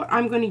think what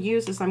I'm going to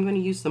use is I'm going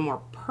to use the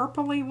more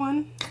purpley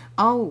one.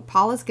 Oh,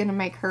 Paula's going to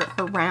make her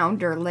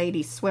rounder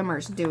lady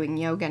swimmers doing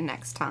yoga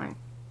next time.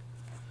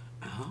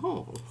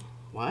 Oh,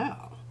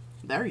 wow.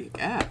 There you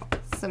go.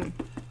 Some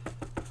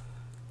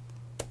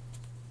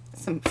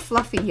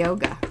fluffy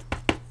yoga.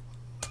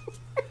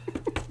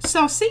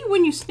 So see,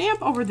 when you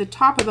stamp over the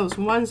top of those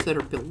ones that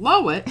are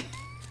below it,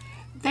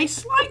 they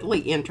slightly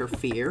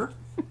interfere,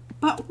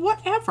 but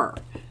whatever.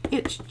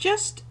 It's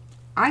just,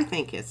 I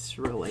think it's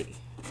really...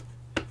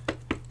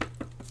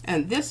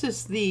 And this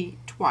is the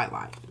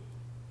Twilight.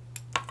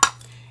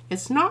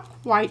 It's not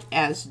quite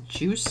as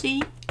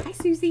juicy. Hi,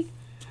 Susie.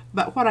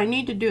 But what I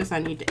need to do is I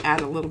need to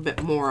add a little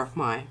bit more of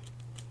my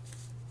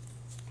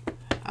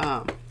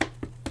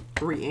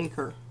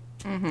re-inker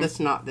that's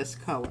not this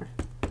color.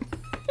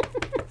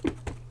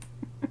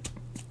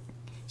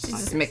 She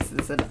just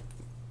mixes it up.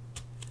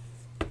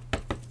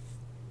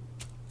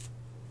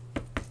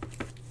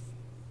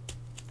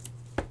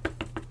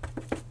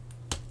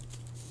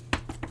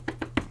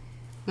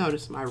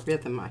 Notice my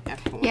rhythm I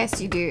have going. Yes,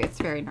 you do. It's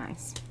very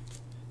nice.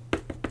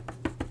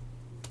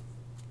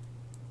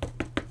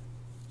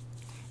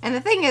 And the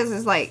thing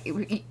is like,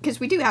 because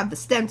we do have the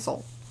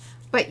stencil,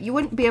 but you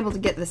wouldn't be able to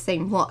get the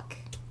same look.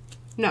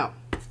 No.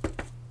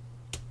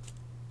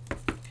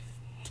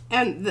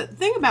 And the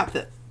thing about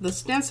the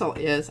stencil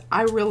is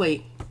I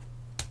really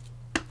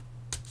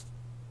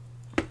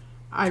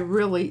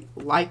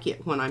like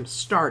it when I'm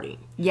starting.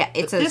 Yeah,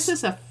 this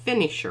is a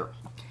finisher.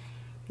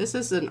 This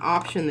is an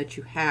option that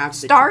you have.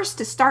 Stars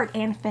to start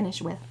and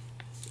finish with.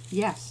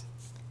 Yes.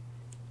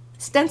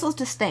 Stencils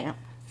to stamp.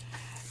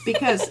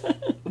 Because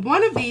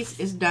one of these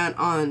is done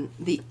on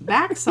the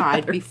back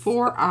side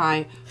before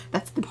I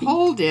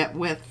pulled it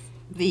with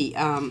the,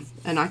 and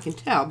I can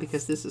tell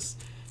because this is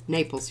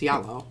Naples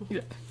yellow.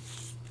 Yeah.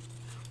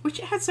 Which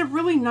has a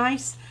really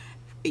nice,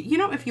 you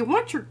know, if you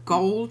want your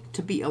gold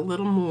to be a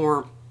little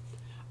more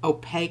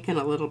opaque and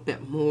a little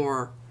bit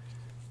more,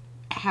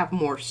 have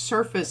more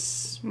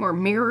surface. More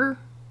mirror,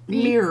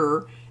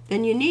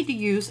 then you need to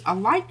use a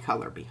light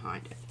color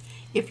behind it.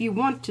 If you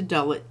want to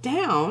dull it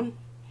down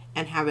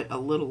and have it a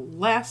little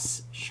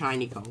less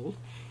shiny gold,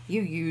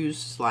 you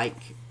use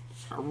like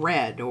a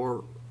red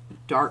or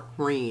dark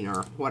green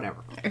or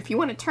whatever. If you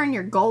want to turn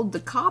your gold to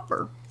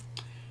copper,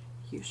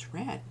 use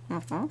red.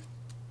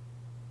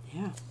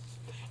 Yeah.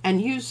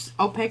 And use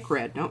opaque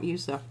red. Don't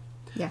use the...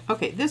 Yeah.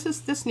 Okay,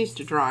 this needs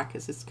to dry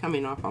because it's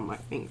coming off on my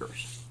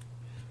fingers.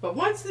 But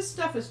once this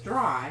stuff is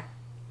dry,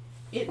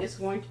 it is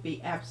going to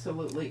be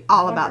absolutely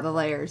all wonderful. about the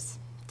layers.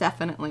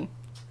 Definitely.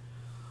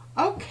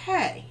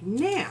 Okay,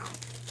 now...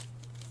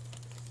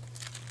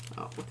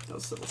 Oh, look at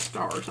those little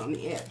stars on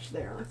the edge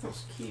there. Aren't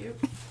those cute?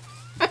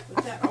 Put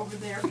that over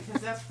there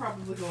because that's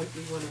probably going to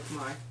be one of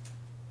my...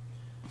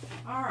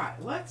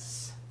 Alright,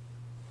 let's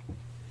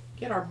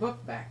get our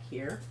book back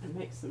here and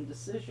make some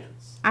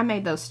decisions. I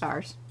made those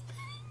stars.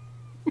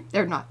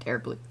 They're not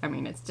terribly... I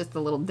mean, it's just a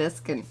little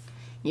disc and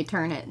you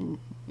turn it and,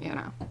 you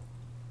know.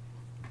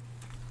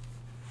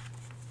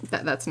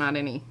 That's not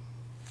any...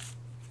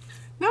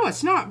 No,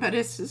 it's not, but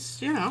it's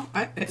just, you know...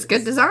 It's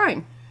good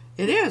design.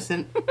 It is,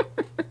 and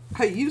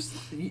I use...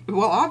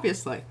 Well,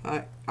 obviously,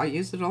 I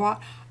use it a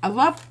lot. I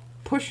love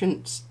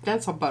pushing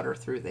stencil butter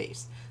through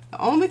these. The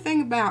only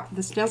thing about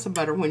the stencil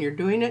butter when you're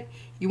doing it,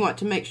 you want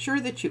to make sure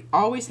that you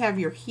always have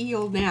your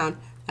heel down.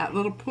 That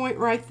little point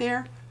right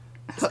there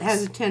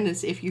has a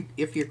tendency,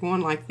 if you're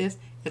going like this,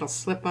 it'll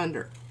slip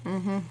under.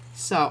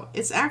 So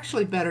it's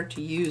actually better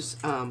to use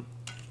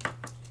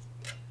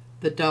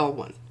the dull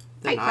one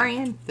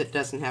that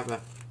doesn't have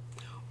a,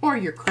 or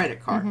your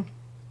credit card,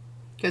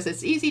 because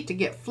it's easy to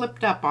get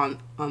flipped up on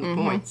the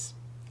points.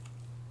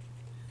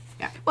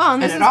 Yeah. Well,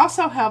 and it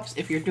also helps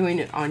if you're doing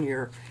it on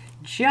your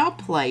gel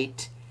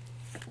plate.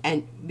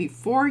 And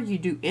before you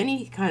do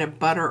any kind of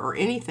butter or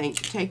anything,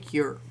 take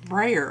your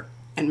brayer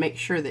and make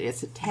sure that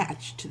it's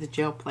attached to the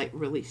gel plate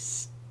really.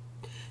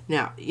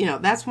 Now, you know,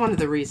 that's one of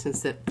the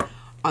reasons that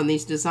on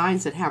these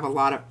designs that have a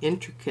lot of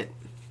intricate...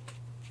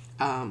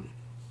 well,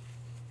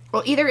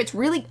 either it's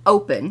really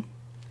open,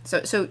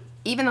 so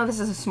even though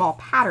this is a small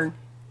pattern,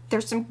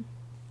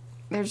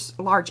 there's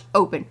large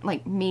open,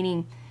 like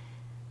meaning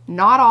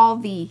not all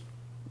the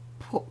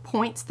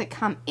points that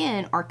come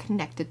in are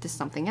connected to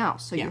something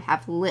else. So you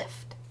have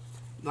lift.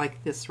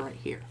 Like this right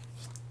here.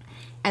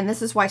 And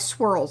this is why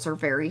swirls are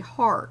very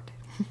hard.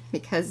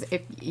 Because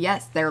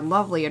yes, they're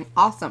lovely and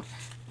awesome.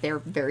 They're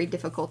very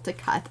difficult to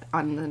cut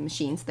on the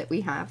machines that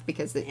we have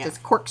because it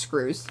just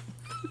corkscrews.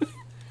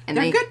 And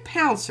they're good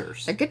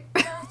pouncers. They're good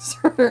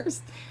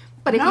pouncers.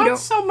 But if not you don't,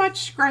 so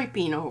much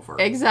scraping over.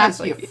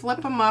 Exactly. You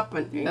flip them up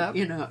and,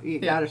 you know, you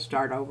got to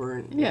start over.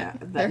 And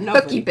they're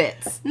hooky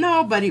bits.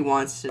 Nobody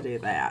wants to do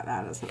that.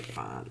 That isn't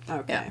fun.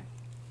 Okay. Yeah.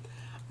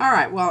 All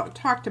right. Well,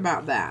 talked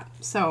about that.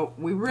 So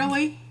we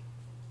really,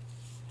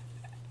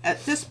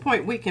 at this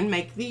point, we can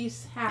make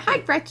these happen. Hi,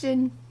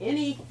 Gretchen.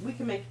 We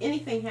can make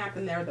anything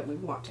happen there that we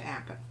want to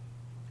happen.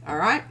 All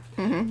right?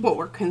 What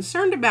we're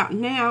concerned about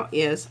now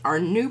is our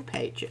new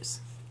pages.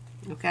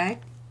 Okay?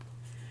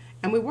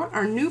 And we want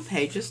our new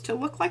pages to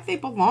look like they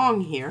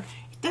belong here.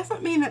 It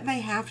doesn't mean that they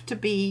have to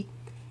be,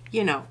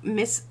 you know,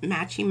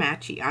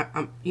 matchy-matchy.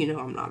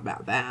 I'm not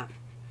about that.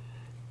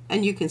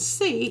 And you can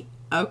see,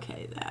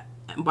 okay, that.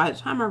 And by the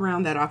time I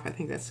round that off, I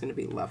think that's going to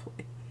be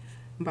lovely.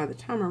 And by the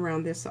time I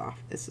round this off,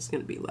 this is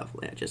going to be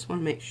lovely. I just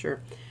want to make sure.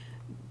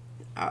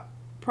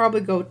 Probably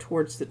go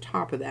towards the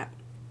top of that.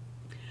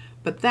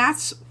 But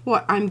that's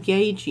what I'm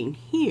gauging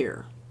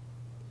here,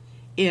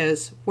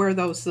 is where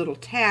those little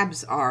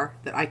tabs are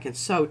that I can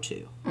sew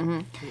to.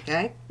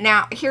 Okay?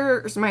 Now,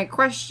 here's my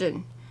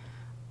question.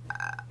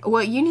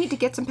 Well, you need to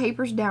get some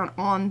papers down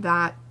on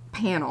that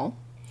panel.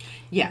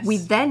 Yes. We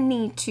then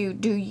need to,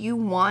 do you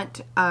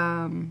want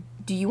the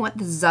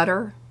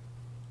Zutter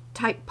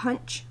type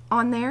punch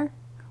on there?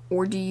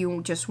 Or do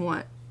you just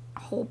want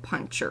hole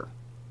puncher?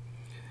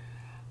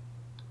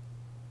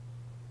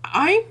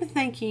 I'm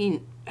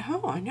thinking,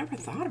 oh, I never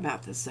thought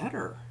about the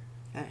Zutter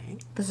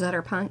thing. The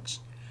Zutter punch?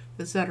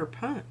 The Zutter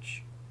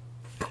punch.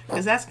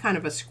 Because that's kind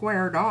of a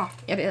squared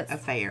off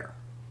affair.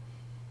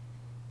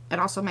 It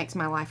also makes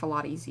my life a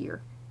lot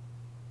easier.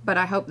 But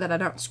I hope that I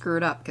don't screw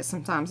it up, because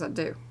sometimes I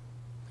do.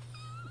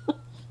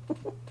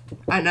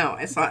 I know.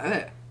 It's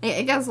like,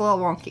 it gets a little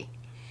wonky.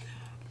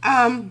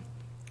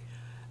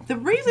 The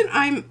reason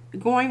I'm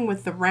going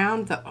with the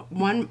round, the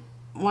one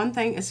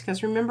thing is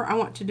because, remember, I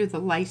want to do the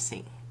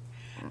lacing.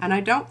 And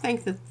I don't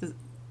think that the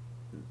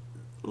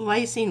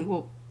lacing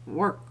will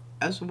work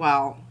as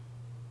well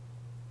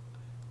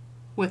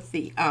with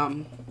the,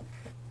 and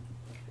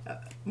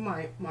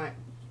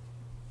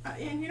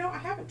you know, I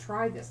haven't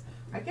tried this.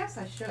 I guess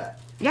I should.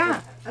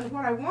 Yeah. And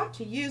what I want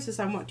to use is,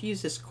 I want to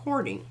use this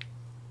cording.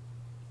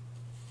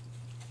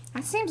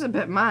 That seems a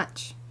bit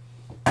much.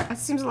 That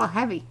seems a little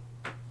heavy.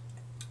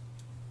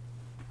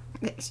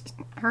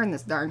 Her and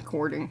this darn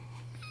cording.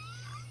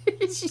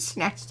 She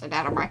snatched it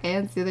out of my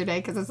hands the other day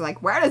because I was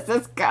like, where does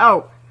this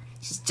go?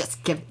 She's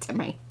just give it to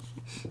me.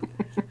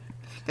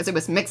 Because it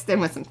was mixed in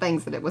with some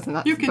things that it was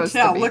not supposed to be. You can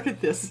tell. Look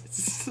at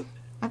this.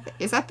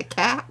 Is that the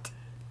cat?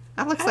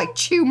 That looks like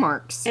chew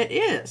marks. It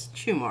is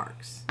chew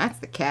marks. That's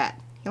the cat.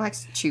 He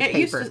likes to chew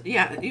paper.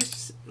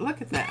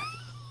 Look at that.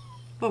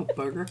 Little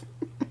booger.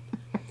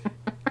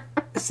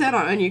 Set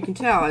on, and you can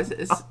tell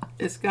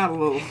it's got a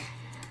little.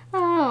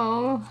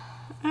 Oh,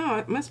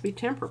 it must be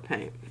temper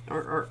paint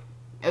or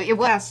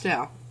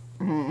pastel.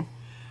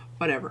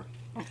 Whatever.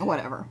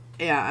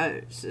 Yeah,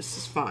 this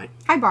is fine.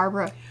 Hi,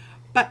 Barbara.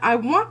 But I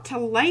want to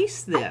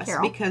lace this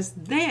because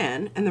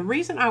then, and the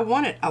reason I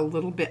want it a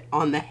little bit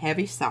on the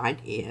heavy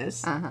side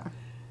is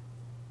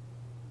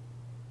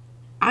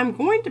I'm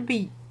going to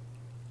be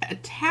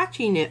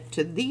attaching it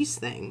to these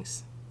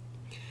things.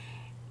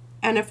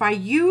 And if I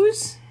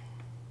use...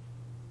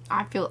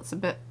 I feel it's a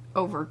bit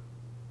over...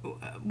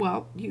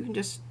 Well, you can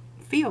just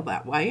feel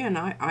that way, and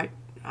I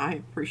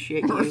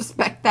appreciate you.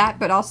 Respect that,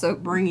 but also...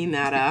 bringing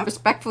that up.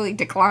 Respectfully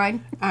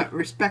decline.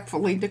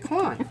 Respectfully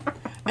decline.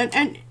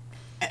 And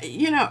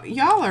you know,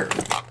 y'all are...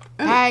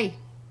 Hey.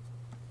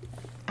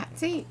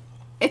 See,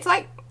 it's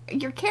like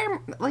your camera...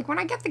 Like, when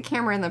I get the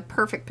camera in the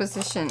perfect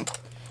position,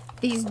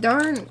 these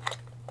darn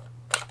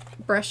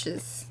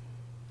brushes...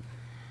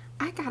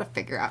 I gotta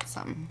figure out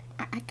something.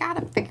 I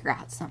gotta figure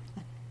out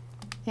something.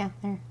 Yeah,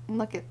 there. And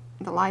look at...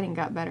 The lighting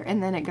got better.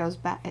 And then it goes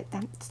back.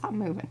 Stop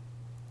moving.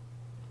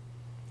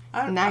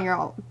 And now you're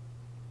all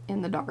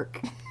in the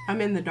dark.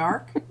 I'm in the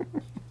dark?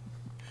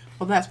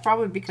 Well, that's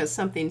probably because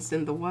something's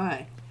in the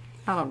way.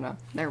 I don't know.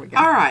 There we go.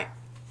 All right.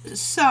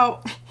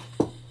 So,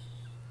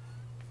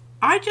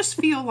 I just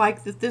feel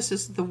like that this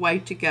is the way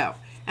to go.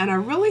 And I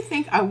really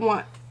think I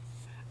want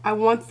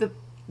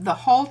the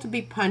hole to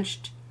be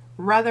punched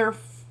rather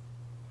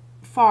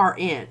far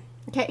in.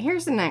 Okay,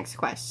 here's the next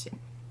question.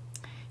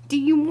 Do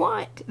you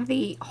want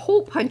the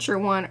hole puncher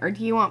one, or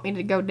do you want me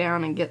to go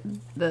down and get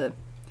the...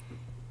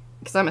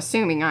 Because I'm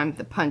assuming I'm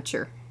the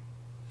puncher.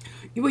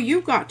 Well,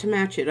 you've got to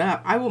match it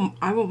up. I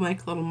will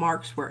make little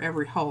marks where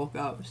every hole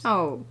goes.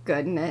 Oh,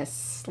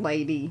 goodness,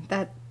 lady.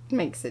 That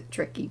makes it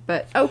tricky.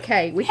 But,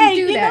 okay, we can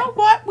do that. Hey, you know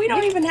what? We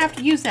don't even have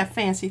to use that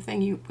fancy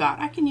thing you've got.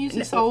 I can use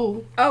this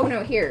old... Oh,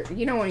 no, here.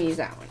 You don't want to use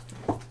that one.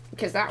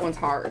 Because that one's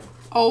hard.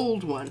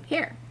 Old one.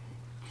 Here.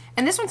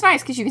 And this one's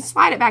nice because you can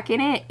slide it back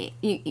in it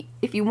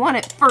if you want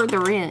it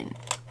further in.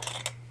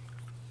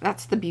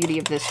 That's the beauty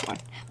of this one.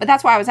 But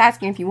that's why I was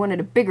asking if you wanted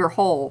a bigger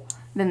hole,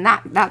 then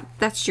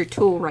that's your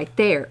tool right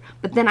there.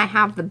 But then I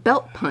have the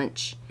belt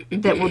punch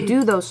that will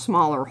do those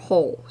smaller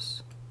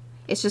holes.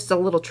 It's just a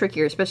little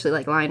trickier, especially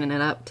like lining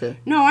it up to...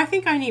 No, I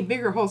think I need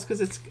bigger holes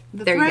because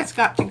the thread's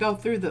got to go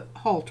through the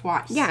hole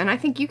twice. Yeah, and I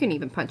think you can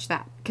even punch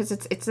that because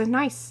it's a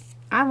nice...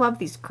 I love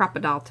these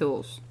crocodile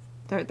tools.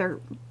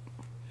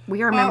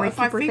 We are memory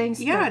keeper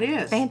things. Yeah, it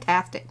is.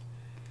 Fantastic.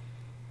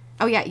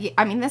 Oh, yeah.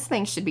 I mean, this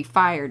thing should be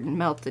fired and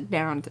melted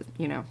down to,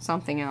 you know,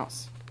 something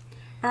else.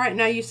 All right.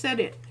 Now, you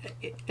said it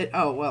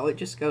oh, well, it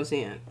just goes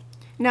in.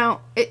 No,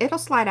 it'll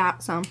slide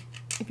out some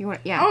if you want.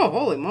 Yeah. Oh,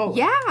 holy moly.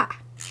 Yeah.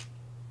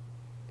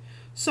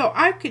 So,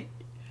 I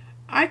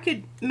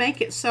could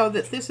make it so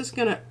that this is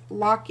going to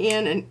lock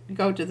in and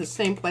go to the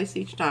same place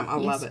each time. I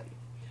love it.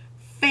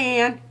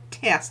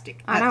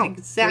 Fantastic. I know. That's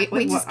exactly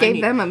we just what gave I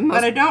need. them a most...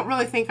 But I don't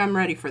really think I'm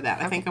ready for that.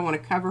 Okay. I think I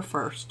want to cover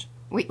first.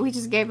 We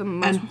just gave them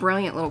a most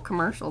brilliant little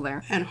commercial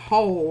there. And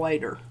hole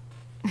later.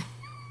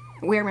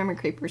 We're memory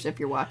creepers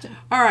if you're watching.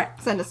 All right.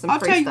 Send us some I'll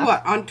free tell you stuff.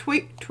 what. On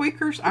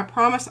Tweakers, I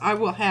promise I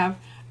will have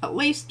at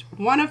least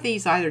one of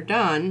these either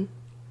done,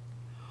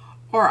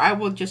 or I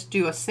will just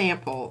do a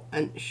sample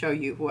and show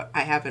you what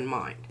I have in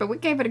mind. But we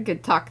gave it a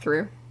good talk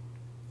through.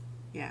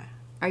 Yeah.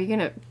 Are you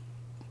gonna?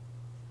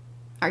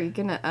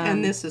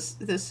 And this is.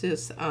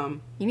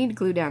 You need to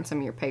glue down some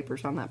of your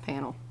papers on that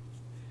panel.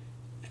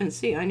 And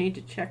see, I need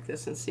to check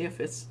this and see if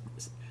it's...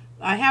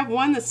 I have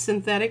one that's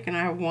synthetic and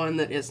I have one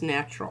that is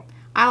natural.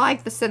 I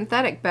like the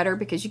synthetic better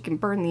because you can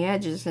burn the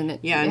edges and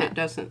it... Yeah, and it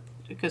doesn't...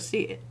 Because,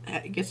 see,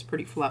 it gets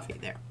pretty fluffy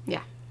there.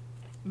 Yeah.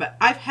 But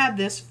I've had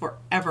this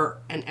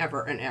forever and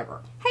ever and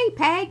ever. Hey,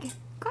 Peg.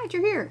 Glad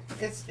you're here.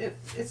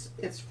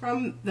 It's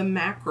from the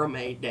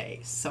macrame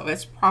days, so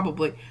it's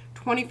probably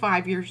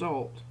 25 years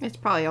old. It's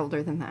probably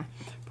older than that.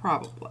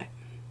 Probably.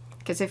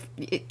 Because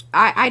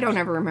I don't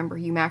ever remember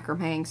you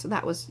macrameing, so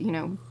that was, you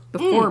know,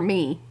 before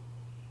me.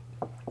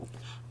 It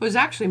was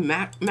actually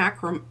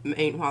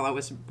macrame while I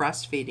was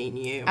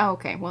breastfeeding you. Oh,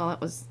 okay. Well, it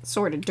was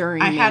sort of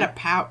during I had a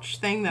pouch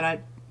thing that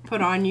I'd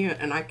put on you,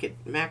 and I could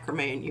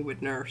macrame, and you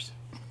would nurse.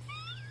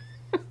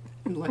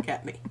 And look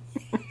at me.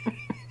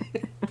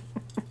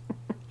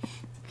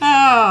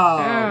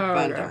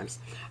 Fun times.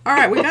 All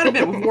right, we got a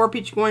bit of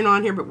warpage going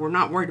on here, but we're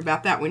not worried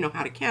about that. We know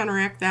how to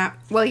counteract that.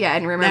 Well, yeah,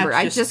 and remember,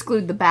 I just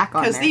glued the back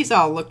on there. Because these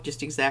all look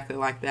just exactly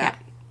like that.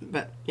 Yeah.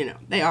 But, you know,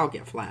 they all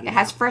get flattened out. It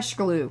has fresh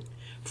glue.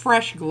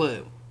 Fresh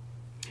glue.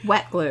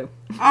 Wet glue.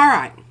 All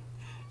right.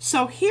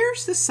 So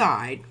here's the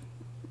side.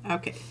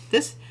 Okay,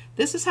 this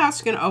is how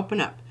it's going to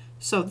open up.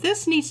 So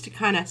this needs to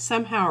kind of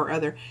somehow or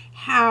other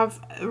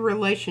have a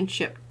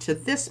relationship to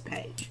this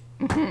page.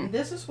 Mm-hmm.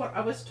 This is what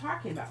I was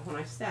talking about when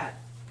I said,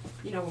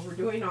 you know, we're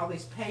doing all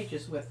these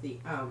pages with the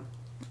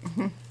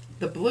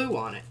blue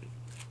on it.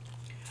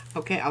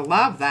 Okay, I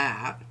love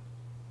that.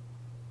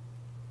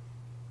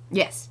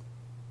 Yes.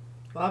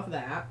 Love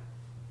that.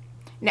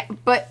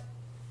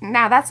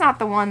 Now that's not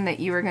the one that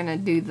you were gonna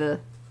do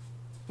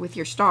with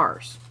your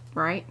stars,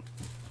 right?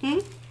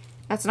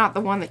 That's not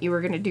the one that you were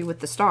gonna do with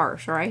the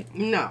stars, right?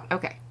 No.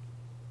 Okay.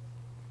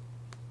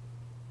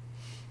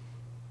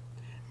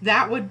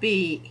 That will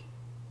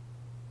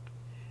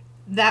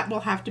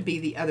have to be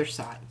the other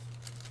side.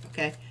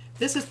 Okay,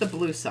 this is the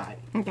blue side.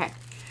 Okay.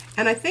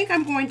 And I think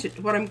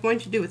what I'm going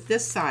to do with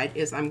this side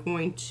is I'm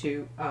going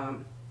to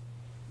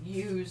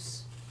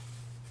use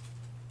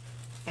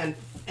and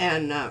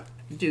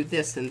do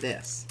this and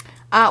this.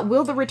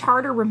 Will the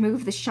retarder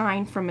remove the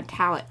shine from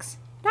metallics?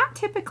 Not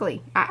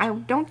typically. I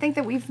don't think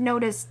that we've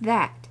noticed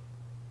that.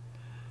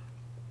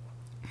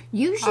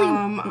 Usually...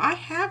 I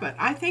haven't.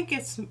 I think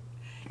it's...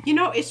 You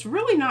know, it's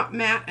really not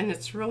matte and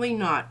it's really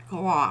not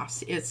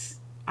gloss. It's...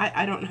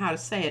 I don't know how to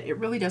say it. It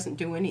really doesn't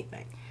do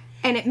anything.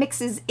 And it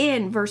mixes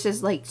in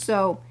versus like...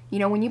 So, you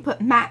know, when you put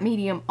matte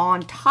medium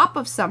on top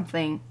of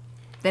something,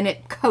 then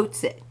it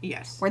coats it.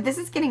 Yes. Where this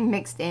is getting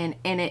mixed in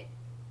and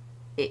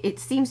it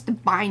seems to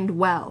bind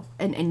well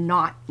and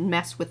not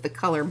mess with the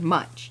color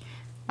much.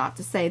 Not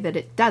to say that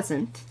it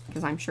doesn't,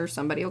 because I'm sure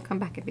somebody will come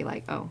back and be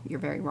like, oh, you're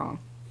very wrong.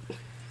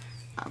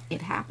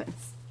 It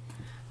happens.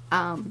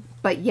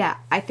 But yeah,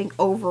 I think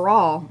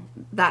overall,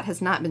 that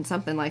has not been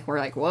something like we're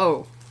like,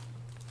 whoa,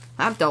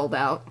 I've dulled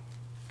out.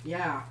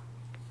 Yeah.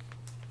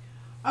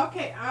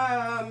 Okay,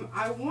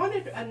 I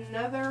wanted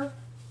another...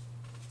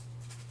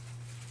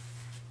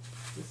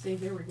 Let's see,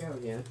 there we go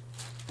again.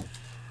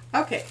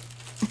 Okay.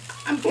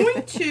 I'm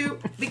going to,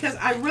 because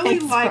I really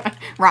like...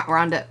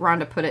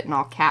 Rhonda put it in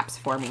all caps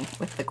for me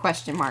with the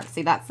question mark.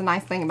 See, that's the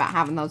nice thing about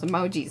having those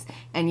emojis.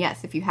 And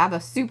yes, if you have a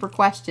super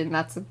question,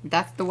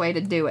 that's the way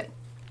to do it.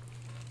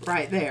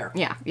 Right there.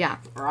 Yeah, yeah.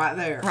 Right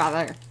there. Right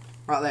there.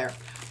 Right there.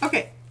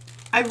 Okay.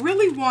 I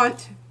really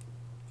want...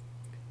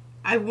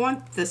 I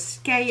want the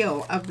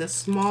scale of the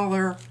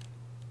smaller...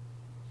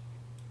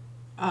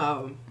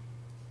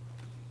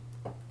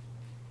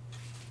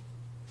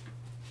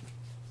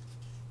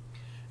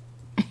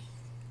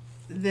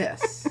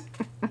 this.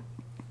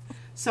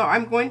 So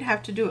I'm going to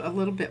have to do a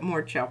little bit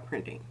more gel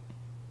printing.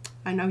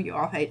 I know you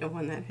all hate it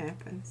when that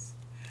happens.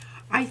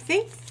 I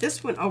think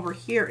this one over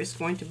here is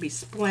going to be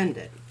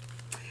splendid.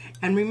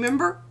 And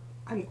remember,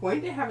 I'm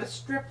going to have a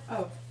strip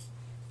of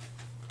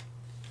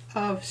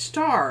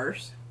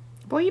stars.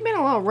 Boy, you've been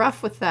a little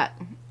rough with that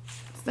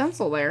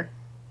stencil there.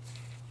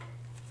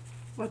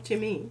 What do you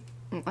mean?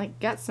 Like,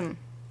 got some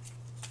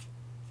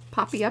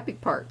poppy-uppy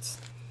parts.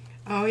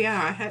 Oh,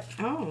 yeah, I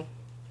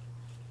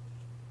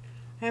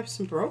have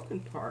some broken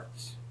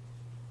parts.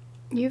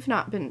 You've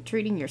not been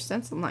treating your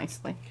stencil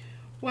nicely.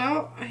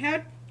 Well,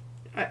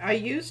 I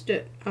used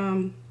it,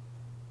 what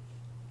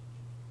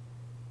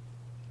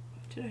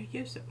did I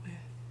use it with?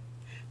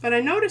 But I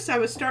noticed I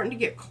was starting to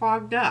get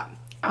clogged up.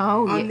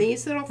 Oh, on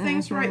these little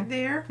things right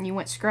there. You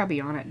went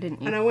scrubby on it,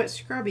 didn't you? And I went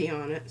scrubby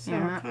on it, so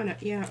Yeah. kind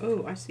of, yeah,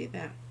 oh, I see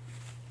that.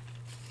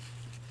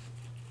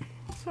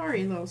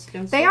 Sorry, little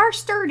stencil. They are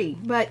sturdy,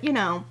 but, you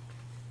know.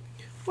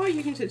 Well,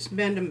 you can just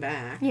bend them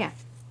back. Yeah.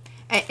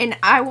 And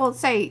I will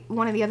say,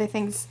 one of the other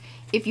things,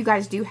 if you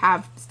guys do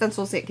have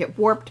stencils that get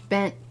warped,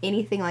 bent,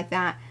 anything like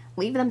that,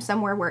 leave them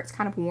somewhere where it's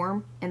kind of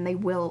warm, and they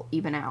will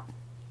even out.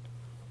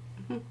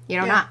 You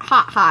know, Yeah. not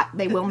hot,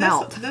 they will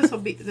melt. This'll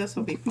be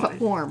fine. But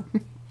warm.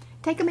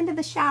 Take them into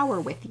the shower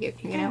with you,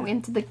 you know,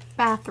 into the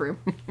bathroom.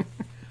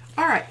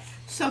 All right,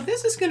 so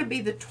this is going to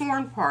be the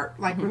torn part.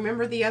 Like,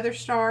 remember the other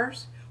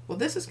stars? Well,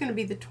 this is going to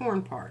be the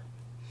torn part.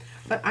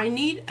 But I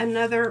need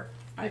another,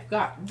 I've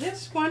got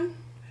this one.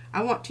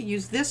 I want to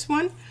use this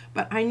one,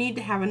 but I need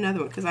to have another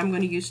one because I'm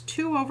going to use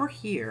two over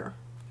here.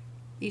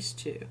 These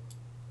two.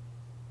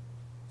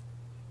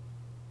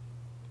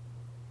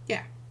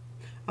 Yeah,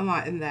 I'm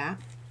liking that.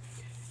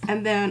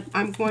 And then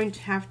I'm going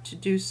to have to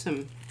do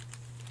some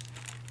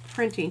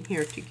printing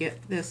here to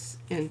get this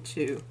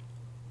into,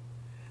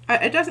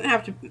 it doesn't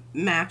have to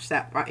match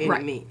that by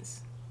any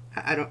means.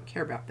 I don't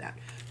care about that.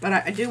 But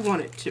I do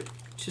want it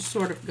to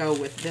sort of go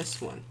with this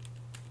one.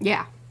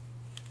 Yeah.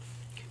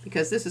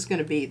 Because this is going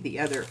to be the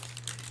other,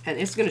 and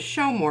it's going to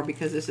show more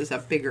because this is a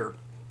bigger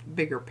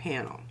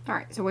panel. All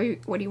right, so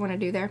what do you want to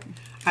do there?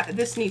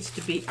 This needs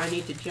to be, I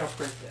need to gel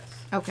print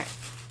this. Okay.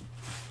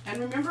 And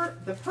remember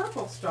the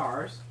purple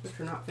stars, which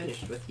we're not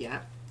finished with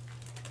yet.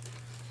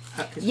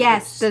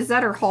 Yes, the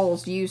Zutter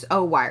holes use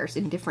O wires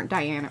in different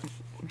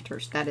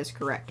diameters. That is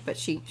correct. But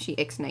she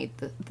ixnayed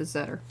the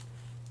Zutter.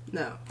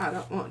 No, I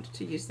don't want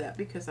to use that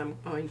because I'm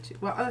going to,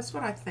 well, that's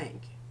what I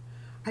think.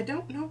 I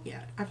don't know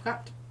yet. I've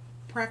got to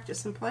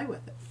practice and play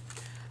with it.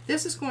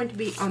 This is going to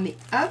be on the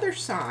other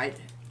side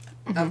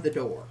of the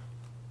door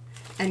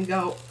and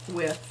go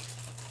with,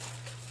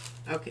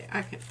 okay,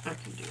 I can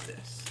do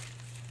this.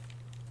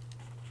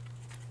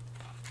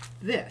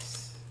 This.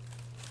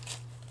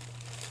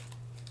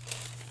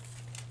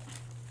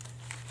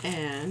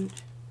 And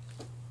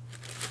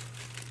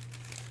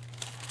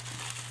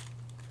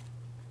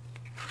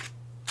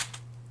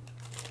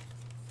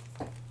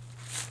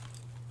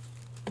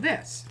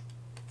this.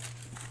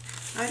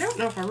 I don't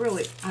know if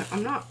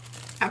I'm not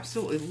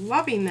absolutely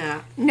loving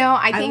that. No,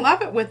 I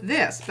love it with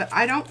this, but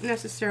I don't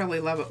necessarily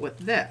love it with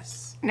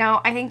this.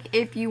 No, I think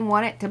if you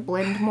want it to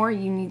blend more,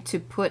 you need to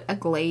put a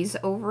glaze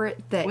over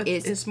it that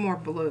is more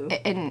blue.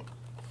 And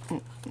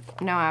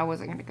no, I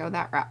wasn't going to go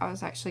that route. I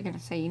was actually going to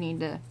say you need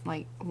to,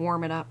 like,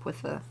 warm it up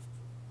with a,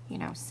 you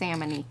know,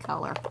 salmon-y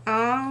color.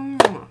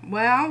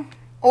 Well.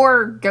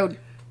 Or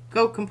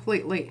go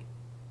completely.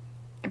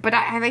 But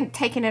I think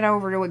taking it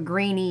over to a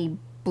greeny,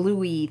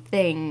 bluey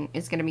thing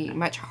is going to be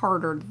much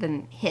harder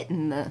than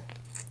hitting the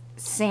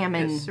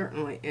salmon It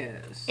certainly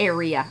is.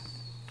 area.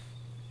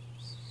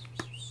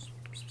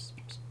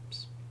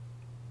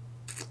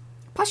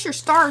 Plus your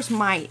stars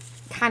might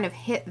kind of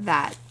hit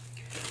that.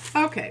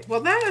 Okay,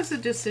 well that is a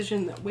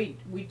decision that we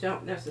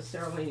don't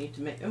necessarily need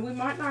to make. And we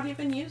might not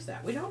even use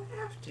that. We don't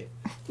have to.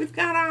 We've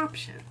got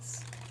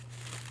options.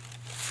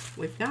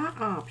 We've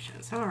got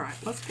options. All right,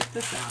 let's get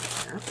this out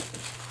of here.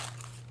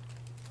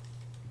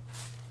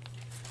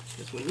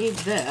 Because we need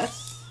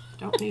this.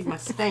 Don't need my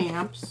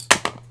stamps.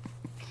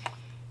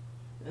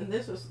 And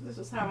this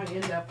is how I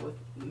end up with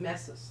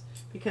messes.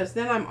 Because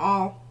then I'm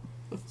all,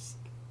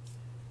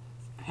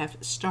 I have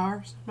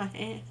stars in my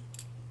hand.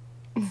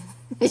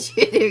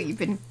 You do. You've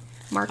been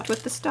marked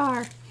with the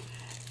star.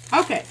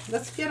 Okay,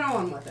 let's get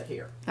on with it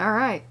here. All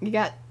right. You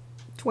got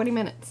 20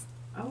 minutes.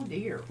 Oh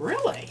dear,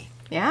 really?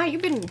 Yeah,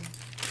 you've been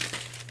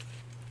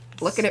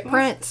looking at Let's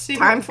prints. see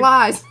Time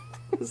flies.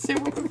 Let's see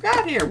what we've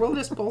got here. We'll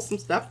just pull some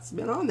stuff that's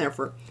been on there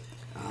for,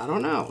 I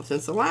don't know,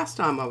 since the last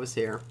time I was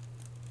here.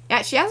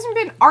 Yeah, she hasn't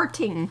been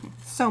arting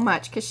so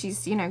much because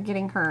she's, you know,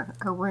 getting her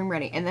room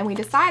ready. And then we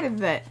decided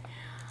that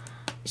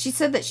she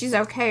said that she's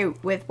okay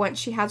with once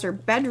she has her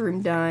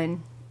bedroom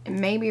done, and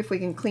maybe if we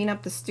can clean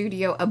up the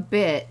studio a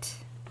bit,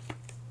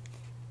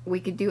 we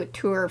could do a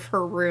tour of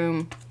her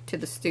room to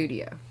the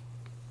studio.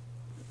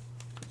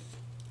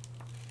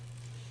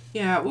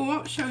 Yeah, we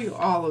won't show you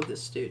all of the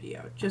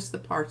studio, just the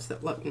parts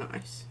that look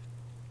nice.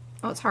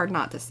 Well, it's hard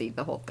not to see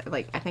the whole thing.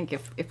 Like, I think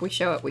if we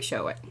show it, we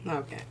show it.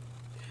 Okay.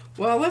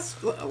 Well,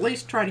 let's at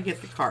least try to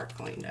get the cart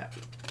cleaned up.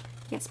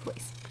 Yes,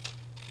 please.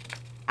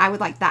 I would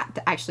like that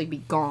to actually be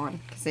gone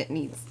because it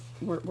needs.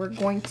 We're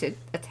going to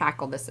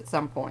tackle this at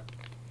some point.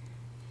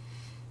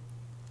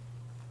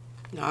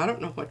 Now, I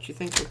don't know what you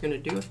think they're going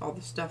to do with all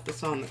the stuff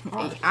that's on the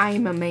card.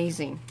 I'm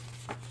amazing.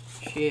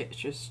 Shit,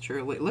 just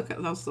truly. Look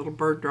at those little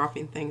bird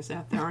dropping things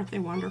out there. Aren't they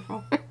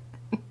wonderful?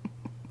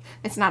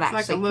 It's not It's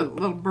actually like a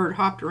little bird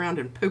hopped around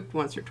and pooped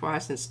once or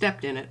twice and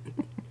stepped in it.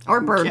 Or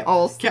bird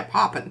holes. Kept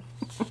hopping.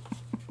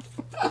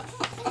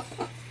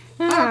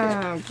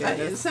 Oh,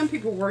 goodness. Some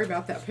people worry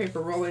about that paper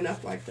rolling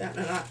up like that,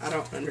 and I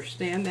don't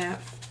understand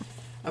that.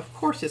 Of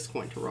course it's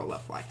going to roll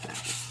up like that.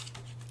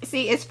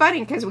 See, it's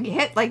funny because we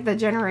hit, like, the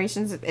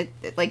generations.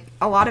 Like,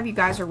 a lot of you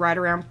guys are right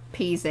around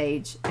P's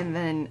age, and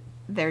then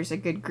there's a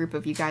good group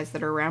of you guys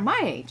that are around my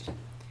age.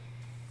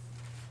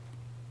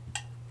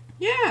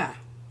 Yeah.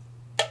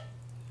 I'm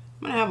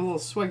going to have a little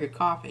swig of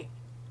coffee.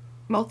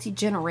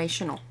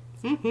 Multi-generational.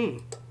 Mm-hmm.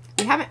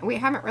 We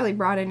haven't really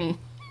brought any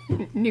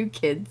new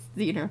kids,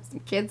 you know, some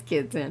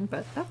kids in,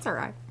 but that's all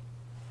right.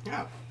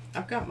 Yeah,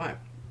 I've got my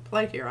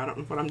plate here. I don't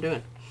know what I'm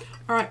doing.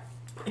 All right.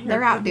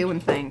 They're out doing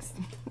things,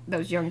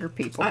 those younger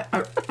people.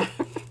 They're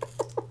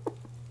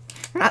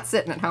not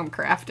sitting at home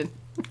crafting.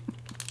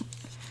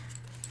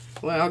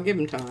 Well, I'll give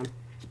them time.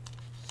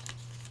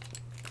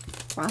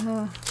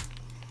 Uh-huh.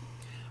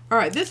 All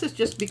right, this is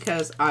just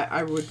because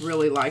I would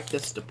really like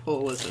this to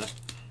pull as a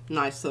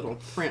nice little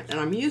print. And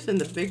I'm using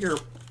the bigger,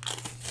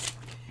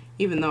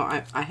 even though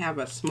I have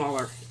a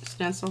smaller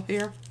stencil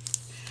here.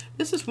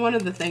 This is one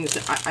of the things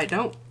that I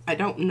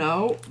don't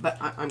know, but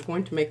I'm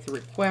going to make the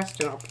request,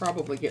 and I'll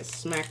probably get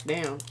smacked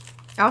down.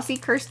 Oh, see,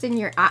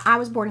 Kirsten, I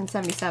was born in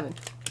 77.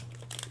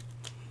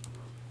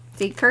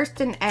 See,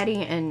 Kirsten,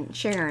 Eddie, and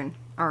Sharon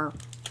are,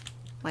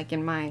 like,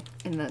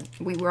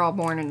 we were all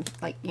born in,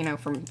 like, you know,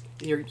 from...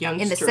 Your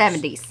youngsters. In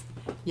the 70s.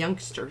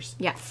 Youngsters.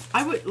 Yes.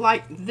 I would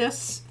like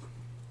this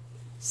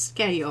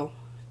scale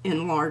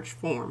in large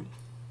form.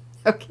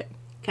 Okay.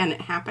 Can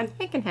it happen?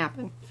 It can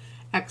happen.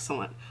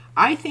 Excellent.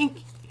 I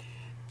think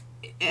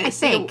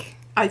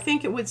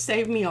it would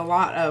save me a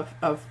lot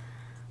of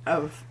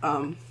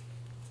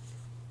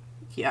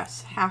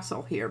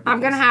hassle here. I'm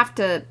gonna have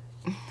to.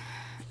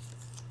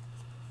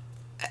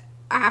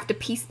 I have to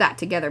piece that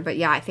together, but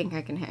yeah, I think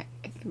I can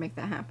make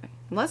that happen.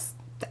 Unless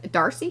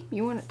Darcy,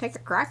 you want to take a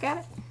crack at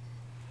it?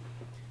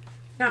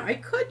 Now I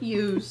could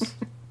use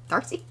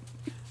Darcy.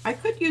 I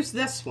could use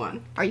this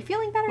one. Are you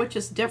feeling better? Which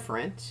is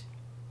different,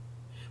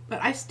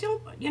 but I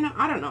still,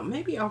 I don't know.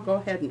 Maybe I'll go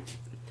ahead and.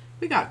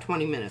 We got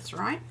 20 minutes,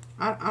 right?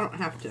 I don't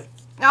have to.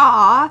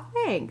 Aw,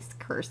 thanks,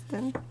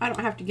 Kirsten. I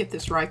don't have to get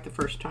this right the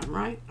first time,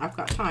 right? I've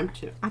got time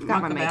to. I've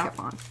got my makeup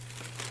on.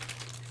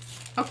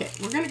 Okay,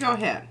 we're gonna go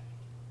ahead.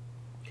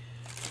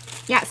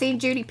 Yeah, see,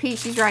 Judy P,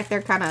 she's right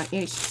there, kind of.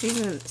 You know,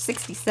 she's in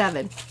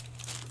 67.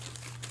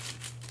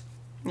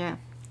 Yeah.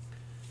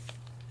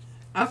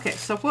 Okay,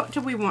 so what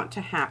do we want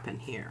to happen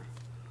here?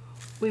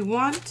 We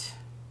want.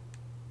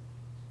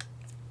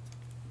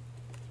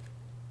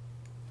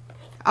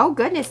 Oh,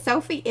 goodness,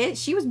 Sophie,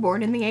 she was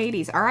born in the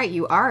 80s. All right,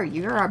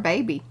 you're our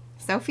baby.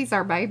 Sophie's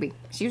our baby.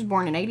 She was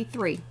born in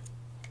 83.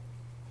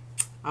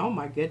 Oh,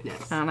 my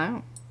goodness. I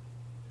know.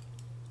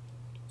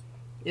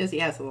 Izzy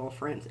has a little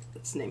friend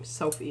that's named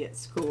Sophie at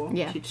school.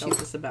 Yeah. She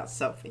tells us about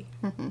Sophie.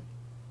 Mm-hmm.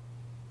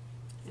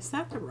 Is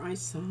that the right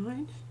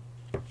side?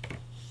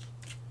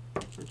 I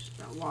just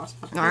about lost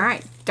my All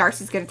right,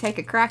 Darcy's going to take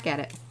a crack at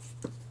it.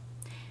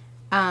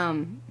 I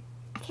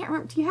can't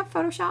remember. Do you have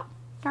Photoshop,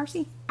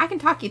 Darcy? I can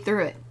talk you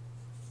through it.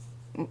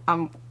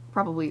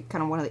 Probably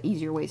kind of one of the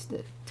easier ways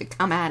to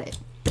come at it.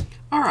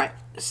 All right,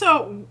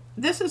 so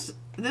this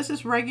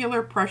is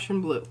regular Prussian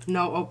blue,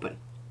 no open,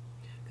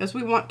 because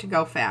we want to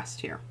go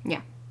fast here.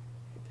 Yeah.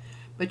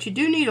 But you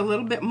do need a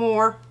little bit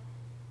more,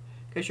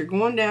 because you're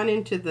going down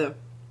into the,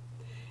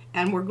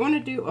 and we're going to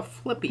do a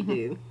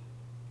flippy-do.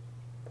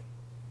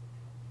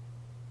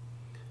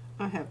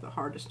 I have the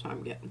hardest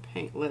time getting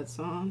paint lids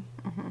on.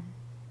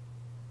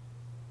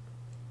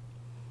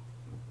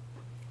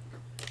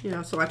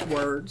 So like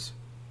words.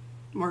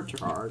 Words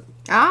are hard.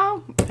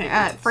 Oh,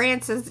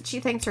 Fran says that she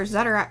thinks her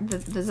Zutter,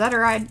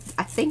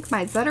 I think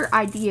my Zutter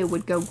idea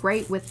would go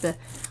great with the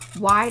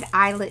wide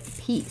eyelet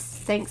piece.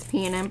 Thanks,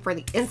 P&M, for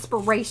the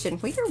inspiration.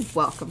 Well, you're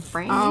welcome,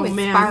 Fran. Oh, you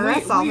man,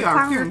 us all we the are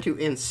time. here to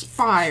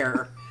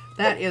inspire.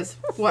 That is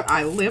what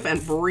I live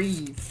and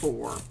breathe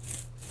for.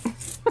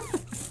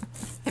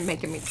 And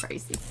making me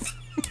crazy.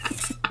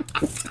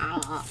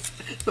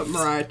 But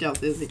Mariah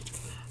tells Izzy,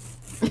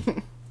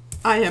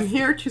 I am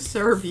here to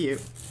serve you.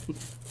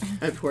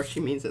 Of course, she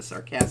means it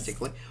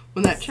sarcastically.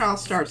 When that child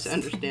starts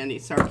understanding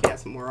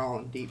sarcasm, we're all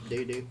in deep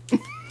doo-doo.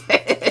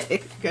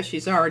 Because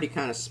she's already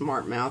kind of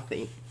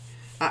smart-mouthy.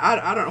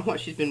 I don't know what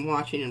she's been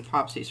watching in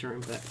Popsy's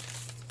room, but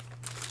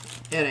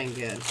it ain't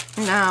good.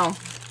 No.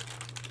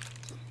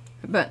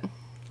 But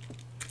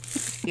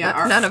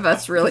yeah, none of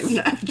us really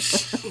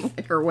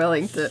are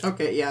willing to.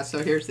 Okay, yeah, so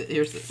here's the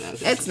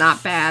It's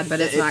not bad, but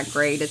it's not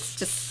great. It's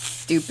just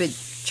stupid.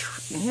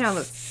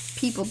 Those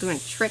people doing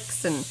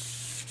tricks and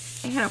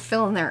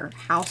filling their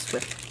house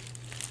with,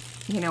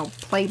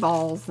 play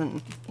balls,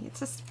 and it's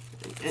just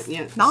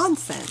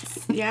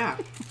nonsense. Yeah.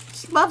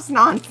 She loves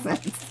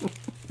nonsense.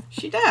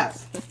 She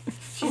does.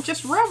 She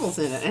just revels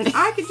in it. And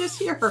I could just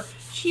hear her.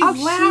 She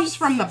laughs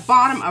from the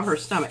bottom of her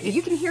stomach.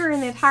 You can hear her in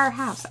the entire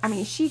house. I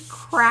mean, she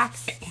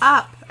cracks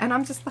up. And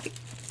I'm just like,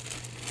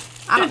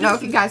 I don't know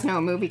if you guys know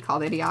a movie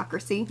called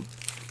Idiocracy,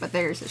 but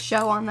there's a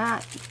show on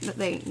that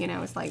they, you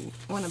know, it's like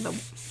one of the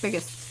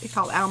biggest, it's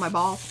called Ow My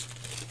Balls.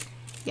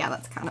 Yeah,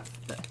 that's kind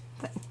of the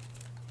thing.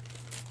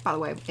 By the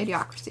way,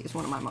 Idiocracy is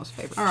one of my most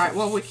favorite All right, shows.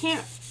 well, we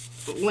can't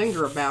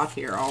linger about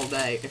here all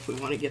day if we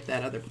want to get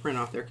that other print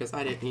off there because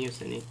I didn't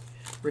use any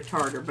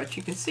retarder. But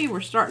you can see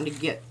we're starting to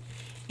get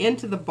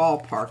into the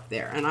ballpark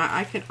there, and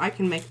I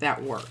can make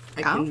that work.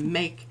 I can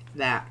make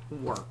that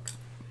work.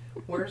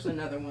 Where's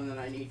another one that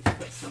I need to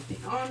put something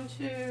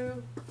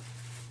onto?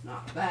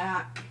 Not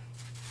that.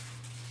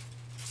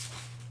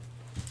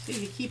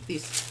 See, you keep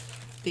these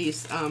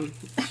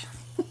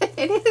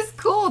It is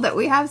cool that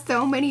we have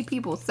so many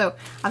people. So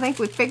I think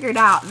we figured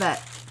out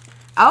that,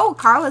 oh,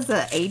 Carla's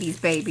a 80s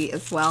baby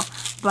as well.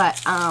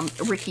 But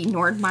Ricky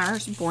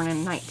Nordmeyer's born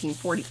in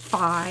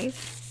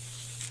 1945.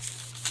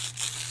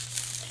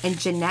 And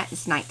Jeanette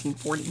is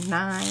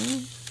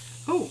 1949.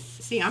 Oh,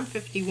 see, I'm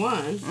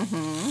 51.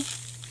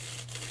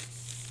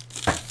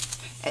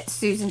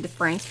 Susan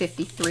Dufresne's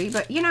 53.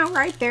 But, you know,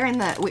 right there in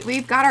the,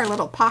 we've got our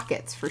little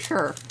pockets for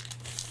sure.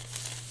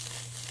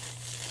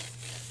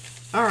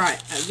 All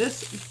right,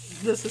 this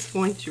is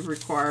going to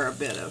require a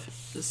bit of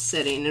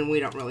sitting, and we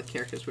don't really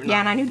care because we're not.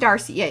 Yeah, and I knew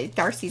Darcy. Yeah,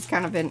 Darcy's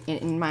kind of in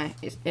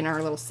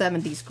our little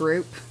 70s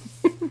group.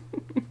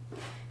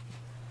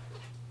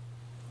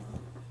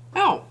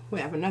 Oh,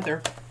 we have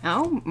another.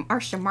 Oh,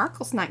 Marcia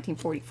Markle's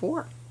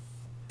 1944.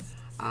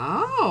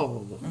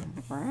 Oh,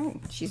 Right.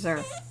 She's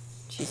our,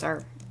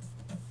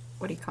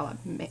 what do you call it?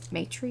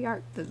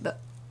 Matriarch.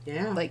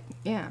 yeah. Like,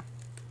 yeah.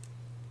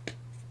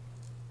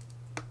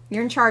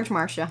 You're in charge,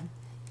 Marcia.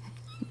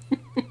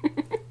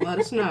 Let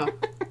us know.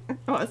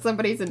 Oh,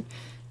 somebody's in.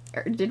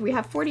 Or did we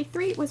have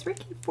 43? Was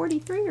Ricky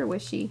 43 or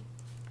was she?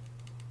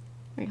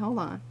 Wait, hold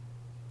on.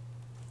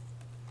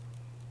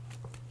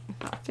 I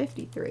thought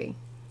 53.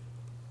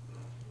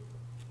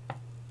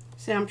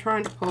 See, I'm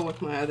trying to pull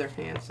with my other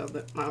hand so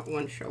that my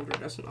one shoulder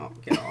doesn't all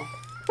get all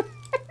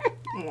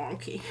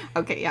wonky.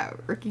 Okay, yeah,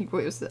 Ricky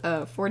was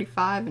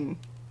 45 and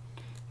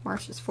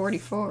Marcia's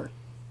 44.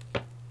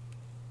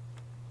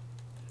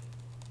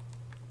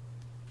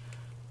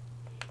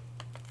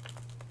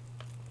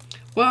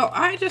 Well,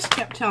 I just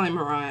kept telling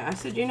Mariah, I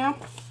said, you know,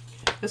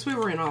 because we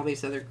were in all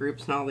these other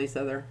groups and all these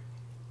other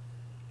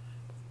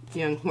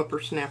young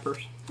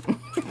whippersnappers.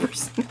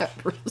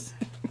 Whippersnappers.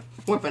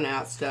 Whipping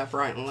out stuff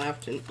right and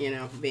left and, you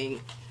know, being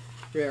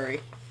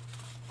very...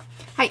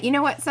 Hey, you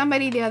know what?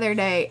 Somebody the other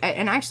day,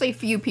 and actually a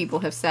few people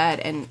have said,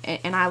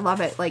 and I love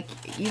it, like,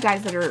 you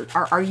guys that are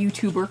our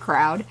YouTuber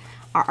crowd,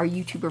 our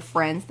YouTuber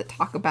friends that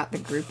talk about the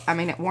group. I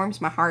mean, it warms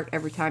my heart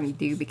every time you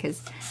do,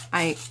 because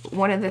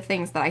one of the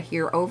things that I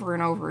hear over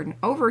and over and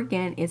over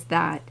again is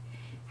that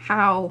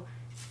how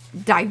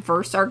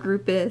diverse our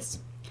group is,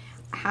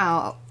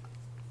 how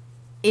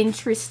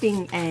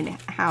interesting and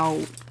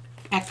how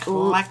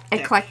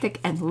eclectic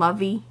and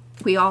lovey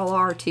we all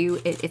are too.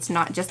 It's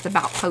not just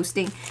about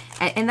posting,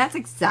 and that's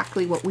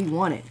exactly what we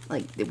wanted.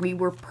 Like, we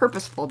were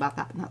purposeful about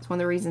that, and that's one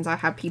of the reasons I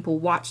have people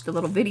watch the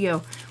little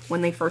video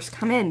when they first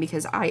come in,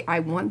 because I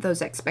want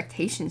those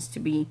expectations to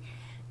be,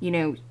 you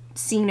know,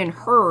 seen and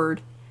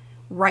heard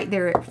right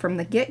there from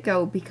the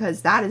get-go,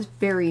 because that is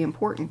very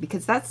important,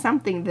 because that's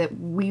something that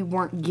we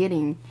weren't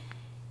getting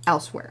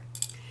elsewhere.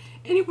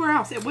 Anywhere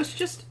else. It was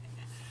just...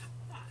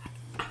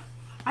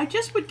 I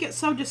just would get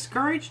so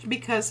discouraged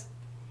because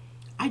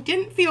I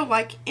didn't feel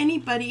like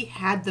anybody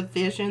had the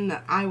vision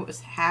that I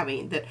was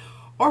having, that,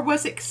 or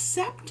was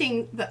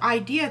accepting the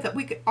idea that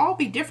we could all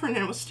be different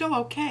and it was still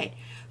okay.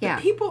 Yeah.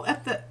 The people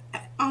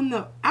on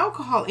the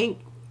Alcohol Inc.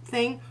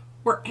 thing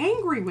were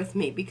angry with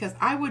me because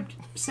I would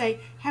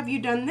say, have you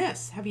done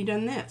this? Have you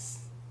done this?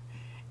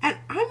 And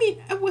I mean,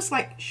 it was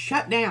like,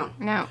 shut down.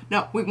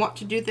 No, we want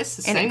to do this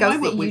the and same it goes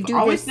way, but we've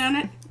always done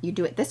it. You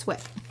do it this way.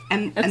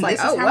 And It's like,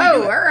 this is oh, how whoa,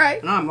 we do it. all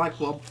right. And I'm like,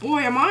 well,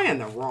 boy, am I in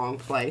the wrong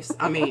place.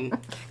 I mean,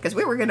 Because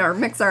we were going to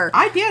mix our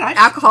I did.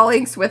 alcohol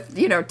inks with,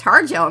 you know,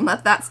 tar gel and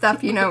let that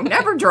stuff, you know,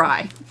 never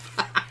dry.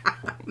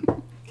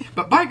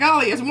 But by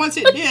golly, as once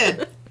it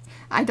did.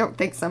 I don't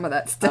think some of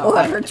that still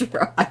ever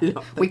dry.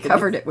 We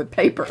covered it with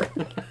paper.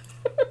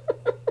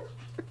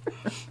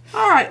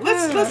 All right,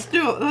 let's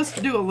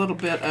do a little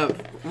bit of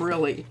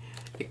really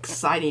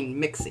exciting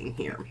mixing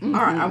here. Mm-hmm.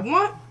 All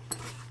right,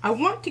 I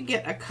want to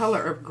get a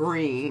color of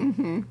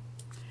green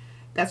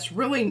that's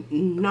really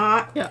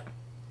not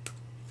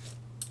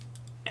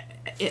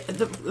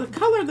the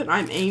color that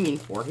I'm aiming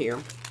for here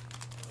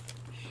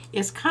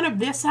is kind of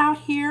this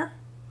out here,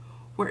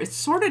 where it's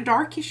sort of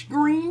darkish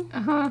green.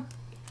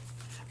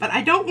 But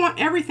I don't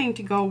want everything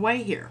to go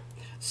away here.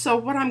 So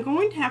what I'm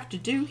going to have to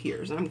do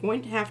here is I'm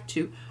going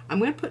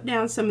to put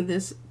down some of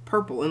this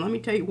purple, and let me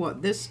tell you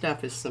what, this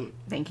stuff is some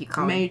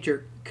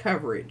major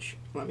coverage.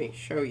 Let me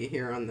show you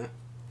here on the,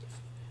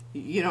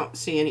 you don't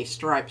see any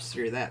stripes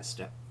through that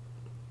stuff.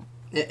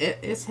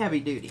 It's heavy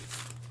duty.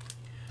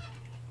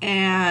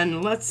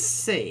 And let's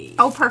see.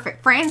 Oh,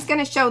 perfect. Fran's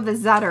going to show the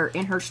Zutter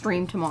in her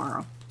stream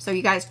tomorrow. So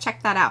you guys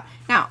check that out.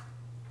 Now,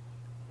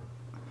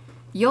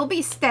 you'll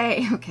be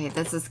staying... Okay,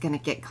 this is going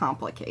to get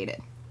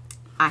complicated.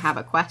 I have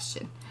a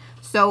question.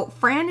 So,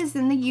 Fran is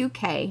in the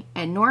UK,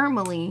 and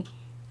normally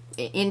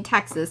in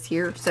Texas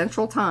here,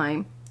 Central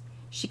Time,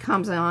 she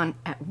comes on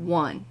at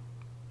 1.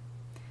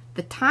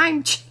 The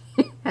time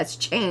has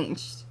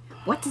changed.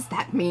 What does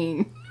that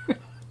mean?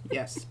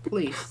 Yes,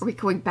 please. Are we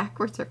going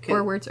backwards or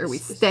forwards? Or are we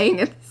staying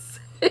in the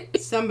same?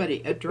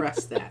 Somebody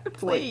address that,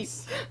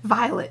 please.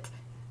 Violet.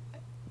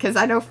 Because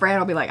I know Fran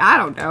will be like, I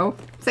don't know.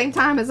 Same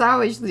time as I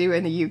always do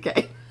in the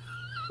UK.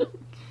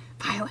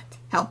 Violet,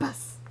 help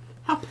us.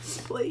 Help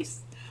us,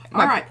 please.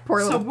 My All right,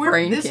 poor so little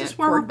brain this can't is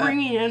where we're afford that.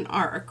 bringing in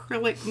our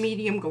acrylic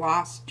medium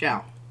gloss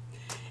gel.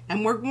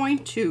 And we're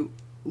going to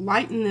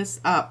lighten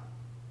this up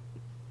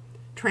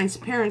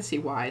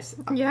transparency-wise.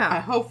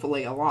 Yeah.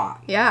 Hopefully a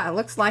lot. Yeah, it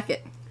looks like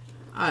it.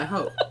 I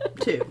hope,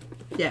 too.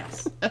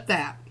 Yes,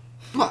 that.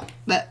 Look,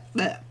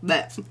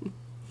 that.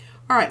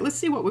 All right, let's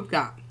see what we've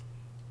got.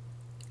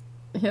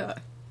 Yeah.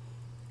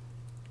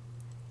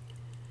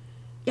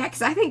 Yeah,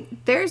 because I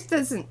think theirs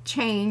doesn't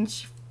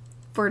change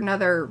for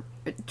another...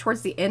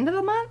 towards the end of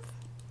the month?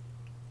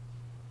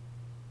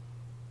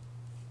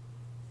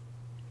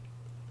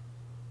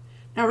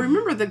 Now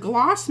remember, the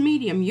gloss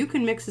medium, you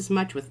can mix as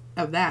much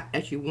of that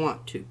as you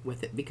want to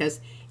with it because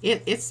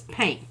it's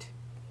paint.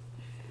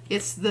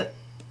 It's the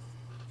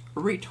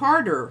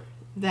retarder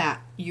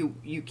that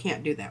you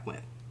can't do that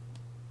with.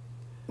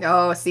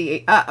 Oh,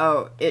 see,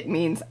 uh-oh. It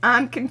means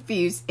I'm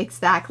confused.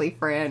 Exactly,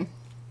 Fran.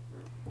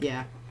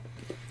 Yeah.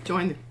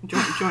 Join.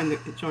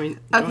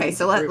 Okay,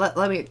 so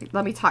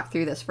let me talk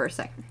through this for a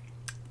second.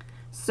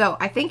 So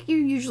I think you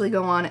usually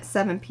go on at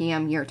 7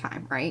 p.m. your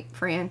time, right,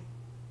 Fran?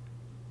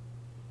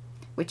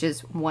 Which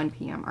is 1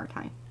 p.m. our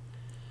time.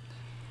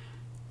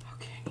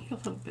 Okay, I need a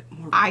little bit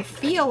more. I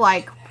feel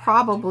like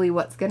probably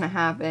what's going to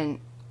happen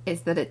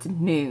is that it's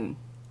noon.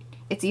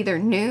 It's either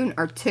noon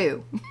or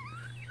 2.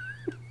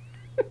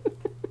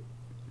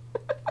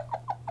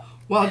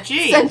 Well,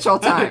 gee. Central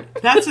time.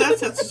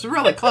 That's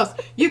really close.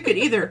 You could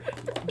either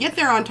get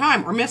there on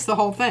time or miss the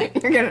whole thing.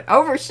 You're going to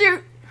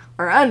overshoot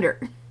or under.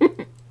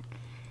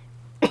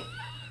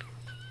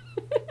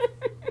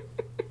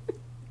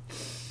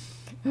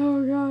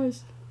 Oh, gosh.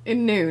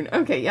 In noon.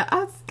 Okay, yeah,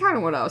 that's kind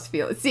of what I was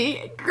feeling.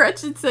 See,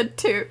 Gretchen said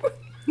 2.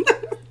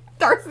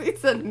 Darcy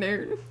said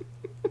noon.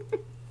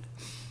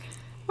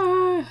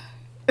 I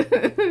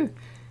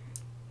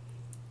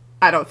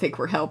don't think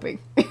we're helping.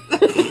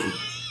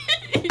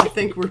 I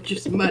think we're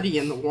just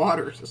muddying the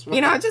waters as well.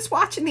 You know, just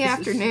watching the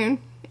afternoon.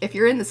 If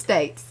you're in the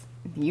States,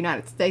 the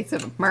United States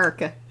of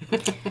America,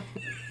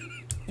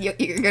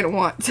 you're going to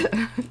want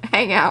to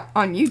hang out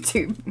on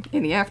YouTube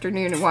in the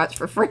afternoon and watch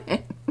for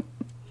Fran.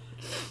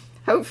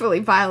 Hopefully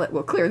Violet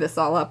will clear this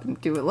all up and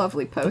do a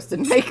lovely post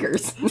in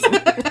Makers.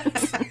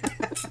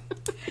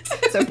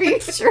 So be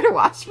sure to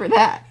watch for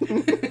that.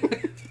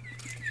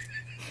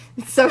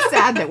 It's so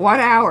sad that 1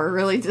 hour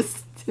really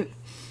just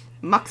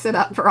mucks it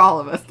up for all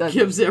of us, doesn't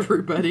it? Gives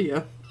everybody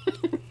a...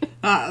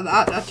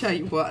 I'll tell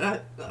you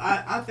what,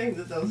 I think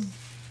that those...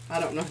 I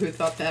don't know who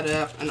thought that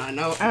up, and I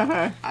know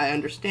I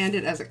understand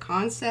it as a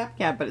concept.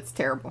 Yeah, but it's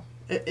terrible.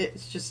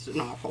 It's just an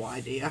awful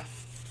idea.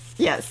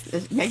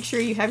 Yes, make sure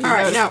you have your All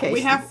right,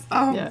 notifications.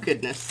 now we have,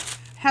 goodness,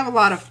 have a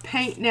lot of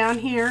paint down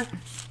here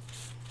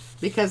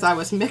because I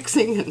was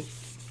mixing, and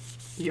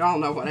you all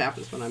know what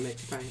happens when I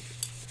mix paint.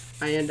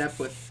 I end up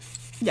with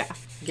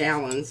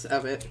gallons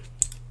of it.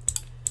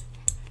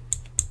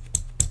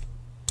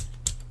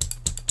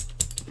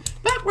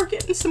 But we're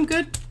getting some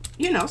good,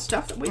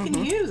 stuff that we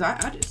can use.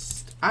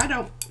 I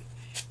don't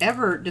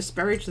ever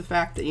disparage the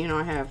fact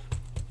that,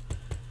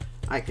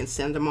 I can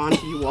send them on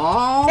to you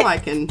all. I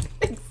can...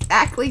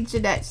 Exactly,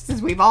 Jeanette.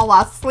 Since we've all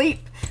lost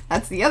sleep,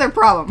 that's the other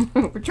problem.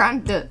 We're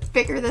trying to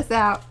figure this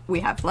out. We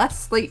have less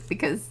sleep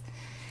because,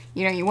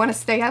 you want to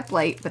stay up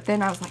late. But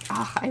then I was like,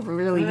 I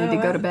really need to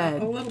go to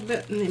bed. A little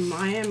bit in the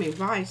Miami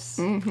Vice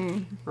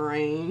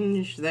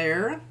range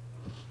there.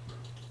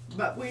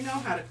 But we know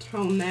how to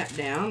tone that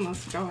down.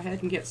 Let's go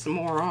ahead and get some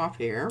more off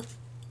here.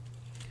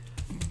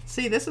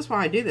 See, this is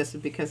why I do this,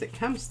 is because it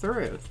comes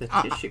through the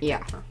tissue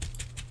paper.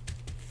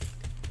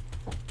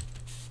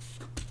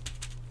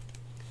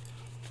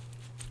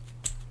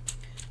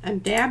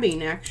 And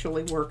dabbing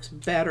actually works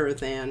better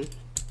than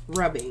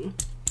rubbing,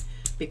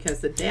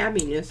 because the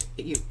dabbing is,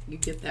 you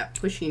get that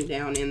pushing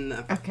down in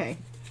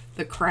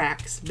the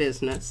cracks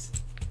business.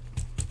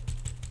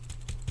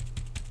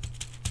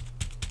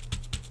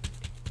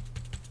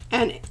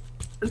 And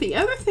the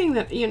other thing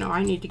that,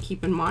 I need to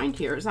keep in mind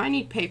here is I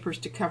need papers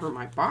to cover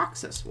my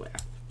boxes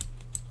with.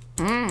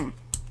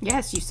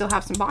 Yes, you still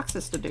have some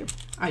boxes to do.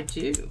 I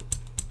do.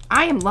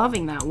 I am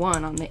loving that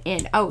one on the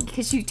end. Oh,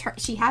 because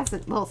she has a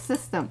little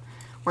system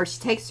where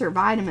she takes her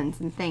vitamins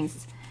and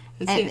things.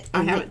 And see,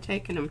 I haven't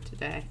taken them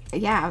today.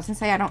 Yeah, I was going to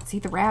say I don't see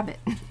the rabbit.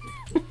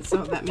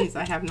 So that means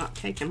I have not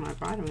taken my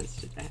vitamins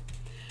today.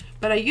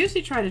 But I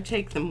usually try to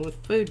take them with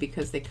food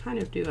because they kind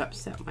of do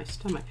upset my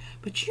stomach.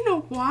 But you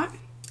know what?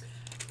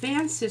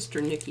 Van's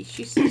sister, Nikki,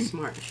 she's so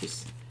smart.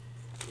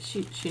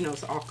 She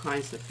knows all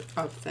kinds of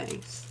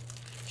things.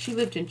 She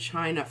lived in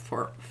China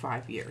for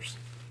 5 years.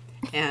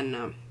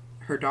 And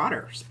her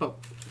daughter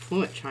spoke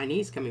fluent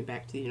Chinese coming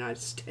back to the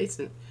United States,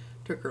 and it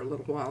took her a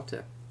little while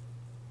to...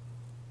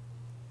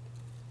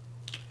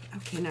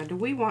 Okay, now do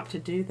we want to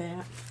do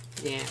that?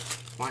 Yeah,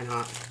 why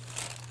not?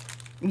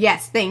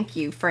 Yes, thank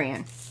you,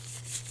 Fran.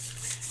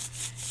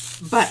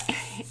 But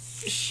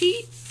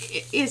she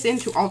is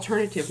into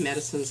alternative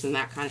medicines and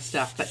that kind of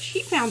stuff. But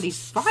she found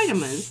these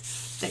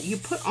vitamins that you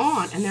put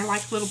on, and they're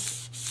like little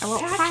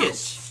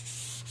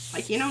patches.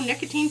 Like, you know,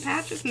 nicotine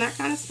patches and that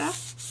kind of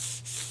stuff.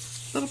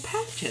 Little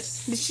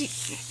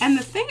patches. And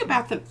the thing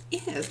about them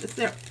is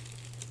they're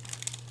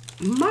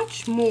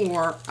much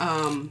more...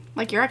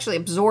 like you're actually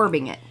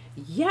absorbing it.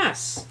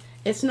 Yes.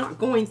 It's not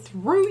going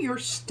through your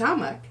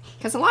stomach.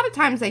 Because a lot of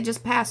times they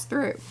just pass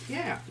through.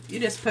 Yeah. You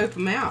just poop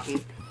them out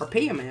or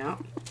pee them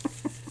out.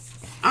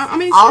 I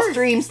mean, all sure.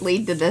 streams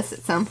lead to this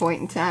at some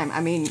point in time.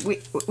 I mean, we're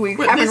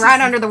having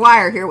right under the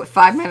wire here with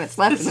 5 minutes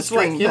left in the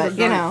stream, but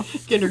you know.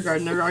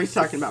 Kindergarten, they're always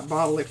talking about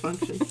bodily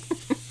function.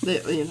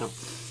 You know.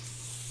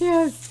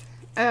 Yes.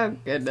 Oh,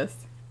 goodness.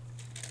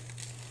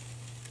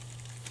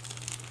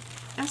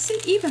 Now, see,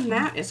 even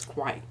that is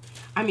quite...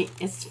 I mean,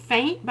 it's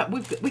faint, but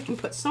we can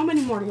put so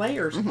many more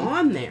layers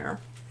on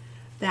there.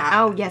 That,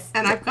 oh, yes.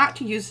 And I've got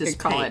to use this Good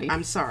paint. quality.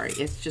 I'm sorry.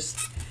 It's just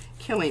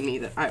killing me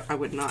that I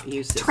would not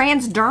use this.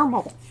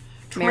 Transdermal.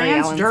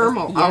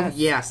 Transdermal. Yes. Oh,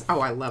 yes. Oh,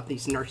 I love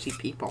these nursey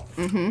people.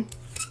 Mm-hmm.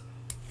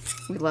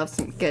 We love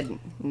some good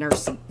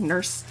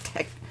nurse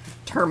tech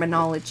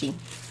terminology.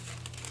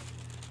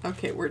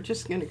 Okay, we're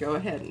just going to go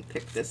ahead and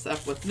pick this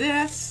up with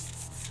this.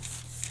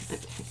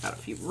 I've got a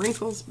few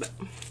wrinkles, but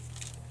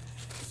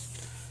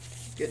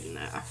good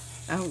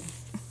enough. Oh.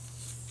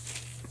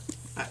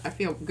 I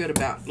feel good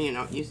about, you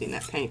know, using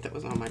that paint that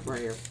was on my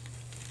brayer.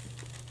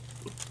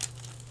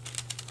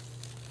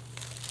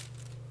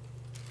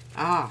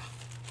 Ah.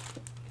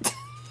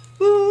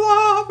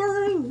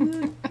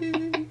 Loverly.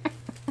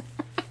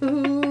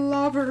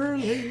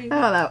 Loverly.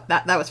 Oh,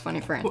 that was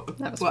funny, friend.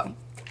 That was funny.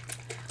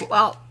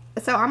 Well,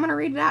 so I'm going to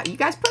read it out. You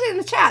guys put it in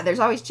the chat. There's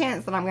always a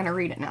chance that I'm going to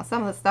read it now.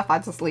 Some of the stuff I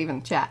just leave in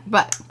the chat.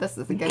 But this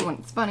is a good one.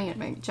 It's funny. It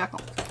made me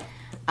chuckle.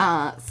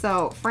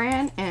 So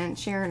Fran and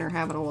Sharon are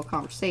having a little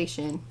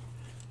conversation.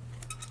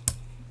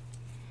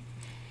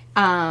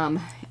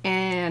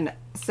 And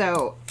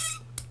so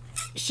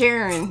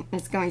Sharon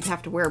is going to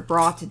have to wear a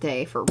bra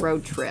today for a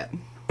road trip.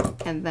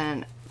 And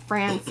then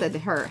Fran said to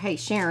her, "Hey,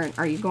 Sharon,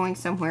 are you going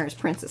somewhere as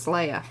Princess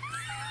Leia?"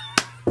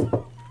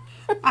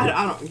 I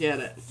don't get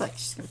it. It's like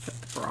she's going to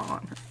put the bra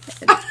on her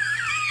head.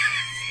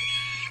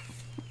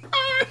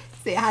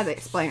 See, I had to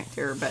explain it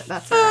to her, but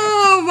that's all right.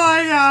 Oh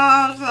my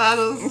gosh, that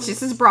is... She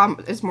says bra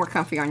is more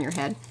comfy on your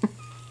head.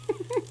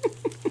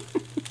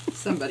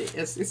 Somebody,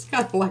 it's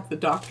kind of like the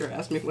doctor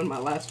asked me when my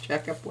last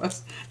checkup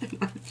was, and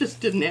I just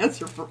didn't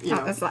answer for, you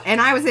know.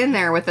 And I was in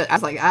there with it. I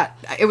was like,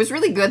 it was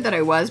really good that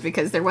I was,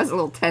 because there was a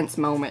little tense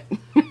moment.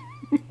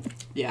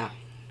 Yeah.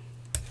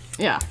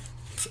 Yeah.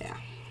 Yeah.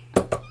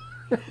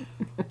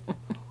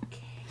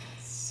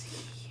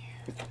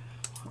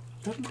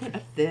 A little bit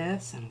of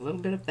this and a little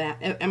bit of that.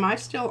 Am I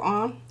still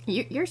on?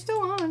 You're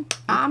still on.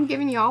 I'm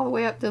giving you all the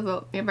way up to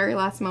the very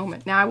last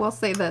moment. Now, I will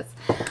say this.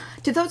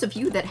 To those of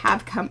you that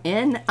have come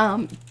in,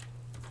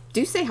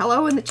 do say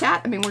hello in the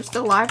chat. I mean, we're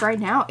still live right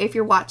now. If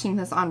you're watching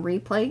this on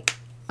replay,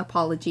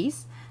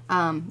 apologies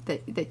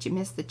that you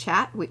missed the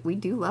chat. We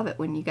do love it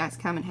when you guys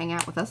come and hang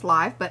out with us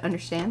live, but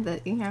understand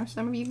that, you know,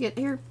 some of you get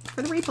here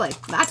for the replay.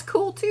 That's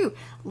cool, too.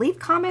 Leave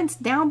comments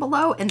down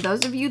below, and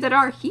those of you that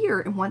are here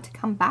and want to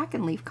come back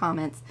and leave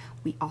comments,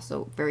 we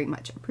also very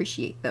much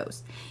appreciate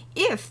those.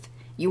 If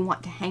you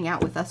want to hang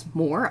out with us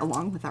more,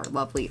 along with our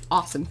lovely,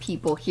 awesome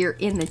people here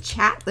in the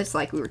chat, just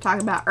like we were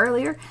talking about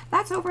earlier,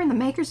 that's over in the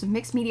Makers of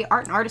Mixed Media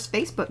Art and Artists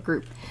Facebook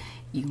group.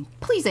 You can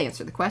please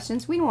answer the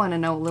questions. We want to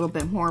know a little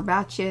bit more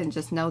about you, and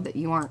just know that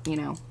you aren't, you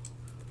know,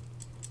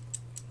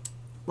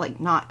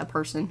 like not a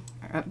person,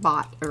 or a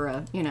bot, or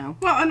a, you know.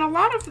 Well, and a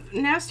lot of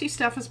nasty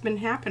stuff has been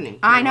happening.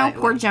 I know,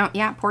 lately. poor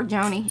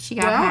Joni. She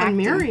got hacked. And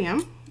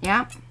Miriam.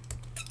 Yeah.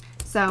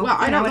 So, well,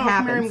 I don't know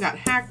if Miriam got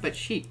hacked, but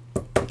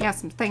yeah,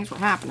 some things were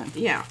happening.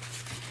 Yeah.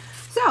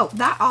 So,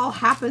 that all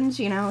happens,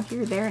 you know,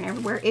 here, there, and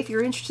everywhere. If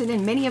you're interested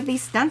in many of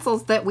these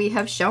stencils that we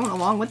have shown,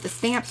 along with the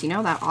stamps, you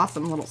know, that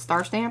awesome little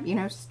star stamp, you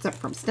know,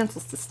 from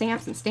stencils to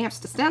stamps and stamps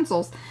to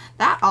stencils,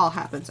 that all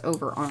happens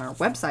over on our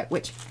website,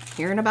 which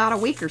here in about a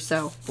week or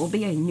so will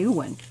be a new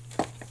one.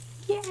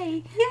 Yay!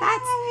 Yay.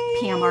 That's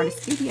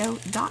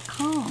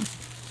pmartiststudio.com.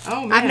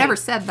 Oh, man. I've never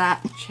said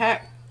that.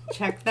 Check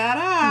that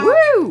out.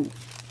 Woo!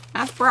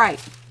 That's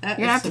bright. You're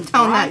going to have to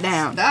tone that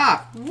down.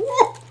 Stop.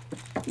 Woo.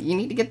 You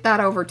need to get that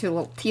over to a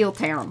little Teal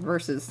Town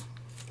versus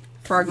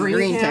Froggy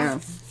Green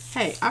Town.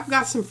 Hey, I've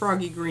got some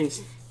Froggy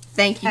Greens.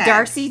 Thank you,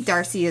 Darcy.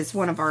 Darcy is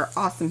one of our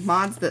awesome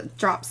mods that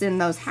drops in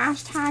those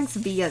hashtags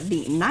via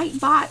the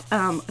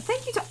Nightbot.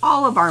 Thank you to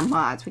all of our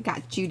mods. We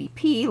got Judy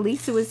P.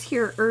 Lisa was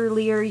here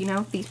earlier. You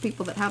know, these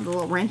people that have the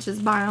little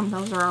wrenches by them,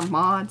 those are our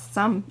mods.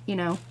 Some, you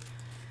know,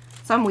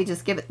 Some we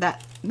just give it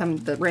them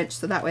the wrench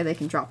so that way they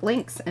can drop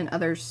links, and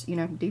others, you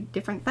know, do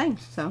different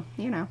things. So,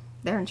 you know,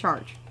 they're in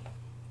charge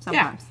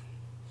sometimes.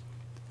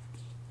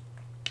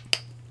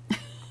 Yeah.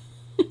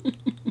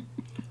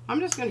 I'm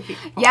just going to keep...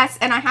 Yes,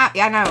 and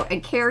I know.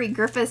 And Carrie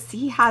Griffiths,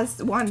 he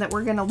has one that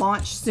we're going to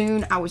launch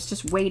soon. I was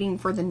just waiting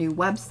for the new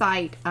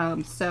website.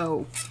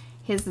 So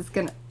his is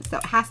going to... So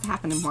it has to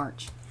happen in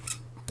March.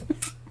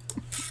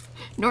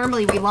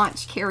 Normally we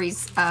launch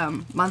Carrie's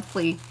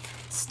monthly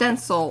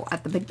stencil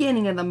at the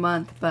beginning of the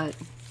month, but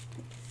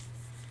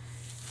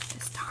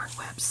this darn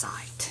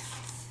website.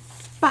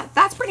 But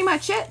that's pretty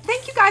much it.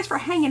 Thank you guys for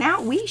hanging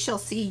out. We shall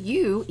see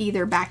you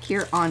either back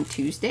here on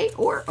Tuesday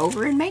or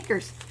over in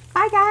Makers.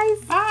 Bye,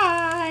 guys.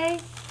 Bye.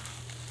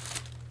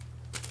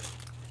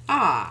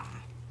 Ah.